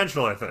lot of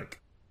potential, I think.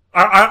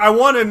 I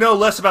want to know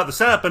less about the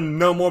setup and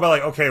know more about,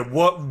 like, okay,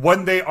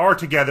 when they are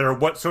together,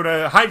 what sort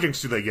of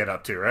hijinks do they get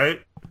up to,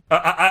 right?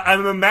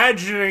 I'm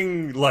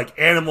imagining, like,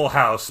 Animal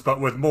House, but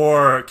with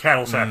more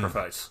cattle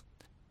sacrifice.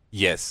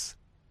 Yes.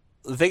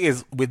 The thing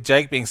is, with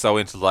Jake being so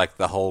into, like,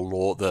 the whole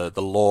lore, the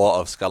lore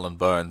of Skull and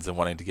Bones and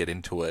wanting to get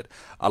into it,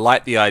 I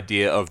like the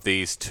idea of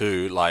these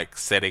two, like,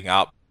 setting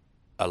up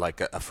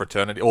a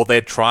fraternity, or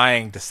they're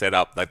trying to set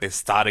up, like, they're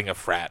starting a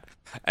frat.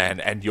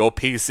 And your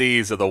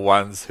PCs are the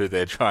ones who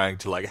they're trying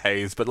to like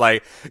haze, but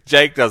like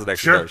Jake doesn't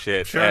actually know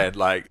shit, sure.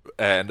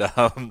 and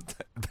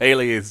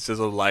Bailey is just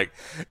sort of like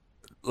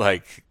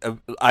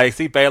I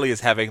see Bailey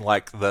as having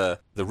like the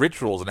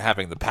rituals and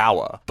having the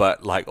power,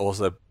 but like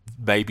also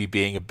maybe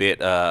being a bit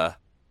the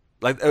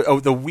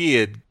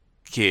weird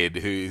kid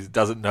who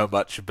doesn't know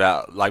much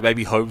about, like,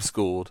 maybe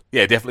homeschooled.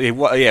 Yeah, definitely.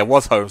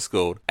 Was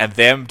homeschooled. And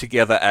them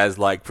together as,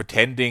 like,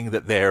 pretending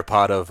that they're a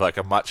part of, like,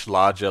 a much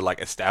larger, like,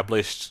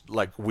 established,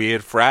 like,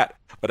 weird frat.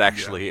 But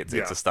actually, it's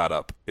a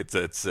startup.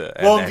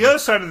 Well, the other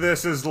side of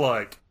this is,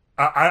 like,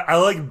 I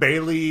like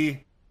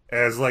Bailey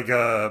as, like,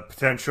 a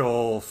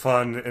potential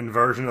fun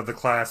inversion of the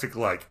classic,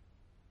 like,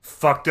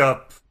 fucked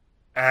up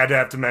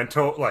adept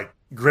mentor, like,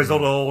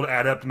 grizzled old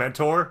adept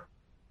mentor.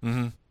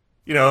 Mm-hmm.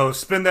 You know,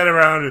 spin that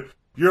around.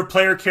 Your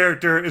player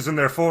character is in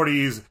their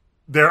 40s.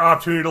 Their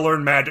opportunity to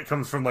learn magic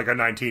comes from, like, a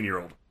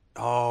 19-year-old.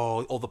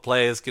 Oh, all the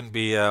players can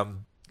be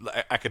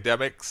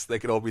academics. They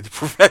can all be the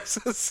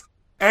professors.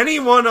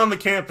 Anyone on the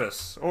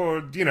campus.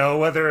 Or, you know,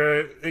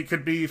 whether it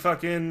could be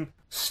fucking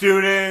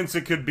students,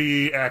 it could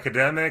be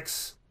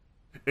academics,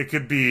 it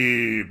could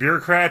be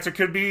bureaucrats, it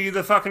could be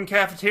the fucking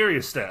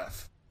cafeteria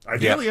staff.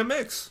 Ideally a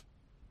mix.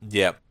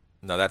 Yep.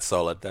 No, that's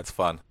solid. That's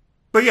fun.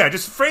 But yeah,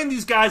 just frame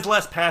these guys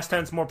less past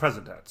tense, more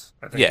present tense.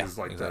 I think is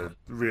like the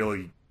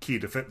really key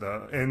to fit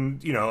the.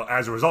 And, you know,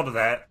 as a result of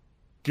that,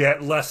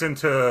 get less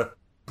into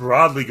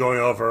broadly going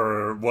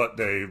over what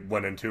they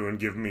went into and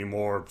give me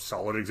more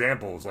solid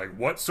examples. Like,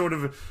 what sort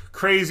of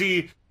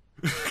crazy.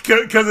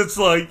 Because it's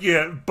like,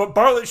 but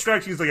Bartlett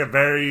strikes you as like a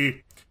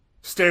very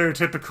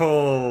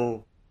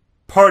stereotypical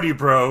party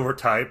bro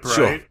type, right?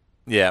 Sure.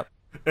 Yeah.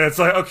 And it's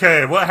like,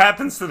 okay, what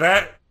happens to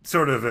that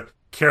sort of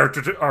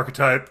character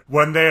archetype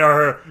when they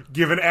are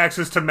given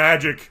access to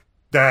magic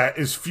that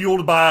is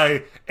fueled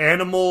by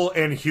animal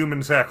and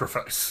human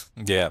sacrifice?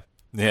 Yeah.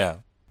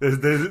 There's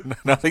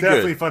nothing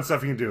definitely good. Fun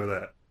stuff you can do with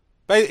that.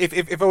 But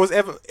if I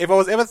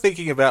was ever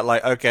thinking about,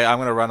 like, okay, I'm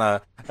going to run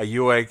a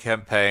UA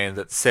campaign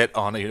that's set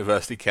on a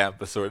university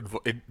campus or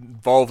it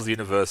involves the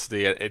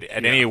university in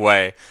any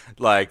way,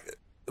 like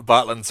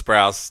Bartlett and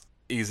Sprouse,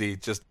 easy,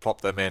 just plop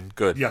them in.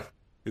 Good. Yeah.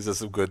 These are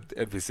some good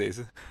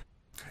NPCs.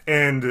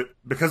 And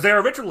because they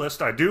are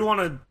ritualists, I do want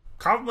to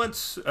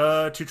compliments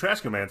to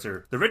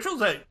Trascomancer. The rituals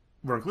that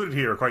were included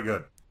here are quite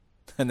good.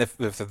 And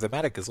they're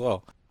thematic as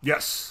well.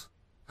 Yes.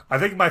 I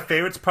think my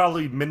favorite's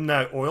probably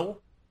Midnight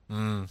Oil.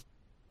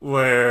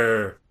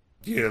 Where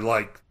you,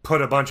 like,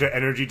 put a bunch of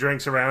energy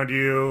drinks around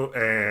you,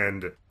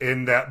 and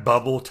in that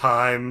bubble,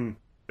 time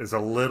is a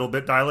little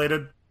bit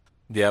dilated.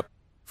 Yep.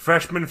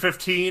 Freshman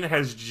 15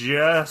 has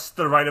just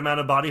the right amount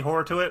of body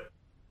horror to it.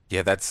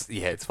 Yeah,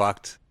 it's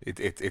fucked.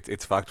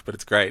 It's fucked, but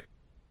it's great.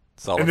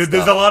 Solid and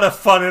there's a lot of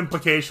fun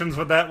implications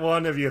with that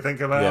one if you think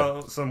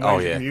about some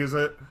ways you can use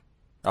it.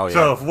 Oh, yeah.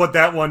 So what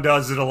that one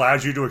does, it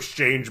allows you to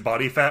exchange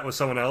body fat with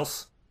someone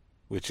else.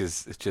 Which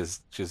is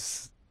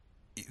just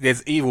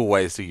there's evil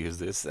ways to use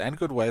this and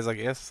good ways, I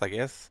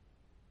guess.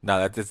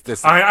 No,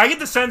 that's I get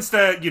the sense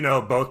that, you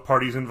know, both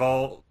parties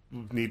involved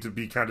need to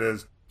be kind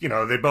of,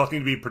 they both need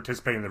to be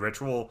participating in the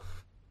ritual,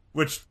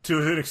 which to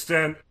an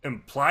extent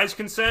implies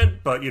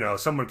consent, but,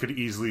 someone could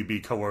easily be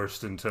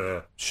coerced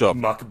into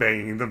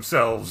mukbanging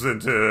themselves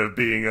into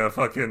being a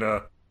fucking,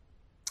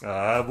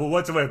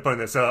 what's the way of putting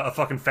this? A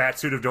fucking fat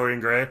suit of Dorian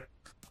Gray.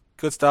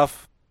 Good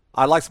stuff.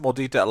 I like some more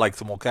detail, like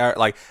some more character.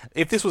 Like,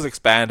 if this was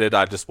expanded,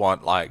 I just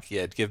want,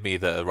 give me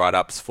the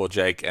write-ups for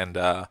Jake and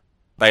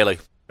Bailey.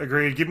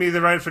 Agreed. Give me the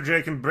write-ups for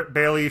Jake and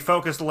Bailey.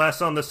 Focus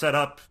less on the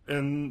setup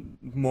and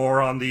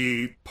more on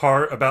the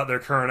part about their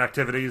current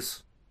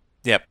activities.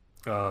 Yep.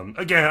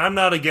 Again, I'm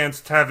not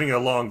against having a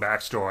long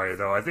backstory,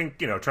 though. I think,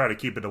 try to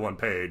keep it to one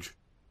page.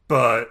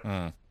 But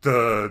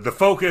the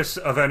focus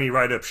of any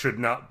write-up should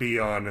not be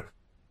on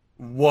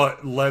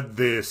what led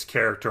this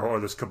character or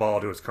this cabal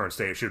to its current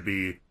state. It should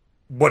be,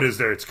 what is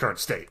its current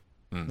state?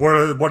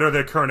 What are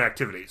their current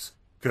activities?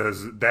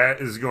 Because that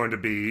is going to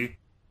be,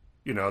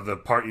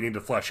 the part you need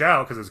to flesh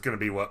out, because it's going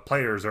to be what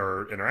players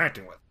are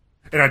interacting with.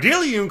 And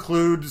ideally you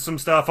include some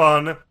stuff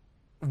on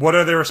what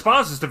are their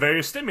responses to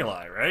various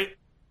stimuli, right?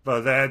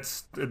 But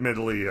that's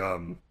admittedly,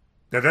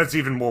 that's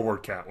even more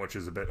word count, which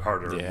is a bit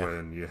harder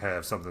when you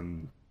have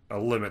a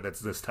limit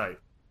that's this tight.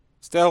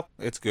 Still,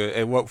 it's good.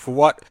 And for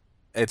what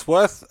it's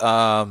worth,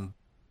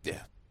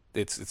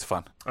 it's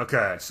fun.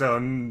 Okay,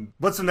 so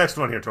what's the next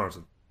one here,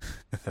 Tormson?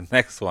 The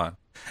next one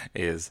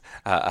is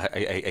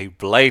a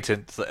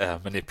blatant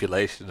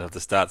manipulation of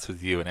the starts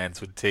with U and ends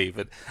with T,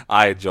 but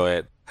I enjoy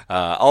it.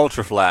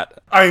 Ultra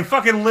Flat. I mean,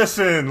 fucking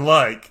listen,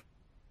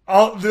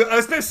 all the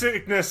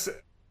aestheticness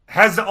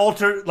has the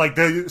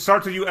the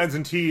starts with U, ends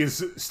in T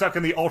is stuck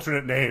in the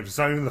alternate names. It's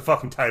not even the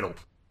fucking title.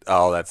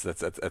 Oh, that's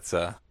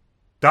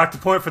Doctor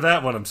point for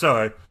that one. I'm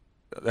sorry.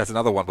 That's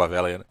another one by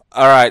Valiant.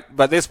 All right,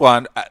 but this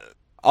one,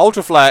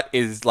 Ultra Flat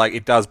is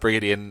it does bring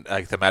it in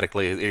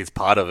thematically. It is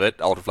part of it.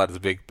 Ultra Flat is a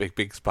big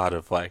part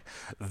of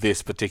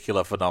this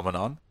particular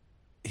phenomenon.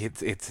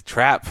 It's a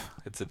trap.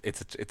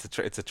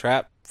 It's a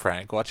trap.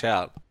 Frank, watch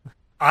out.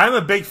 I'm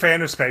a big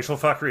fan of spatial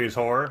fuckery as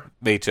horror.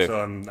 Me too.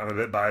 So I'm a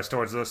bit biased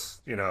towards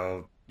this.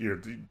 You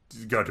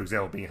go to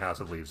example being House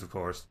of Leaves, of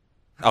course.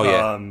 Oh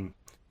yeah.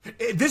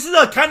 This is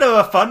a kind of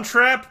a fun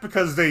trap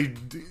because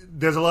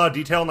there's a lot of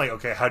detail on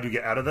okay, how do you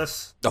get out of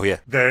this? Oh yeah.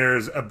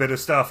 There's a bit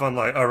of stuff on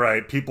all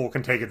right, people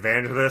can take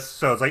advantage of this.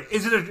 So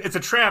it's it's a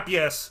trap,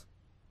 yes,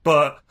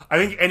 but I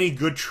think any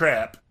good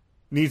trap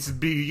needs to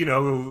be,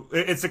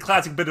 it's a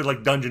classic bit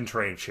of dungeon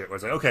train shit where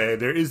it's okay,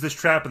 there is this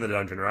trap in the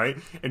dungeon, right?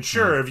 And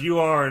sure, if you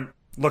aren't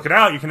looking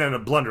out, you can end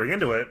up blundering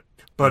into it.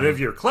 But if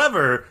you're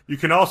clever, you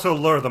can also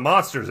lure the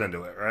monsters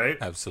into it, right?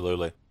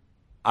 Absolutely.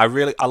 I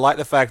like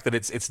the fact that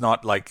it's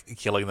not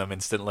killing them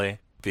instantly,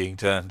 being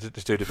turned to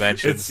two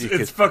dimensions.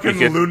 It's fucking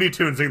Looney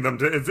Tunesing them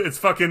to. It's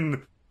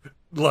fucking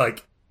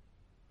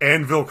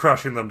Anvil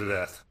crushing them to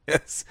death.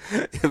 Yes,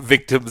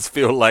 victims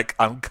feel like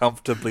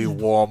uncomfortably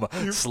warm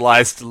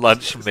sliced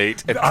lunch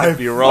meat and can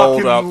be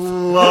rolled up. I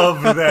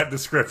love that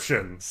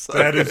description.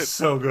 That is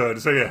so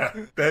good. So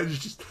yeah, that is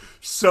just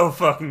so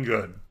fucking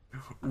good.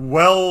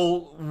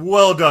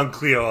 Well done,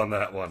 Cleo, on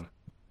that one.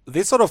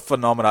 This sort of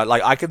phenomena,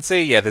 I can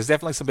see, there's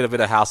definitely some bit of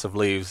a House of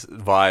Leaves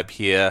vibe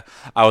here.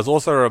 I was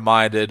also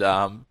reminded,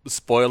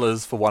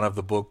 spoilers for one of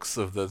the books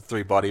of the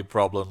Three Body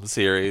Problem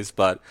series,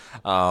 but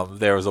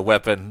there is a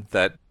weapon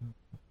that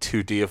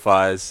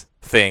deifies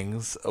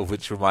things,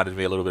 which reminded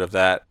me a little bit of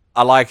that.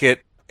 I like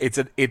it.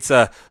 It's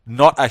a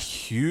not a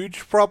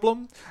huge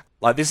problem.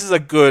 This is a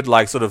good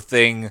sort of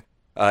thing.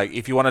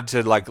 If you wanted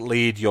to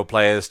lead your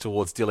players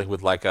towards dealing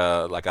with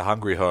a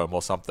hungry home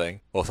or something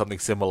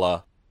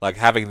similar.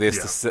 Having this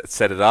to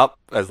set it up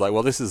as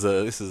this is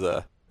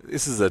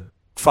a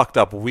fucked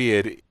up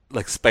weird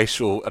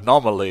spatial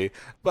anomaly,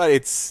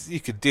 but you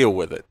could deal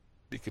with it.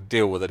 You could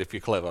deal with it if you're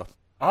clever.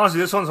 Honestly,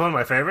 this one's one of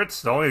my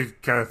favorites. The only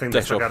kind of thing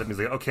that stuck out to me is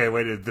okay,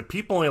 wait, did the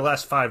people only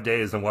last 5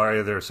 days, then why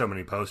are there so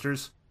many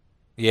posters?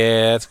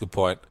 Yeah, that's a good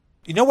point.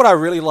 You know what I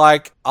really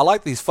like? I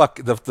like these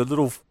the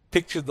little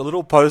pictures, the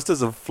little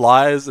posters of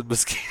flies and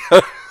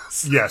mosquitoes.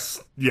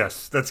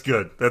 Yes, that's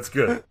good. That's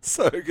good.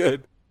 So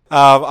good.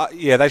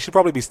 They should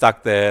probably be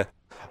stuck there.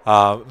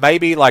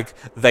 Maybe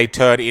they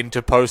turn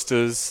into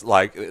posters,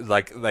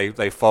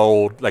 they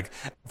fold.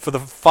 For the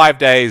 5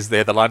 days,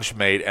 they're the lunch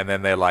meat, and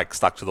then they're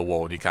stuck to the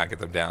wall, and you can't get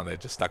them down. They're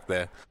just stuck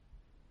there.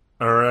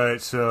 All right.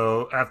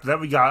 So after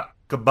that, we got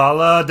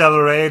Cabala del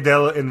Rey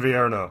del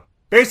Invierno.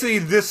 Basically,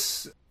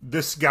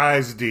 this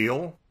guy's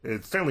deal.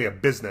 It's certainly a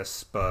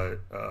business, but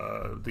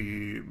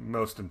the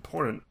most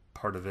important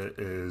part of it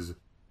is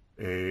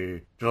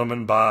a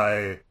gentleman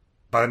by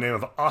the name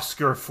of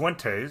Oscar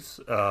Fuentes,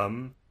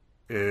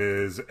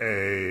 is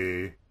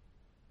a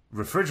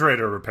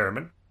refrigerator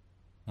repairman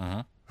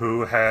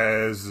who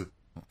has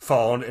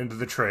fallen into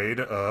the trade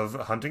of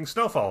hunting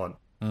snowfallen.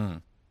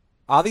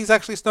 Are these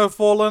actually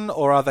snowfallen,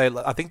 or are they?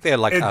 I think they're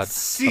it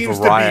seems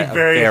to be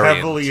very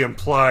heavily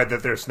implied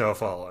that they're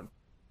snowfallen.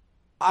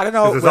 I don't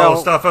know. There's all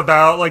stuff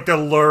about the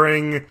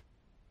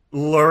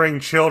luring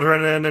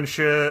children in and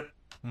shit.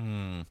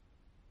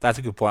 That's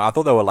a good point. I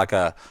thought they were like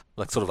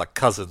sort of like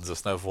cousins of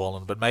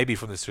Snowfallen, but maybe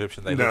from the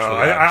description they No,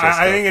 literally are just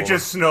I think it's Snowfallen.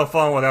 just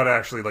Snowfallen without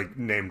actually like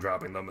name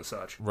dropping them as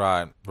such.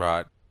 Right,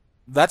 right.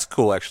 That's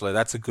cool, actually.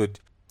 That's a good.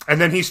 And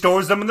then he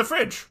stores them in the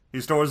fridge.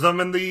 He stores them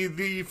in the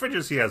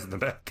fridges he has in the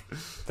back.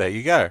 There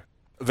you go.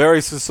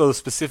 Very sort of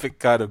specific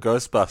kind of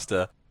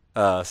Ghostbuster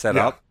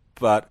setup,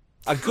 but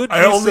a good.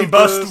 I use only of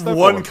bust the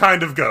one Snowfallen.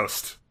 kind of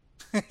ghost.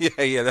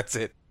 Yeah, that's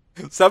it.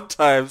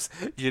 Sometimes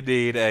you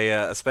need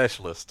a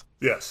specialist.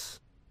 Yes.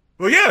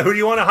 Well, yeah, who do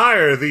you want to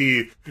hire?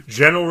 The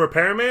general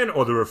repairman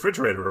or the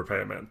refrigerator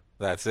repairman?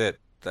 That's it.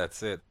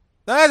 That's it.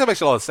 That makes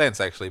a lot of sense,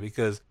 actually,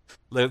 because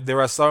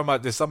there's so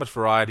much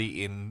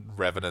variety in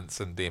revenants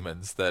and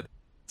demons that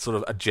sort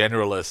of a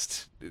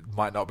generalist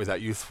might not be that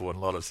useful in a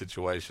lot of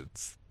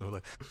situations.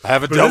 Like, I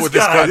haven't But dealt with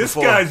this guy this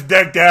before. guy's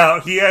decked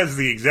out. He has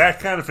the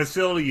exact kind of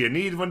facility you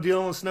need when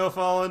dealing with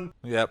Snowfallen.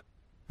 Yep.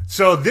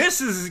 So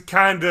this is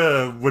kind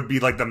of would be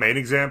like the main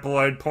example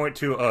I'd point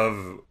to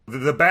of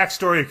the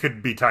backstory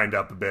could be tightened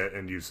up a bit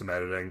and use some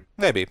editing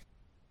Maybe.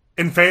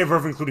 in favor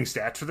of including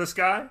stats for this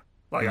guy.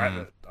 Like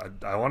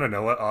I want to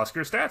know what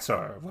Oscar's stats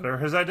are. What are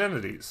his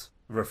identities?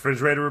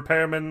 Refrigerator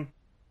repairman,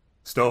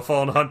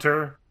 Snowfallen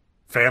hunter,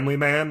 family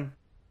man.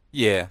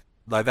 Yeah,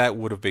 like that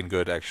would have been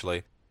good,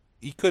 actually.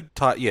 You could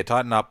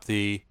tighten up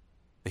the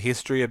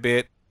history a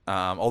bit.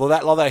 Although a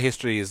lot of that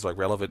history is like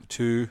relevant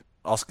to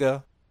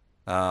Oscar.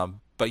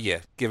 But yeah,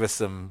 give us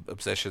some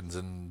obsessions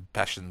and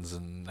passions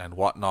and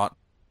whatnot.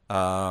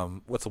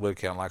 What's the word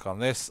count like on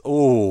this?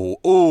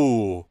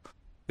 Ooh.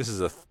 This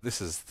is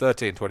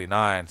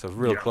 1329, so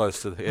real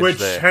close to the edge Which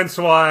there. hence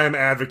why I'm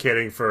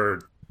advocating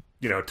for,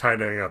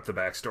 tightening up the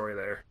backstory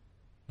there.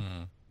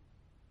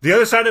 The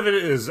other side of it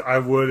is I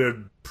would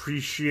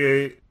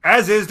appreciate,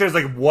 as is, there's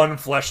like one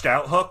fleshed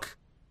out hook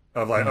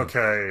of like,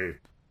 okay,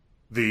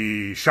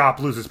 the shop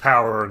loses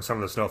power and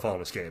some of the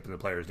Snowfallen escape and the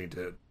players need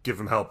to give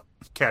them help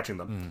catching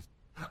them.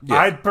 Yeah.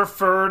 I'd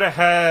prefer to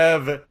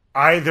have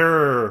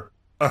either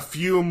a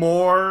few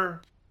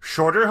more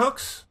shorter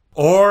hooks,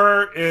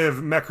 or if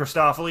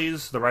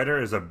Mekristopheles, the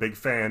writer, is a big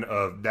fan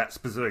of that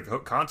specific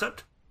hook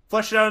concept,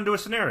 flesh it out into a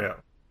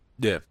scenario.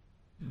 Yeah.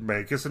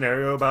 Make a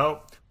scenario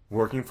about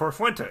working for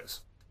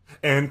Fuentes.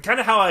 And kind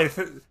of how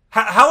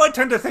I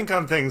tend to think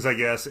on things, I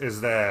guess,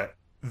 is that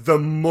the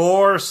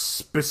more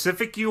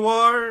specific you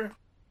are,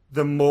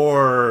 the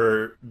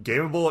more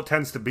gameable it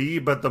tends to be,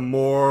 but the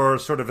more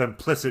sort of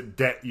implicit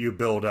debt you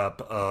build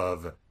up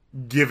of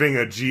giving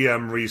a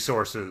GM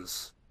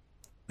resources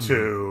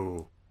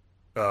to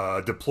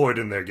deployed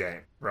in their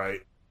game,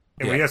 right?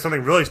 And when you have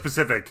something really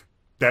specific,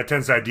 that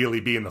tends to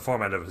ideally be in the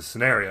format of a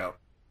scenario.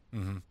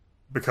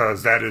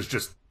 Because that is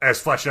just as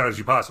fleshed out as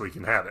you possibly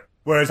can have it.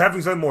 Whereas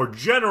having something more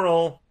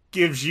general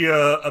gives you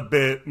a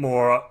bit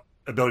more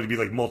ability to be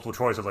like multiple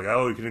choice of like,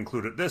 oh, you could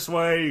include it this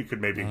way, you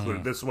could maybe include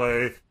it this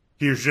way.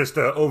 Here's just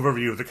an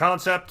overview of the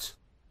concept.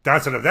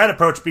 Downside of that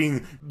approach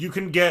being you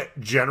can get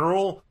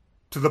general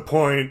to the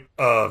point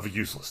of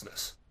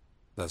uselessness.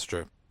 That's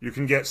true. You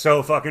can get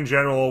so fucking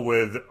general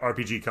with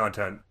RPG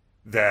content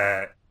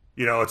that,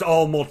 it's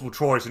all multiple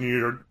choice and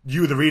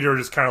you the reader, are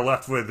just kind of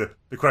left with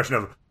the question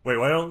of, wait,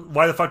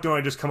 why the fuck don't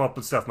I just come up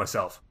with stuff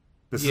myself?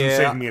 This isn't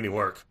saving me any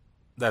work.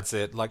 That's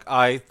it. Like,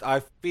 I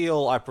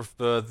feel I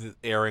prefer the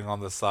erring on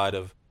the side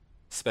of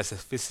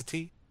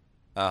specificity.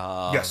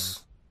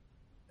 Yes.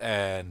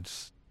 And,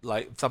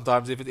 like,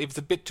 sometimes if it's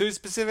a bit too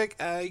specific,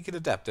 you can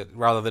adapt it,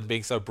 rather than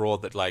being so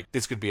broad that, like,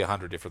 this could be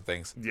 100 different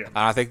things. Yeah. And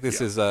I think this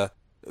is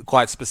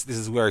this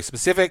is very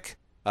specific,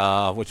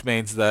 which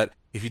means that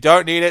if you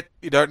don't need it,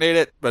 you don't need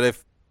it. But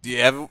if you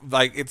ever,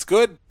 like, it's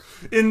good.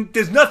 And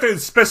there's nothing,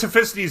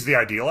 specificity is the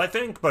ideal, I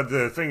think, but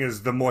the thing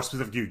is, the more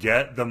specific you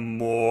get, the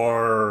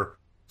more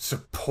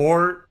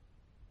support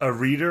a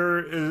reader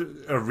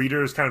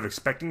is kind of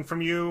expecting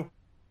from you.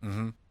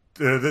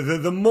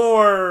 The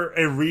more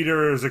a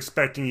reader is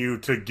expecting you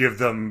to give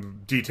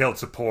them detailed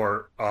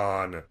support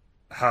on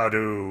how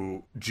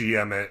to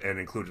GM it and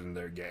include it in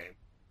their game.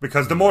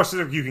 Because the more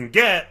specific you can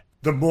get,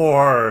 the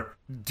more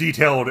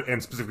detailed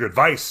and specific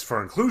advice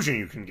for inclusion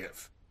you can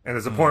give. And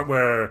there's a point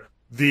where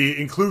the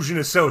inclusion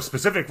is so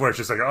specific where it's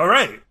just like, all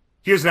right,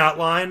 here's an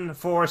outline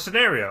for a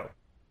scenario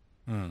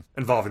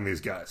involving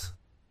these guys.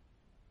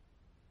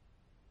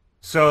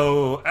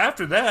 So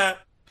after that,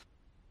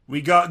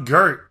 we got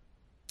Gert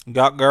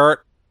Got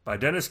Gert. by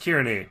Dennis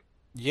Kearney.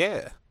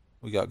 Yeah,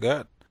 we got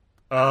Gert.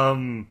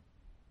 I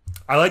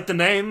like the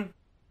name.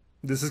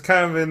 This is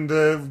kind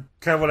of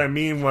what I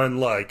mean when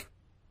like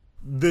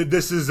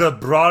this is a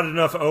broad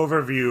enough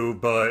overview,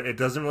 but it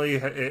doesn't really.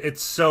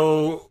 It's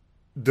so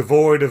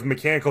devoid of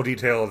mechanical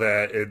detail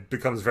that it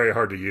becomes very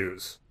hard to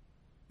use.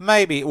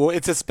 Maybe. Well,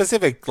 it's a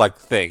specific like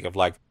thing of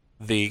like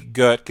the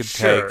Gert could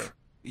take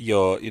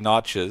your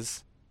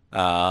notches,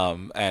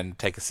 and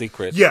take a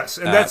secret. Yes,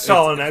 and that's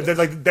solid. I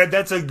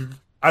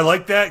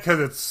like that because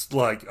it's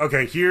like,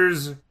 okay,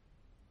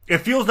 it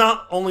feels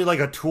not only like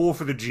a tool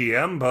for the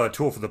GM, but a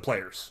tool for the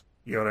players.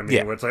 You know what I mean?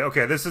 Yeah. Where it's like,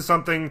 okay, this is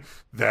something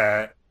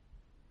that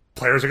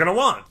players are going to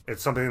want.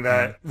 It's something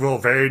that will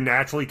very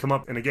naturally come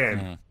up in a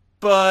game.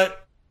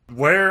 But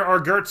Where are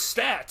Gert's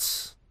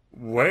stats?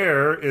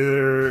 Where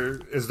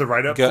is the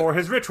write-up for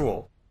his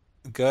ritual?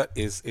 Gert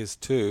is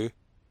two.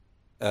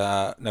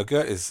 No,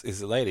 Gert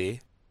is a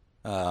lady,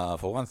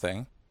 for one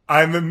thing.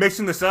 I'm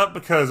mixing this up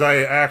because I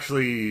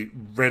actually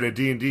read a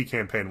D&D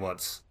campaign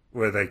once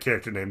with a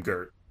character named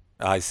Gert.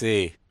 I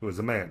see. Who was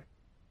a man.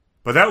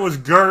 But that was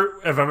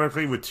Gert, if I'm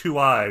correctly, with two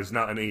I's,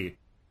 not an E.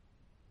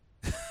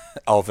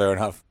 Oh, fair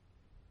enough.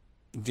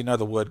 Do you know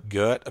the word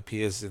Gert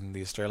appears in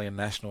the Australian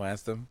national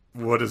anthem?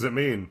 What does it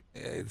mean?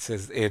 It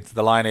says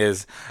the line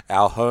is,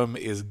 "Our home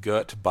is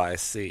girt by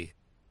sea."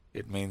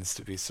 It means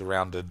to be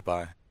surrounded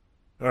by.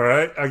 All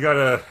right, I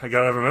gotta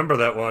remember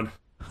that one.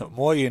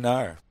 More you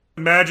know.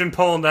 Imagine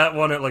pulling that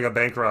one at like a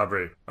bank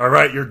robbery. All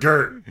right, you're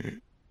Gert.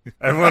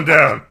 Everyone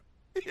down.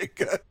 You're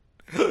Gert.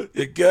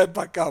 You're Gert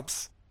by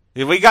cops.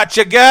 We got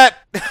you, Gert.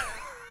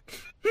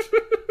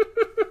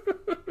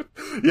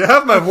 You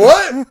have my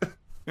what?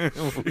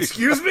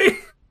 Excuse me?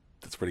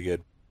 That's pretty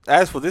good.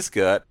 As for this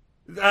Gert,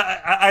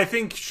 I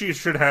think she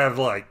should have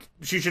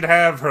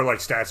her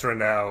stats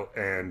written out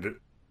and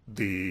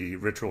the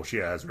ritual she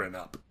has written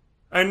up.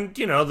 And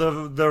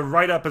the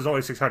write up is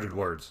only 600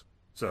 words,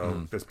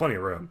 so there's plenty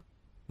of room.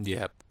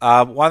 Yeah.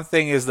 One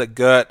thing is that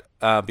Gert,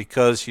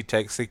 because she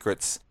takes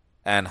secrets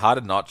and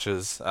hearted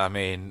notches, I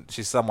mean,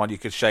 she's someone you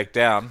could shake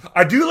down.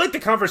 I do like the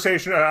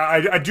conversation.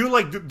 I do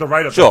like the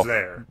write up that's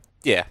there.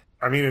 Yeah.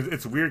 I mean,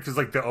 it's weird because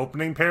like the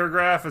opening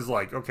paragraph is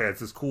like, okay,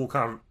 it's this cool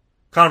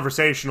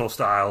conversational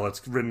style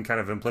that's written kind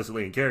of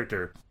implicitly in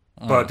character,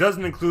 but it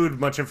doesn't include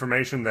much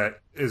information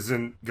that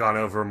isn't gone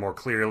over more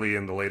clearly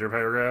in the later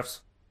paragraphs.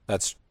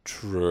 That's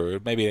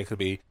true. Maybe it could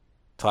be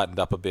tightened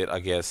up a bit, I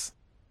guess.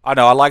 I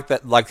know. I like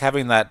that. Like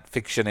having that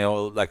fiction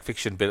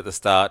bit at the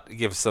start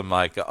gives some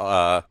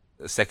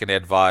second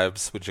ed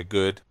vibes, which are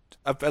good.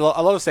 A lot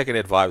of second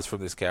ed vibes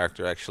from this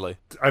character, actually.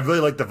 I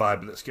really like the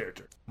vibe of this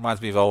character.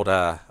 Reminds me of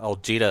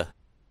old Jeter.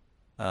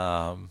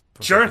 From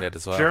Sure, second ed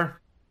as well.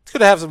 sure. It's good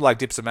to have some like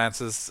dips and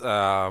mances.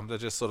 They're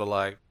just sort of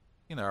like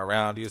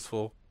around,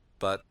 useful,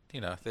 but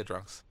they're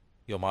drunks.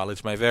 Your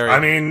mileage may vary. I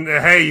mean,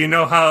 hey, you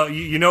know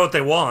what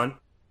they want.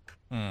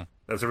 Mm.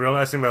 That's a real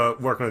nice thing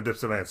about working with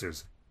dips and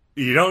answers.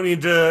 You don't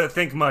need to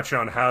think much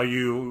on how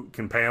you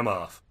can pay them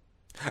off.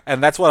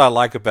 And that's what I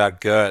like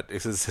about Gert.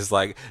 Is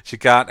like she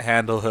can't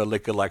handle her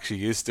liquor like she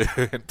used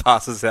to, and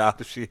passes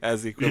out if she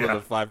has the equivalent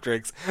of 5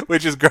 drinks,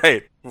 which is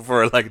great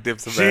for like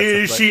dips and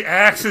mances. She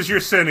acts as your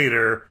sin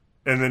eater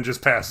and then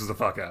just passes the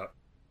fuck out.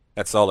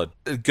 That's solid.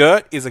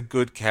 Gert is a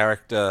good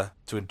character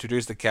to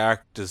introduce the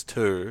characters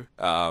to,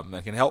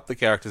 and can help the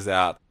characters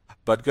out.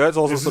 But Gert's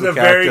also this sort is of a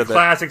character very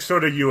classic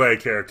sort of UA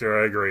character.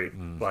 I agree.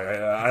 Like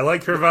I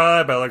like her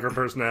vibe. I like her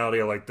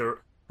personality. I like the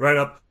write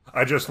up.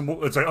 It's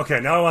like,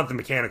 okay, now I want the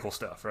mechanical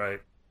stuff, right?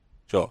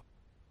 Sure.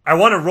 I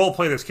want to role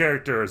play this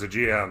character as a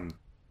GM,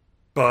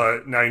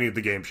 but now you need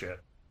the game shit.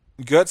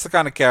 Gert's the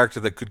kind of character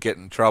that could get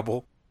in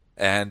trouble,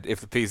 and if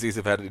the PCs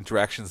have had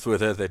interactions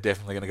with her, they're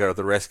definitely going to go to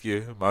the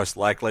rescue, most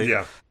likely.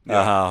 Yeah.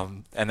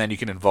 And then you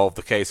can involve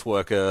the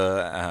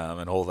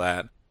caseworker and all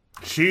that.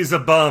 She's a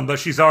bum, but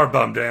she's our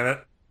bum, damn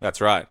it. That's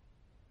right.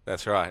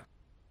 That's right.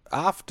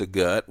 After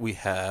Gert, we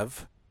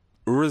have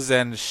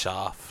Urizen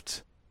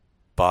Shaft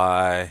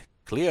by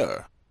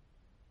Cleo.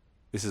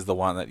 This is the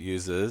one that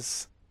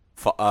uses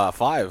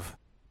 5.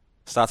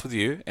 Starts with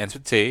U, ends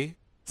with T,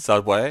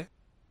 Subway.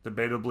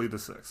 Debatably the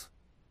 6.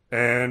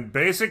 And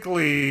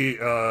basically,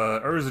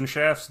 Urizen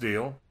Shaft's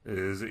deal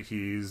is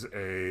he's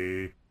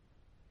a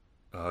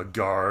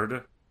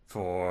guard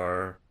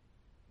for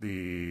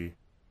the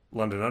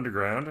London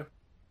Underground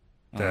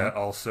that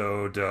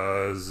also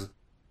does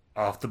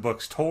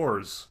off-the-books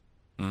tours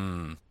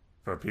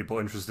for people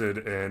interested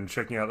in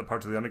checking out the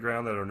parts of the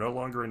Underground that are no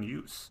longer in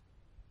use.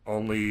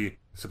 Only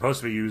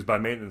supposed to be used by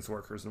maintenance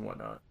workers and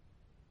whatnot.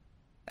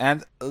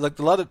 And like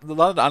the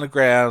London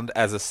Underground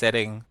as a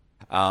setting,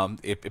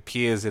 it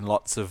appears in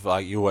lots of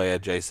UA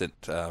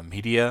adjacent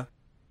media.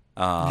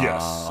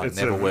 Yes, like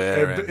it's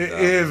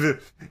Neverwhere.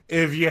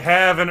 if you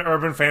have an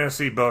urban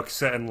fantasy book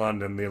set in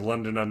London, the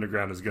London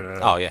Underground is going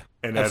to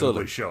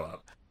inevitably show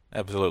up.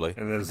 Absolutely.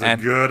 And there's a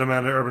good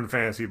amount of urban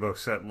fantasy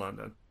books set in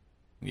London.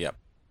 Yep.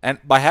 And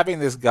by having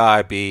this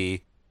guy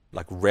be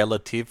like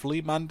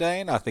relatively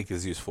mundane, I think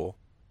is useful.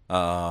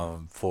 I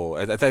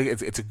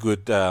think it's a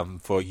good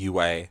for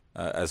UA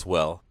as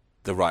well.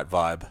 The right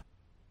vibe.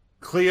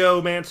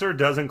 Cleomancer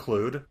does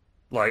include,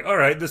 like, all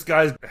right, this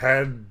guy's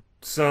had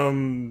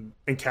some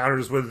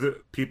encounters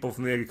with people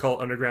from the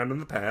occult underground in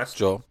the past.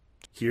 Sure.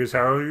 Here's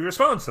how he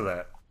responds to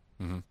that.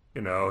 Mm-hmm.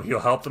 He'll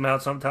help them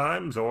out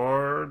sometimes,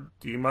 or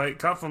he might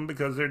cuff them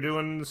because they're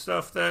doing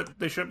stuff that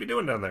they shouldn't be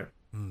doing down there.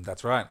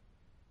 That's right.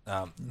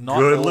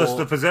 Good list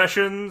of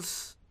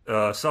possessions,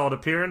 solid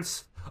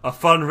appearance, a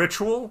fun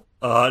ritual.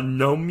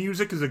 Gnome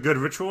music is a good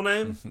ritual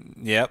name.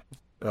 Yep.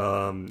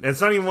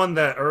 It's not even one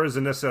that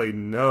Urizen necessarily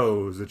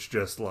knows. It's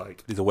just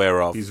like he's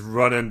aware of. He's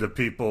run into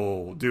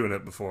people doing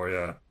it before.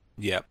 Yeah.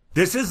 Yep.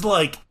 This is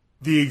like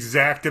the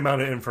exact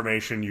amount of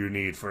information you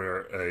need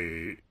for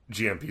a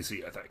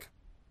GMPC, I think.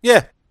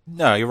 Yeah.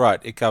 No, you're right.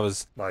 It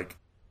covers like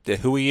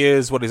who he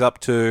is, what he's up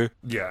to.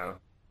 Yeah.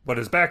 What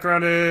his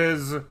background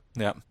is.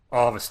 Yeah.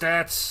 All of his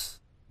stats.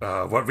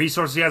 What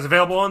resources he has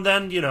available, and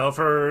then,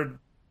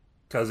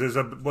 because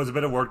was a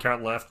bit of word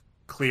count left,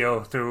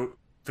 Cleo threw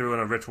in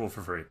a ritual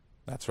for free.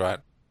 That's right.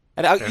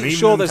 And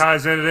even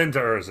ties it into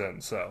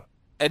Urzin, so.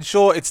 And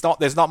sure,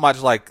 there's not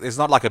much there's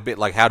not like a bit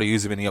like how to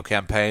use him in your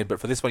campaign, but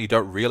for this one you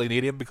don't really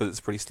need him because it's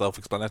pretty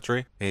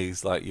self-explanatory.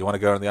 He's like, you want to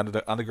go in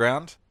the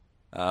underground?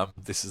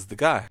 This is the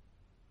guy.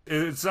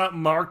 It's not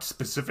marked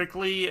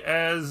specifically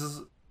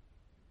as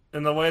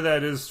in the way that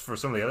it is for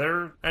some of the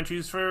other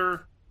entries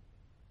for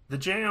the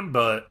jam,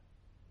 but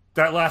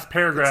that last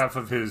paragraph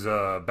of his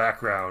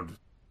background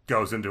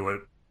goes into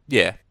it.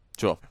 Yeah,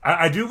 sure.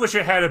 I do wish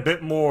it had a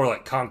bit more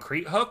like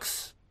concrete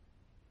hooks.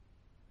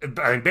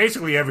 I mean,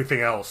 basically everything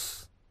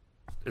else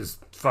is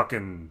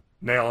fucking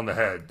nail on the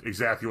head.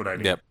 Exactly what I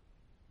need. Yep.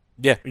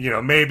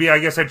 Yeah. Maybe I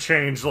guess I'd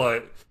change,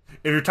 like,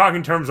 if you're talking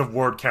in terms of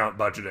word count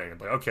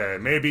budgeting, like, okay,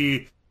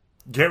 maybe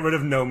get rid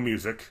of no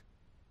music.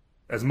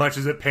 As much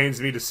as it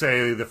pains me to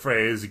say the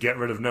phrase, get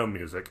rid of no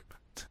music.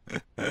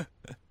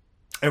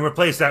 And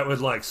replace that with,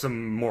 like,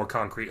 some more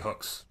concrete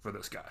hooks for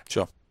this guy.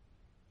 Sure.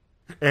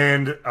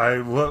 And I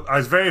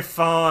was very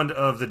fond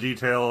of the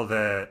detail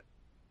that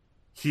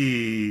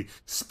he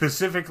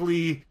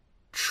specifically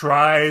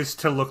tries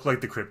to look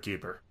like the Crypt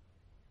Keeper.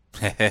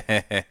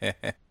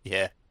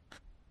 Yeah.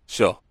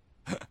 Sure.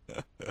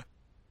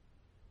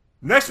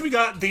 Next, we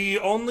got the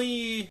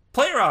only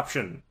player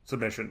option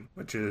submission,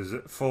 which is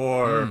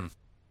for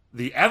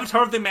the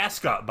Avatar of the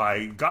Mascot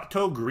by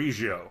Gato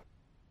Grigio.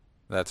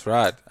 That's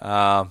right.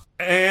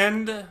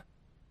 And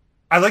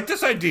I like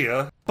this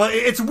idea, but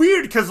it's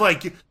weird because,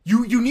 like,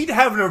 you need to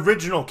have an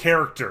original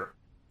character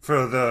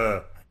for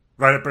the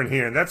right up in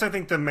here, and that's, I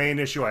think, the main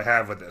issue I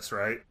have with this,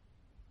 right?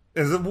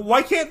 Is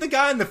why can't the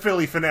guy in the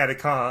Philly Fanatic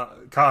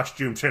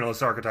costume channel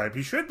this archetype?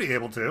 He should be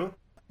able to.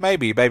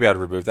 Maybe I'd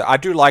remove that. I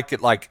do like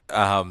it. Like,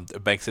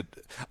 it makes it.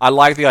 I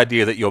like the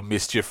idea that you're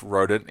Mischief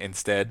Rodent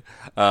instead,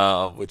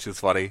 which is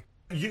funny.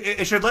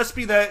 It should less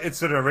be that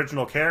it's an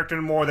original character,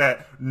 and more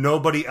that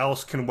nobody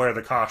else can wear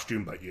the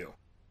costume but you.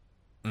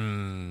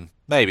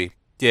 Maybe.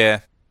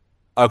 Yeah.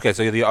 Okay,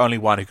 so you're the only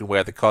one who can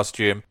wear the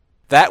costume.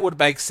 That would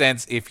make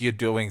sense if you're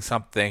doing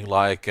something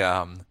like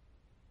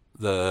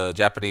the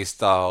Japanese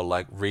style,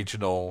 like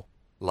regional,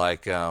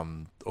 like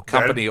or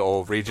company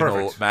or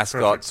regional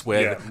mascots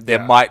where there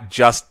might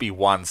just be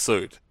one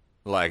suit.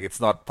 Like, it's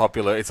not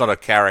popular. It's not a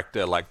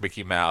character like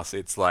Mickey Mouse.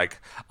 It's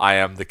like, I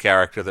am the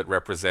character that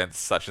represents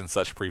such and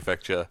such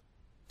prefecture.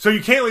 So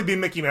you can't really be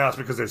Mickey Mouse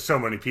because there's so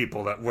many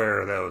people that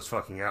wear those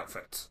fucking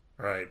outfits,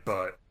 right?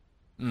 But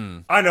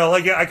I know,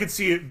 like, I could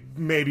see it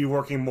maybe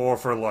working more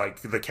for,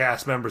 like, the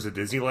cast members at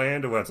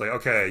Disneyland, where it's like,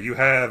 okay, you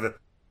have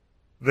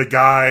the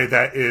guy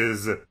that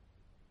is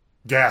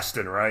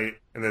Gaston, right?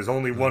 And there's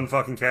only one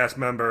fucking cast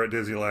member at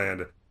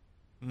Disneyland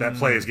that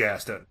plays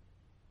Gaston.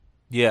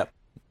 Yeah.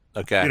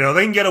 Okay.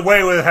 They can get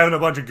away with having a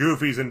bunch of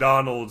Goofies and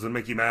Donalds and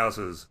Mickey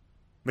Mouses.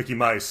 Mickey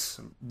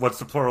Mice. What's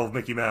the plural of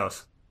Mickey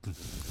Mouse?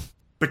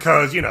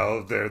 Because,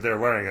 they're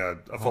wearing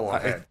a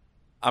full-on head.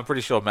 I'm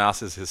pretty sure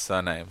Mouse is his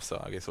surname, so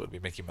I guess it would be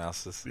Mickey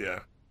Mouse's. Yeah.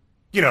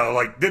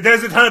 Like,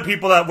 there's a ton of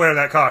people that wear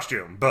that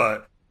costume,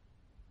 but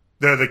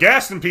the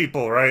Gaston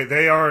people, right?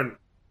 They aren't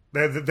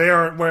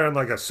wearing,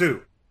 like, a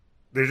suit.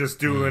 They're just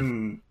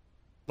doing,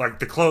 like,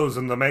 the clothes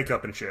and the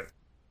makeup and shit.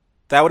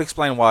 That would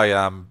explain why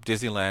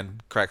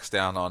Disneyland cracks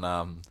down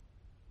on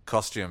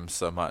costumes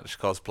so much,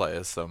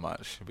 cosplayers so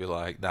much. It'd be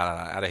like, no,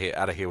 out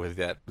of here with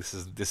that. This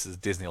is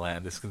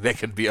Disneyland. There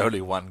can be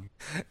only one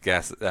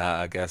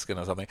Gaskin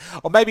or something.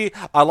 Or maybe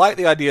I like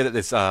the idea that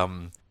this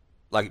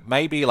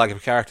maybe if a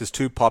character's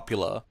too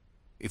popular,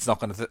 it's not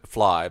going to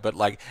fly. But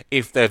like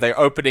if they're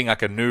opening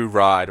like a new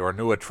ride or a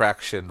new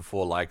attraction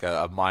for like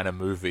a minor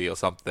movie or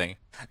something,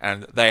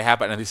 and they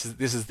happen, and this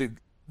is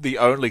the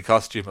only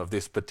costume of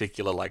this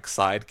particular like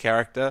side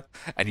character,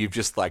 and you've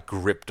just like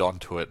gripped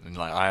onto it, and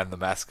like, I am the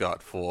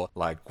mascot for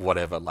like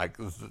whatever, like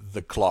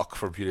the clock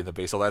from Beauty and the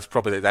Beast. So that's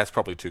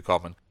probably too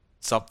common.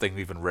 Something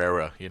even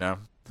rarer,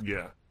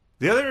 Yeah.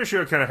 The other issue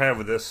I kind of have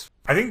with this,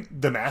 I think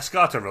the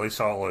mascot's a really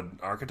solid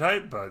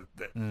archetype, but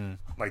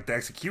like the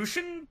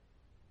execution,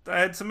 I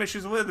had some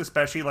issues with,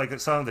 especially like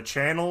that some of the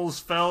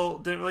channels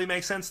didn't really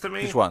make sense to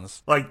me. Which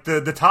ones? Like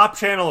the top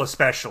channel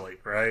especially,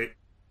 right?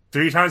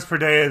 3 times per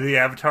day, the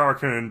Avatar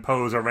can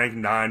impose a rank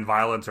 9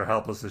 violence or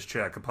helplessness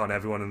check upon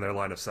everyone in their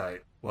line of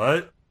sight.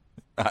 What?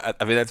 I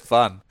mean, that's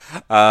fun.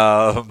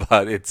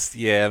 But it's,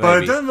 maybe.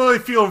 But it doesn't really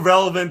feel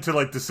relevant to,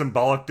 like, the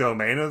symbolic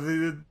domain of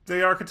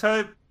the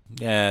archetype.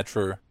 Yeah,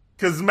 true.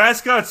 Because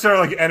mascots are,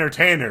 like,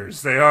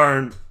 entertainers. They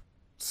aren't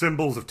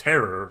symbols of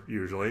terror,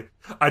 usually.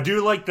 I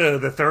do like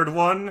the third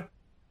one.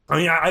 I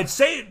mean, I'd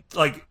say,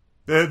 like,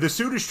 the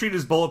suit is treated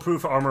as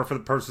bulletproof armor for the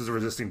purposes of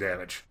resisting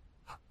damage.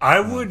 I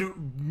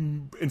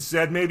would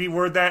instead maybe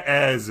word that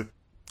as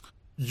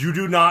you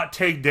do not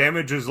take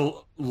damage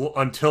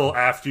until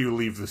after you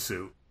leave the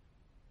suit.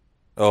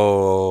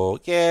 Oh,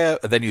 yeah.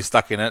 And then you're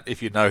stuck in it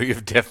if you know you're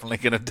definitely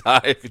going to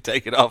die if you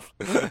take it off.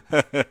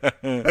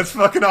 That's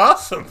fucking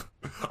awesome.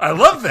 I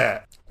love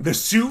that. the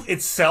suit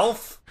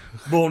itself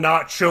will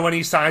not show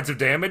any signs of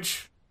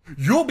damage.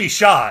 You'll be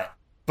shot,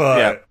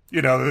 but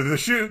the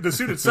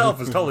suit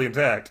itself is totally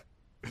intact.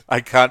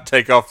 I can't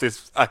take off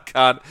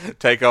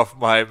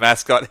my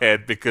mascot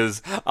head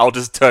because I'll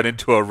just turn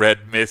into a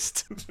red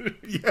mist.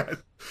 Yes.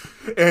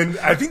 And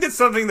I think that's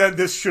something that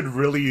this should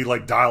really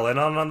like dial in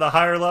on the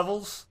higher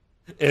levels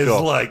is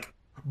like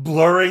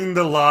blurring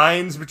the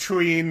lines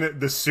between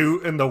the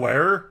suit and the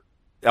wearer.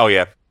 Oh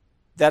yeah.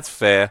 That's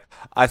fair.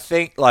 I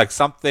think like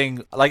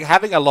something like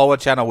having a lower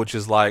channel which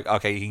is like,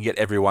 okay, you can get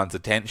everyone's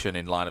attention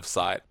in line of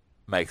sight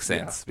makes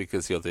sense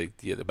because you're the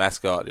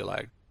mascot, you're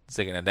like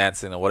singing and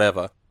dancing or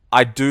whatever.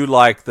 I do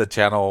like the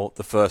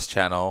first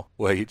channel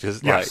where you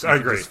just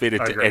just fit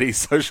into any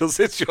social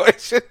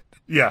situation.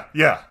 Yeah.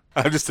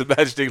 I'm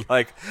imagining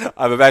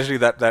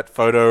that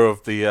photo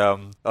of the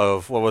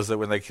of what was it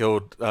when they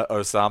killed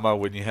Osama,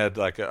 when you had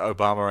like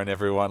Obama and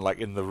everyone like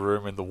in the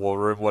war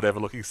room, whatever,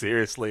 looking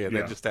seriously, and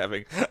then just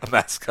having a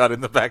mascot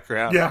in the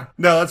background. Yeah,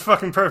 no, that's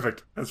fucking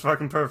perfect.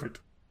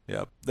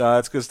 Yeah,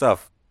 that's good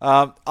stuff.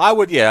 I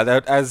would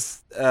there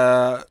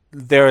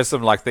are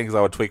some like things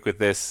I would tweak with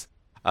this.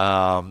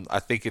 I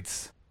think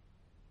it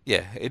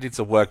needs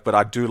to work, but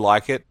I do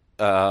like it,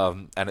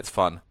 and it's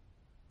fun.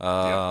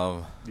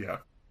 Yeah.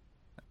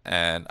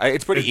 And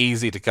it's pretty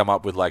easy to come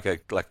up with like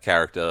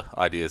character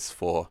ideas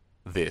for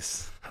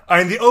this. I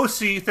mean, the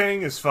OC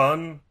thing is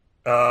fun.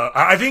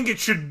 I think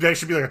there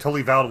should be like a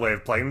totally valid way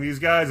of playing these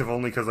guys, if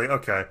only because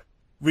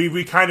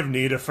we kind of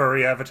need a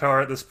furry avatar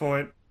at this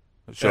point.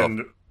 Sure.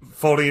 And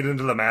folding it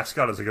into the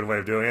mascot is a good way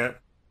of doing it.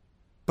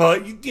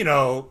 But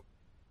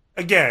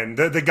again,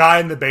 the guy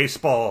in the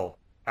baseball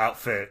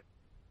outfit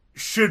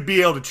should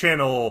be able to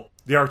channel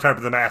the archetype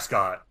of the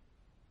mascot.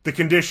 The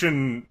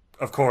condition,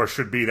 of course,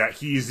 should be that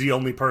he's the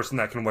only person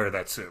that can wear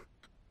that suit.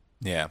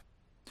 Yeah,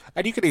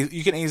 and you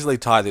can easily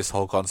tie this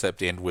whole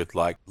concept in with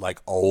like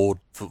old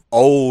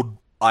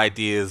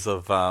ideas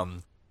of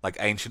like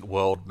ancient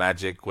world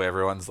magic, where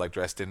everyone's like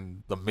dressed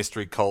in the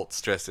mystery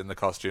cults, dressed in the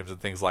costumes and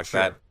things like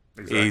that.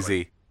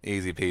 Exactly.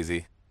 Easy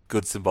peasy.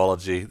 Good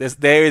symbology.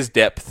 There is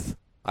depth,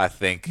 I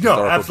think.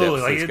 No,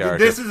 absolutely.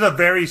 This is a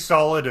very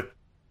solid.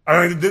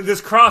 I mean,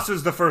 this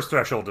crosses the first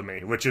threshold to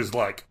me, which is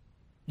like,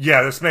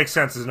 yeah, this makes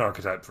sense as an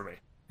archetype for me.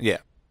 Yeah.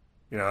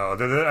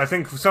 I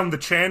think some of the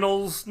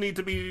channels need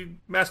to be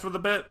messed with a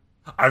bit.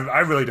 I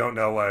really don't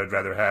know what I'd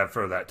rather have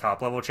for that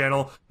top level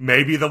channel.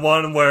 Maybe the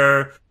one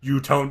where you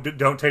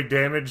don't take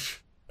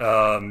damage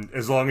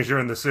as long as you're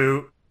in the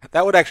suit.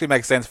 That would actually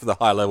make sense for the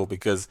high level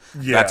because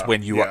that's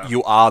when you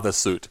are the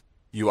suit.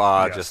 You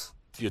are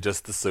you're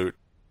just the suit.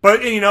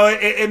 But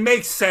it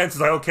makes sense.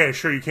 It's like, okay,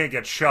 sure, you can't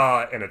get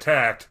shot and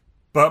attacked,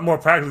 but more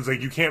practically, it's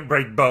like you can't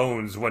break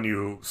bones when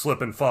you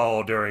slip and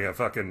fall during a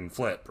fucking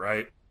flip,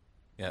 right?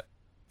 Yeah,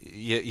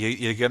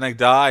 you're gonna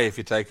die if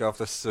you take off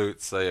the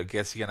suit, so I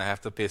guess you're gonna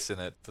have to piss in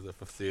it for the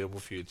foreseeable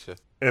future.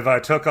 If I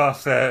took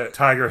off that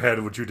tiger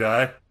head, would you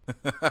die?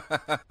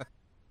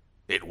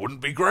 It wouldn't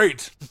be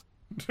great.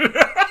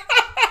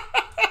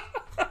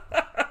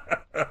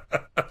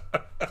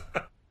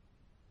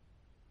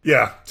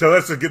 Yeah, so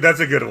that's a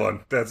good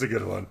one.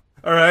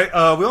 All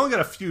right, we only got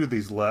a few of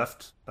these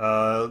left.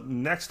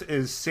 Next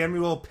is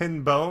Samuel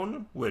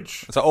Pinbone,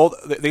 which so all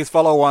these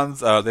follow ones.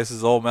 This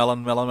is all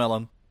melon.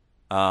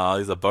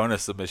 These are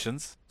bonus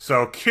submissions.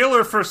 So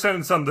killer first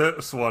sentence on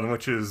this one,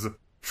 which is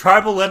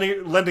tribal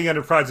lending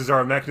enterprises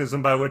are a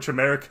mechanism by which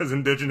America's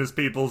indigenous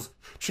peoples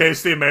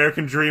chase the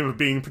American dream of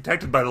being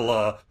protected by the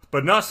law,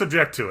 but not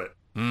subject to it.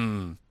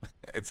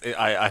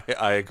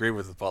 I agree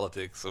with the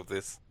politics of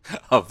this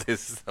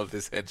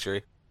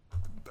entry.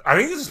 I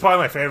think this is probably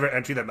my favorite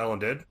entry that Mellon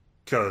did,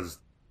 because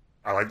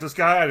I like this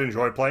guy. I'd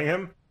enjoy playing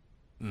him.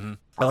 Mm-hmm.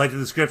 I like the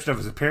description of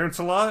his appearance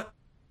a lot.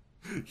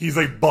 He's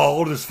like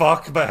bald as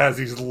fuck, but has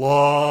these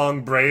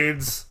long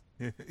braids.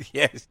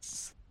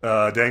 Yes.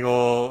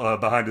 Dangle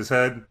behind his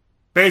head.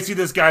 Basically,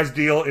 this guy's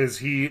deal is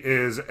he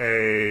is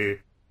a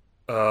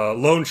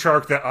loan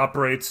shark that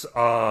operates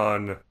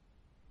on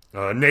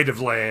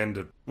native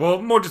land.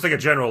 Well, more just like a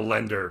general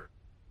lender.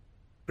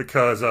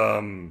 Because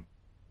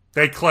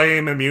they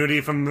claim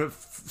immunity from the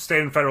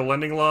state and federal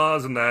lending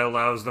laws, and that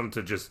allows them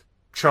to just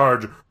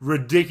charge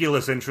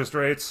ridiculous interest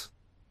rates.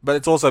 But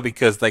it's also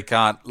because they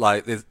can't,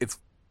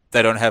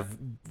 they don't have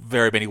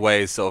very many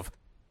ways of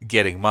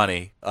getting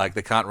money. Like,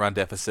 they can't run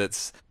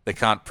deficits, they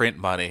can't print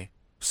money,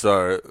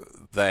 so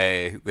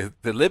they're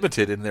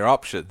limited in their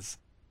options,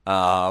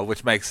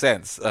 which makes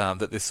sense,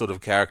 that this sort of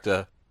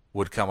character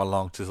would come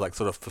along to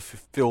sort of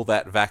fulfill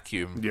that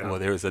vacuum where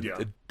there is a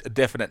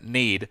definite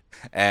need,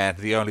 and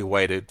the only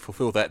way to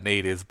fulfill that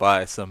need is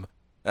by some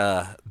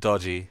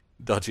dodgy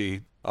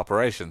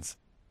operations.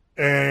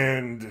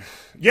 And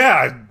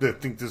yeah, I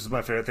think this is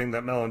my favorite thing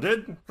that Mellon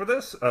did for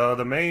this.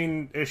 The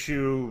main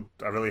issue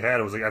I really had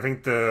was I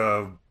think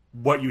the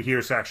what you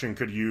hear section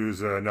could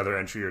use another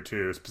entry or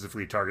two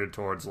specifically targeted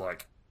towards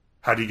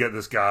how do you get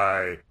this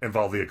guy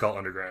involved in the occult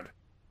underground.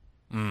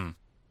 And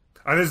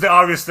there's the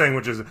obvious thing,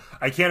 which is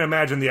I can't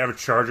imagine the average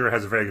charger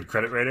has a very good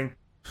credit rating.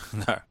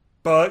 No.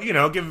 But,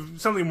 give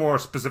something more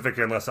specific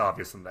and less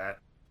obvious than that.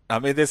 I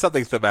mean, there's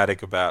something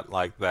thematic about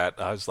like that.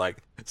 I was like,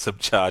 some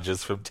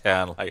charges from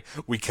town, like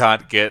we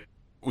can't get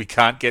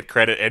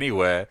credit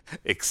anywhere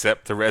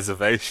except the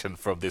reservation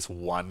from this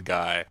one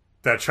guy.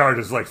 That charge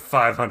is like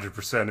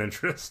 500%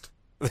 interest.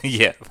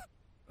 Yeah.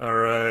 All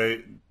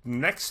right.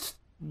 Next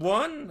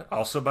one,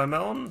 also by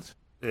Melon,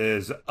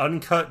 is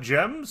Uncut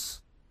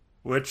Gems,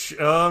 which,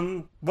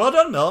 well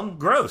done, Melon.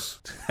 Gross.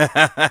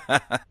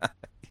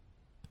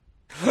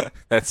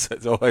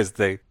 That's always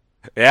the.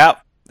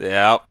 Yep.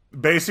 Yep.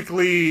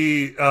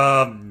 Basically,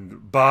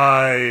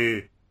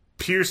 by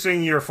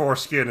piercing your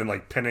foreskin and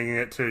like pinning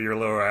it to your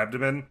lower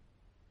abdomen,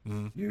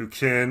 you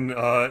can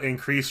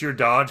increase your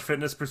dodge,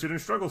 fitness, pursuit, and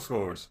struggle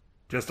scores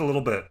just a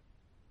little bit.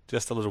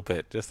 Just a little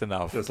bit. Just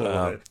enough. Just a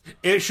little bit.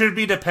 It should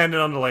be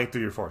dependent on the length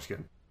of your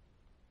foreskin.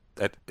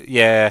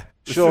 Yeah.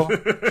 Sure.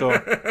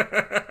 Sure.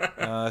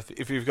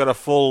 If you've got a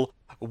full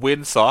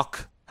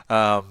windsock,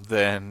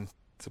 then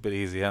it's a bit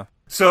easier.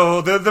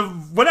 So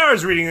when I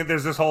was reading it,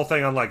 there's this whole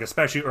thing on like,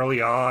 especially early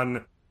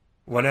on,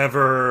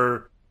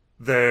 whenever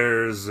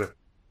there's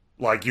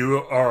like you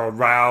are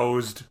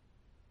aroused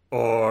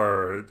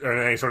or in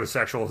any sort of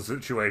sexual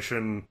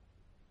situation,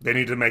 they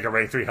need to make a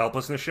rank 3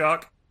 helplessness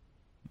shock.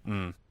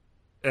 Mm.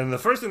 And the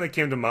first thing that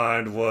came to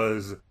mind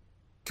was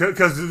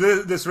because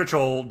this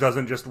ritual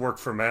doesn't just work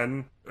for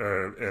men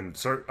and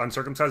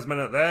uncircumcised men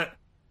at that.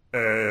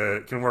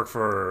 It can work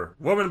for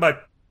women by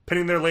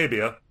pinning their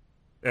labia,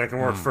 and it can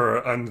work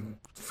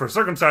for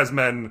circumcised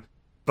men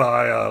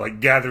by like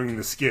gathering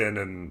the skin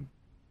and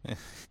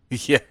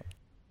yeah,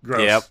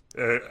 gross.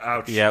 Yep.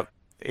 Ouch. Yep.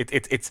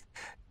 It's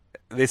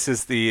this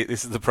is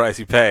the price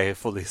you pay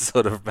for this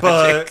sort of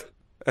magic.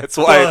 That's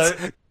why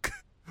it's.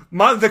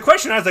 The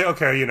question I was like,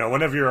 okay,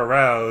 whenever you're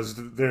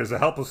aroused, there's a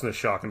helplessness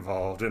shock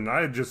involved, and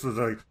I just was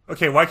like,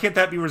 okay, why can't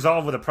that be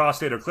resolved with a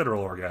prostate or clitoral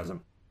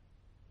orgasm?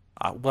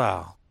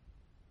 Well,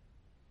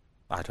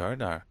 I don't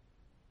know.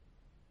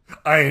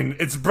 I mean,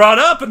 it's brought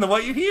up in the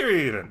What You Hear,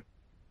 even.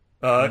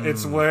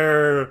 It's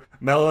where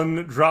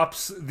Melon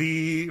drops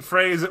the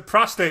phrase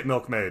prostate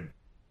milkmaid.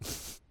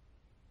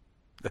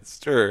 That's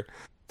true.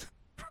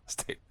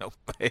 Prostate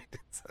milkmaid.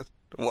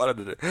 What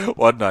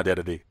an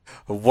identity.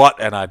 What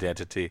an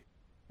identity.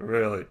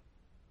 Really?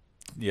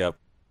 Yep.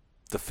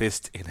 The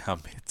fist in our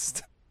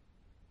midst.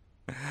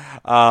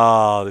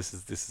 Oh, this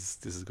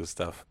is good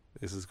stuff.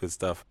 This is good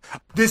stuff.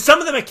 There's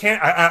some of the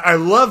I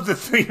love the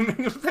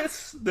theming of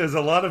this. There's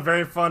a lot of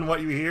very fun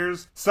What You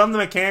Hears. Some of the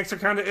mechanics are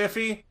kind of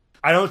iffy.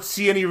 I don't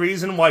see any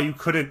reason why you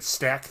couldn't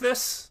stack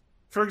this,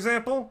 for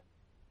example.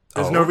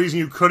 There's no reason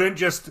you couldn't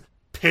just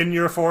pin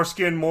your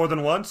foreskin more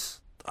than once.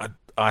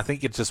 I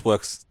think it just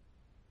works.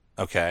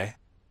 Okay.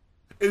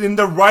 In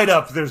the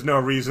write-up, there's no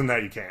reason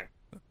that you can't.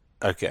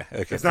 Okay.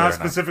 It's not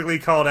specifically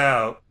called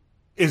out.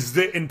 Is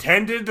it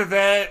intended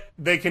that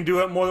they can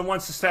do it more than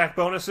once to stack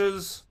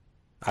bonuses?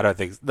 I don't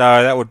think.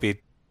 No, that would be.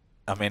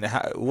 I mean,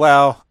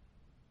 well,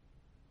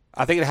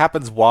 I think it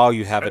happens while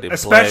you have it in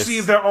place. Especially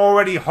if they're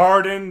already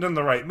hardened in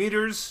the right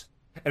meters.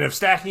 And if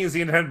stacking is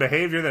the intended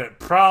behavior, then it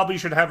probably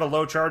should have a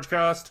low charge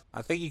cost.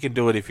 I think you can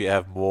do it if you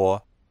have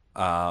more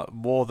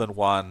than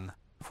one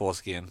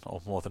foreskin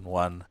or more than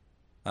one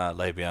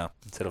labia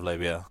instead of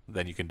labia.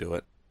 Then you can do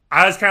it.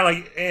 I was kind of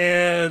like,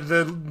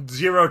 the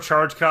zero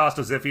charge cost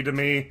is iffy to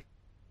me.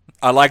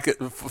 I like it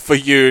for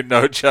you,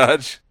 no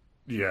charge.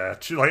 Yeah,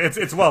 like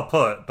it's well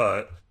put,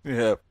 but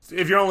yeah,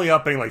 if you're only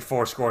upping like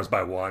 4 scores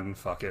by 1,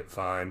 fuck it,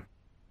 fine,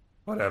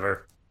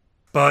 whatever.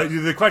 But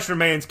the question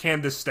remains: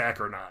 can this stack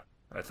or not?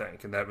 I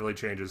think, and that really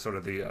changes sort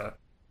of the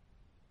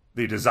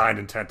design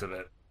intent of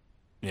it.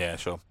 Yeah,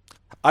 sure.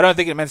 I don't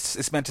think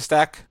it's meant to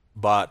stack,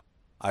 but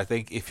I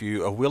think if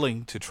you are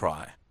willing to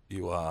try,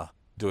 you are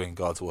doing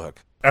God's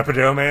work.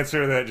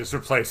 Epidomancer that just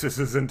replaces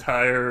his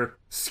entire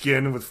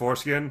skin with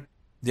foreskin?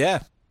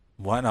 Yeah,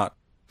 why not?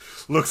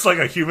 Looks like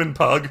a human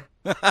pug.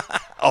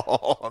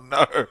 Oh,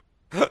 no.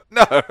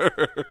 No.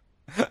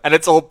 And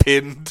it's all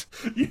pinned.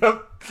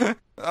 Yep.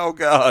 Oh,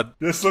 God.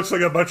 This looks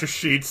like a bunch of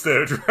sheets that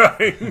are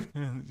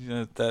drying.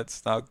 Yeah,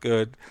 that's not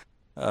good.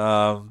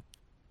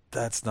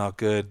 That's not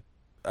good.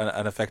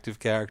 An effective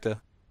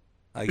character,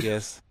 I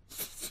guess.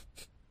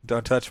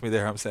 Don't touch me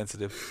there, I'm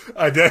sensitive.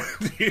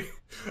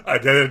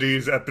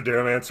 Identities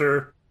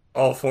Epidomancer.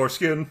 All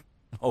foreskin.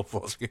 All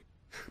foreskin.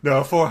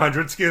 No,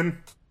 400 skin.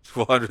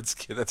 400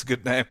 skin, that's a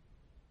good name.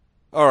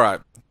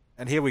 Alright,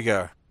 and here we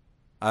go.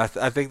 I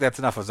think that's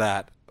enough of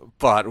that,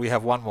 but we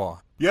have one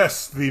more.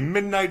 Yes, the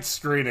Midnight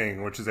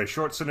Screening, which is a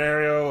short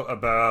scenario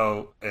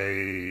about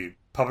a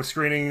public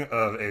screening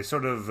of a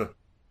sort of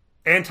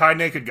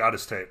anti-naked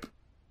goddess tape.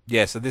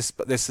 Yeah, so this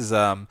is,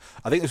 I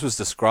think this was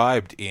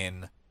described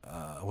in,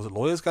 was it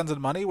Lawyers, Guns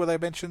and Money, where they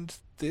mentioned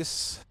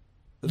this?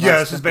 Yeah,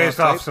 this is based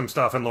off some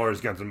stuff in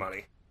Lawyers, Guns and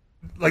Money.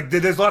 Like,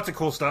 there's lots of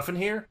cool stuff in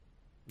here.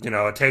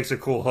 It takes a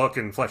cool hook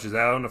and fleshes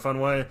out in a fun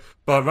way,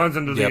 but it runs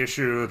into the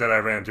issue that I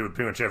ran into with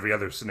pretty much every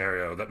other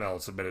scenario that Mel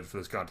submitted for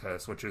this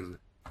contest, which is,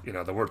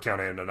 the word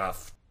count ain't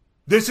enough.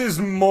 This is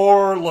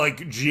more like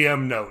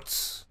GM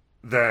notes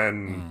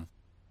than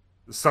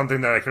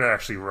something that I could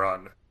actually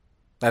run.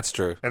 That's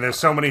true. And there's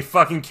so many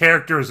fucking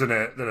characters in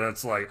it that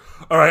it's like,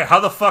 all right, how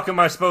the fuck am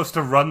I supposed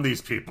to run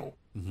these people?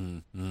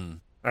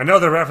 I know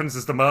the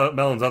references to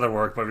Melon's other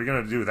work, but if you're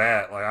gonna do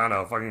that, like, I don't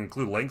know, if I can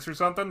include links or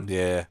something?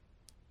 Yeah.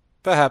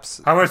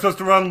 Perhaps. How am I supposed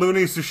to run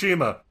Looney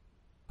Tsushima?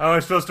 How am I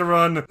supposed to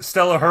run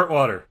Stella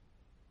Hurtwater?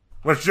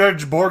 What's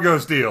Judge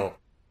Borgo's deal?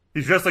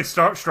 He's just like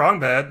Strong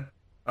Bad.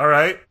 All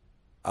right.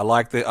 I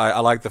like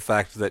the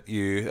fact that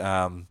you're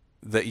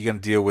gonna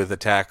deal with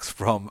attacks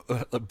from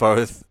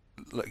both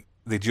like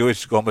the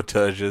Jewish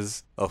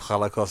dramaturges of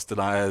Holocaust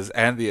deniers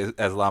and the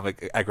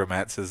Islamic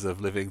agromancers of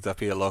living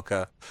Zapia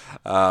Loca.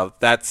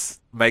 That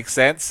makes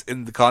sense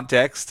in the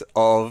context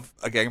of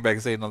a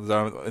gangbang scene in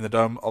the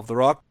Dome of the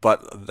Rock,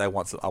 but I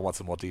want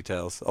some more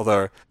details.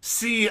 Although,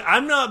 see,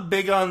 I'm not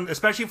big on,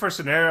 especially for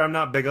scenario, I'm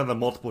not big on the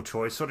multiple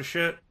choice sort of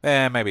shit.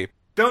 Maybe.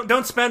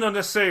 Don't spend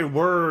unnecessary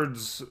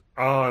words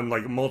on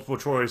like multiple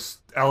choice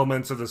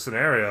elements of the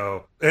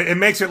scenario. It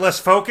makes it less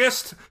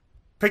focused.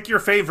 Pick your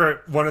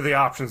favorite one of the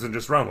options and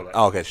just run with it.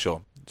 Oh, okay,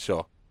 sure.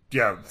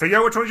 Yeah, figure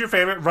out which one's your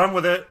favorite, run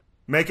with it,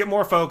 make it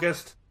more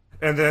focused,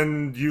 and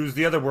then use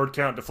the other word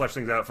count to flesh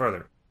things out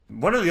further.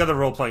 One of the other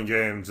role-playing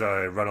games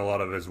I run a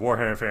lot of is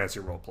Warhammer Fantasy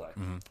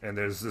Roleplay. And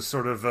there's this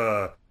sort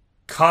of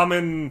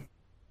common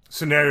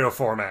scenario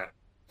format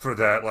for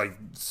that. Like,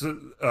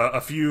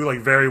 a few like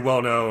very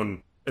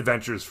well-known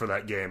adventures for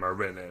that game are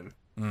written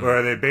in,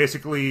 where they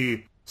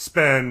basically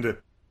spend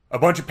a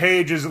bunch of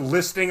pages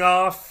listing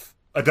off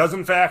a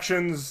dozen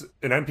factions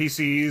and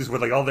NPCs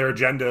with like all their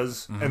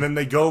agendas, and then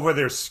they go over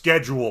their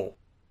schedule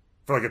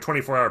for like a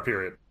 24-hour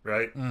period,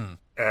 right?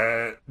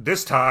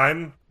 This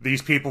time,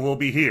 these people will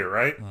be here,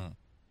 right?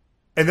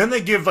 And then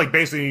they give like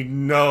basically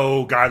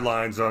no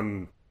guidelines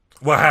on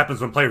what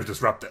happens when players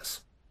disrupt this.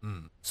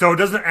 So it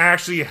doesn't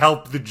actually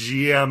help the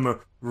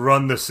GM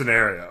run the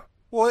scenario.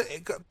 Well,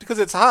 because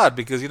it's hard,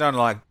 because you don't know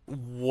like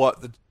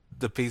what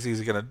the PCs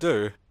are going to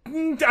do.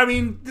 I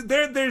mean,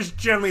 there's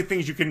generally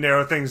things you can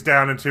narrow things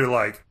down into,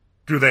 like,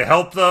 do they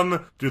help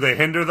them? Do they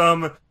hinder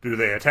them? Do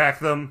they attack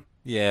them?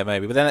 Yeah,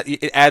 maybe. But then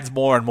it adds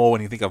more and more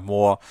when you think of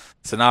more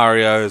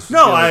scenarios.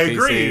 No, I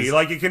agree.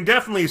 Like, it can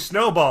definitely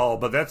snowball,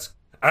 but that's...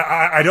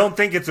 I don't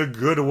think it's a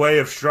good way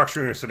of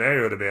structuring a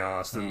scenario, to be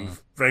honest. And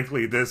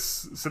frankly,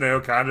 this scenario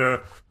kind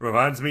of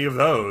reminds me of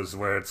those,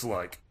 where it's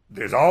like,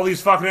 there's all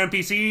these fucking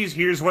NPCs,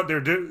 here's what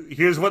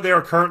they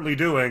are currently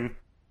doing,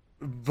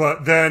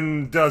 but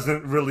then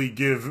doesn't really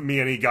give me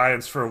any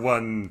guidance for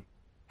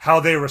how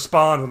they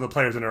respond when the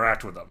players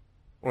interact with them,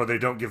 or they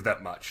don't give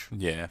that much.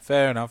 Yeah,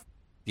 fair enough.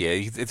 Yeah,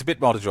 it's a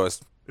bit multi-choice.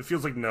 It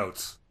feels like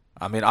notes.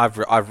 I mean, I've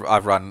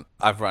run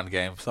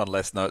games on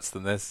less notes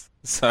than this,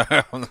 so.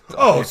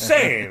 Oh,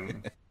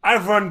 same.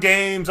 I've run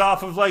games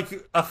off of like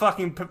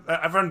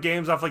I've run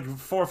games off like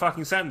 4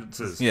 fucking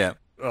sentences. Yeah.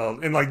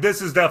 And like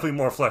this is definitely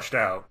more fleshed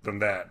out than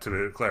that,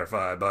 to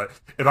clarify. But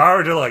if I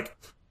were to like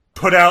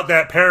put out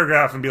that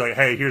paragraph and be like,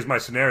 hey, here's my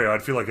scenario,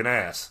 I'd feel like an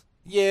ass.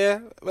 Yeah,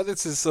 but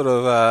this is sort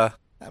of,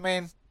 I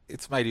mean,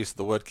 it's made use of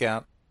the word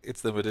count.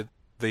 It's limited.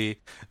 The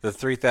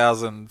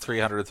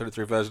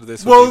 3,333 version of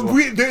this. Well,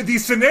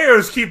 these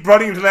scenarios keep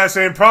running into that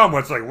same problem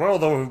where it's like, well,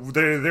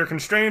 they're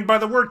constrained by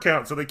the word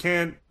count, so they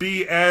can't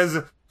be as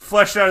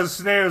fleshed out as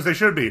scenarios they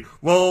should be.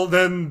 Well,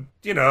 then,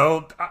 you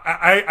know,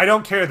 I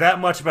don't care that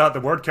much about the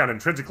word count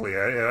intrinsically.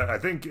 I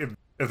think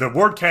if the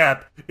word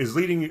cap is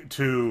leading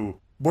to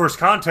worse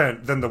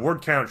content, then the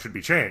word count should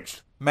be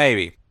changed.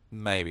 Maybe.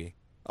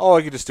 Oh,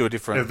 I could just do a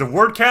different... If the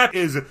word cap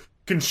is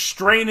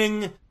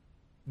constraining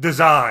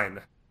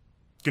design,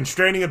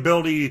 constraining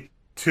ability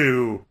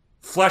to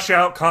flesh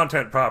out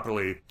content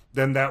properly,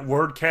 then that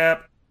word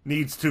cap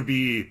needs to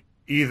be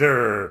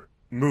either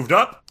moved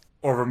up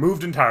or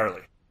removed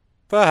entirely.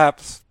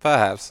 Perhaps.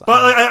 But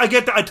I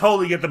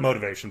totally get the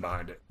motivation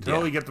behind it.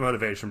 Get the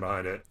motivation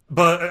behind it.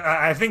 But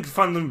I think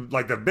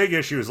the big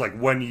issue is like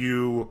when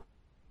you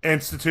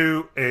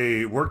institute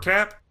a word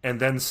cap and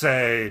then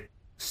say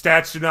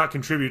stats do not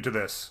contribute to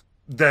this,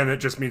 then it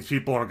just means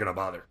people aren't going to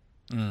bother.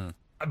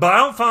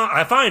 But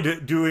I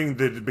find doing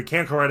the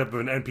mechanical write-up of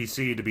an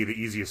NPC to be the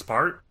easiest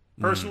part,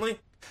 personally.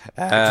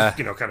 It's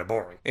just, kind of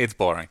boring. It's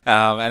boring.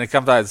 And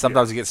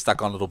sometimes you get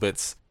stuck on little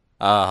bits.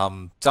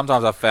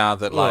 Sometimes I've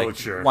found that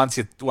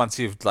once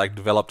you've like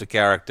developed a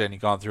character and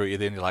you've gone through it,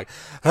 then you're like,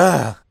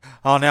 now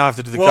I have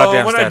to do the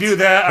goddamn stats. When I do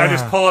that, I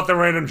just pull up the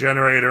random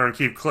generator and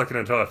keep clicking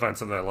until I find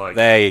something I like.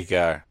 There you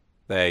go.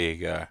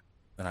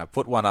 And I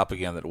put one up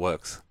again that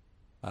works.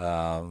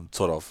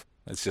 Sort of.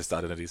 It's just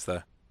identities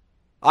though.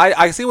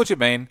 I see what you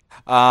mean.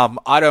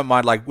 I don't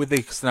mind, like, with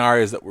the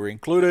scenarios that were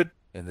included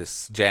in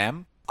this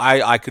jam,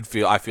 I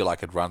feel I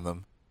could run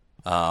them.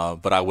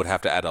 But I would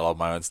have to add a lot of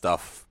my own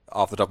stuff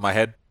off the top of my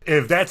head.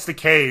 If that's the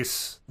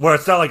case, well,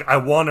 it's not like I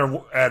want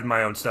to add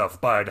my own stuff,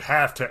 but I'd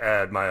have to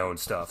add my own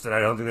stuff, then I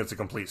don't think that's a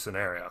complete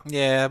scenario.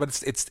 Yeah,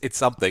 but it's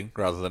something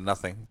rather than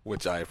nothing,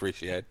 which I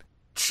appreciate.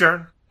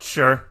 Sure.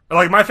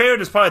 Like, my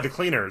favorite is probably the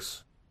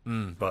cleaners,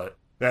 but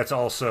that's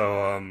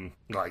also,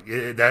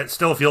 that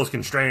still feels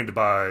constrained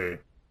by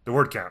the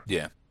word count.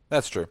 Yeah,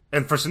 that's true.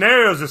 And for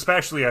scenarios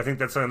especially, I think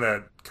that's something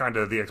that kind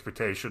of the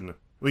expectation, at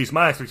least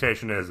my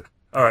expectation is,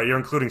 all right, you're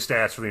including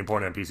stats for the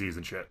important NPCs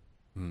and shit.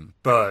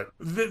 But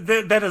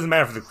that doesn't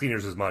matter for the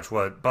cleaners as much.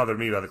 What bothered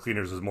me about the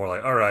cleaners is more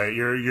like, all right,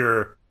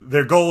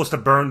 their goal is to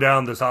burn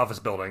down this office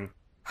building.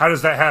 How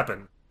does that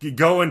happen? You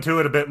go into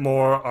it a bit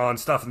more on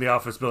stuff in the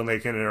office building they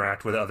can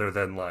interact with other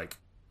than, like,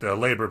 the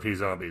labor P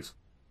zombies.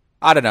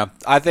 I don't know.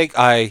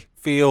 I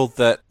feel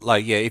that,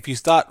 like, yeah, if you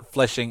start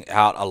fleshing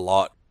out a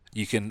lot,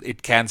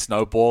 it can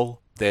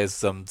snowball. There's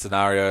some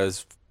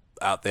scenarios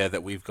out there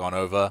that we've gone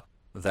over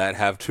that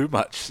have too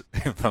much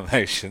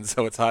information,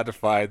 so it's hard to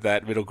find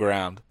that middle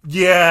ground.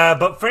 Yeah,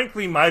 but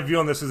frankly, my view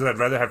on this is that I'd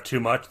rather have too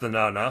much than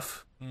not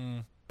enough.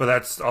 But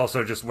that's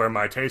also just where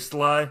my tastes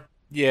lie.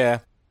 Yeah,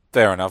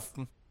 fair enough.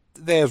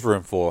 There's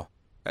room for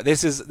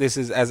this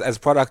is as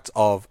product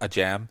of a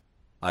jam.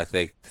 I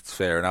think it's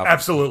fair enough.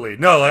 Absolutely.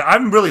 No, like,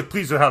 I'm really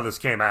pleased with how this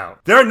came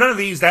out. There are none of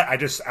these that I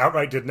just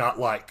outright did not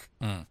like.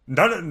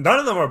 None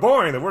of them are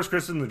boring. The worst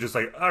criticism is just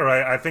like, all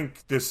right, I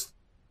think this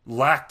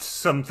lacked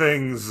some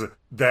things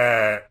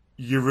that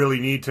you really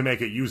need to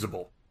make it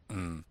usable.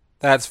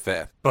 That's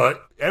fair.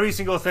 But every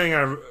single thing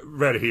I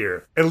read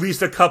here, at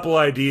least a couple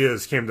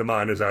ideas came to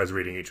mind as I was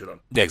reading each of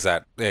them. Yeah,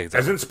 exactly.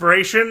 As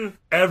inspiration,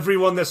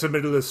 everyone that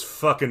submitted this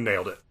fucking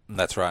nailed it.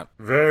 That's right.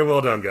 Very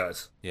well done,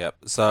 guys. Yep.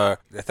 So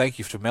thank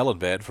you to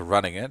Melonbed for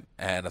running it,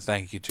 and a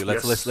thank you to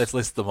let's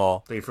list them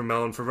all. Thank you for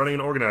Melon for running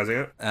and organizing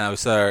it.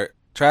 So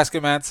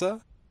Traskomancer,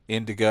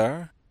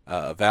 Indigo,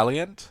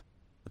 Valiant,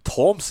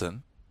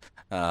 Thompson,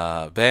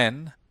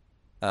 Ben,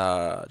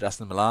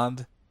 Justin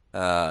Milland,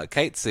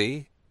 Kate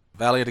C,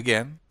 Valiant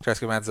again,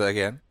 Traskomancer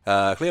again,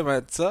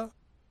 Cleomancer,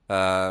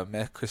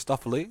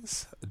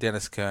 Christopheles,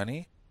 Dennis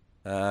Kearney,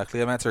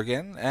 Cleomancer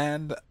again,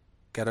 and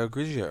Gato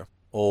Grigio.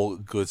 All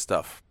good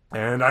stuff.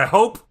 And I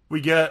hope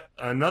we get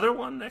another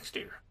one next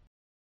year.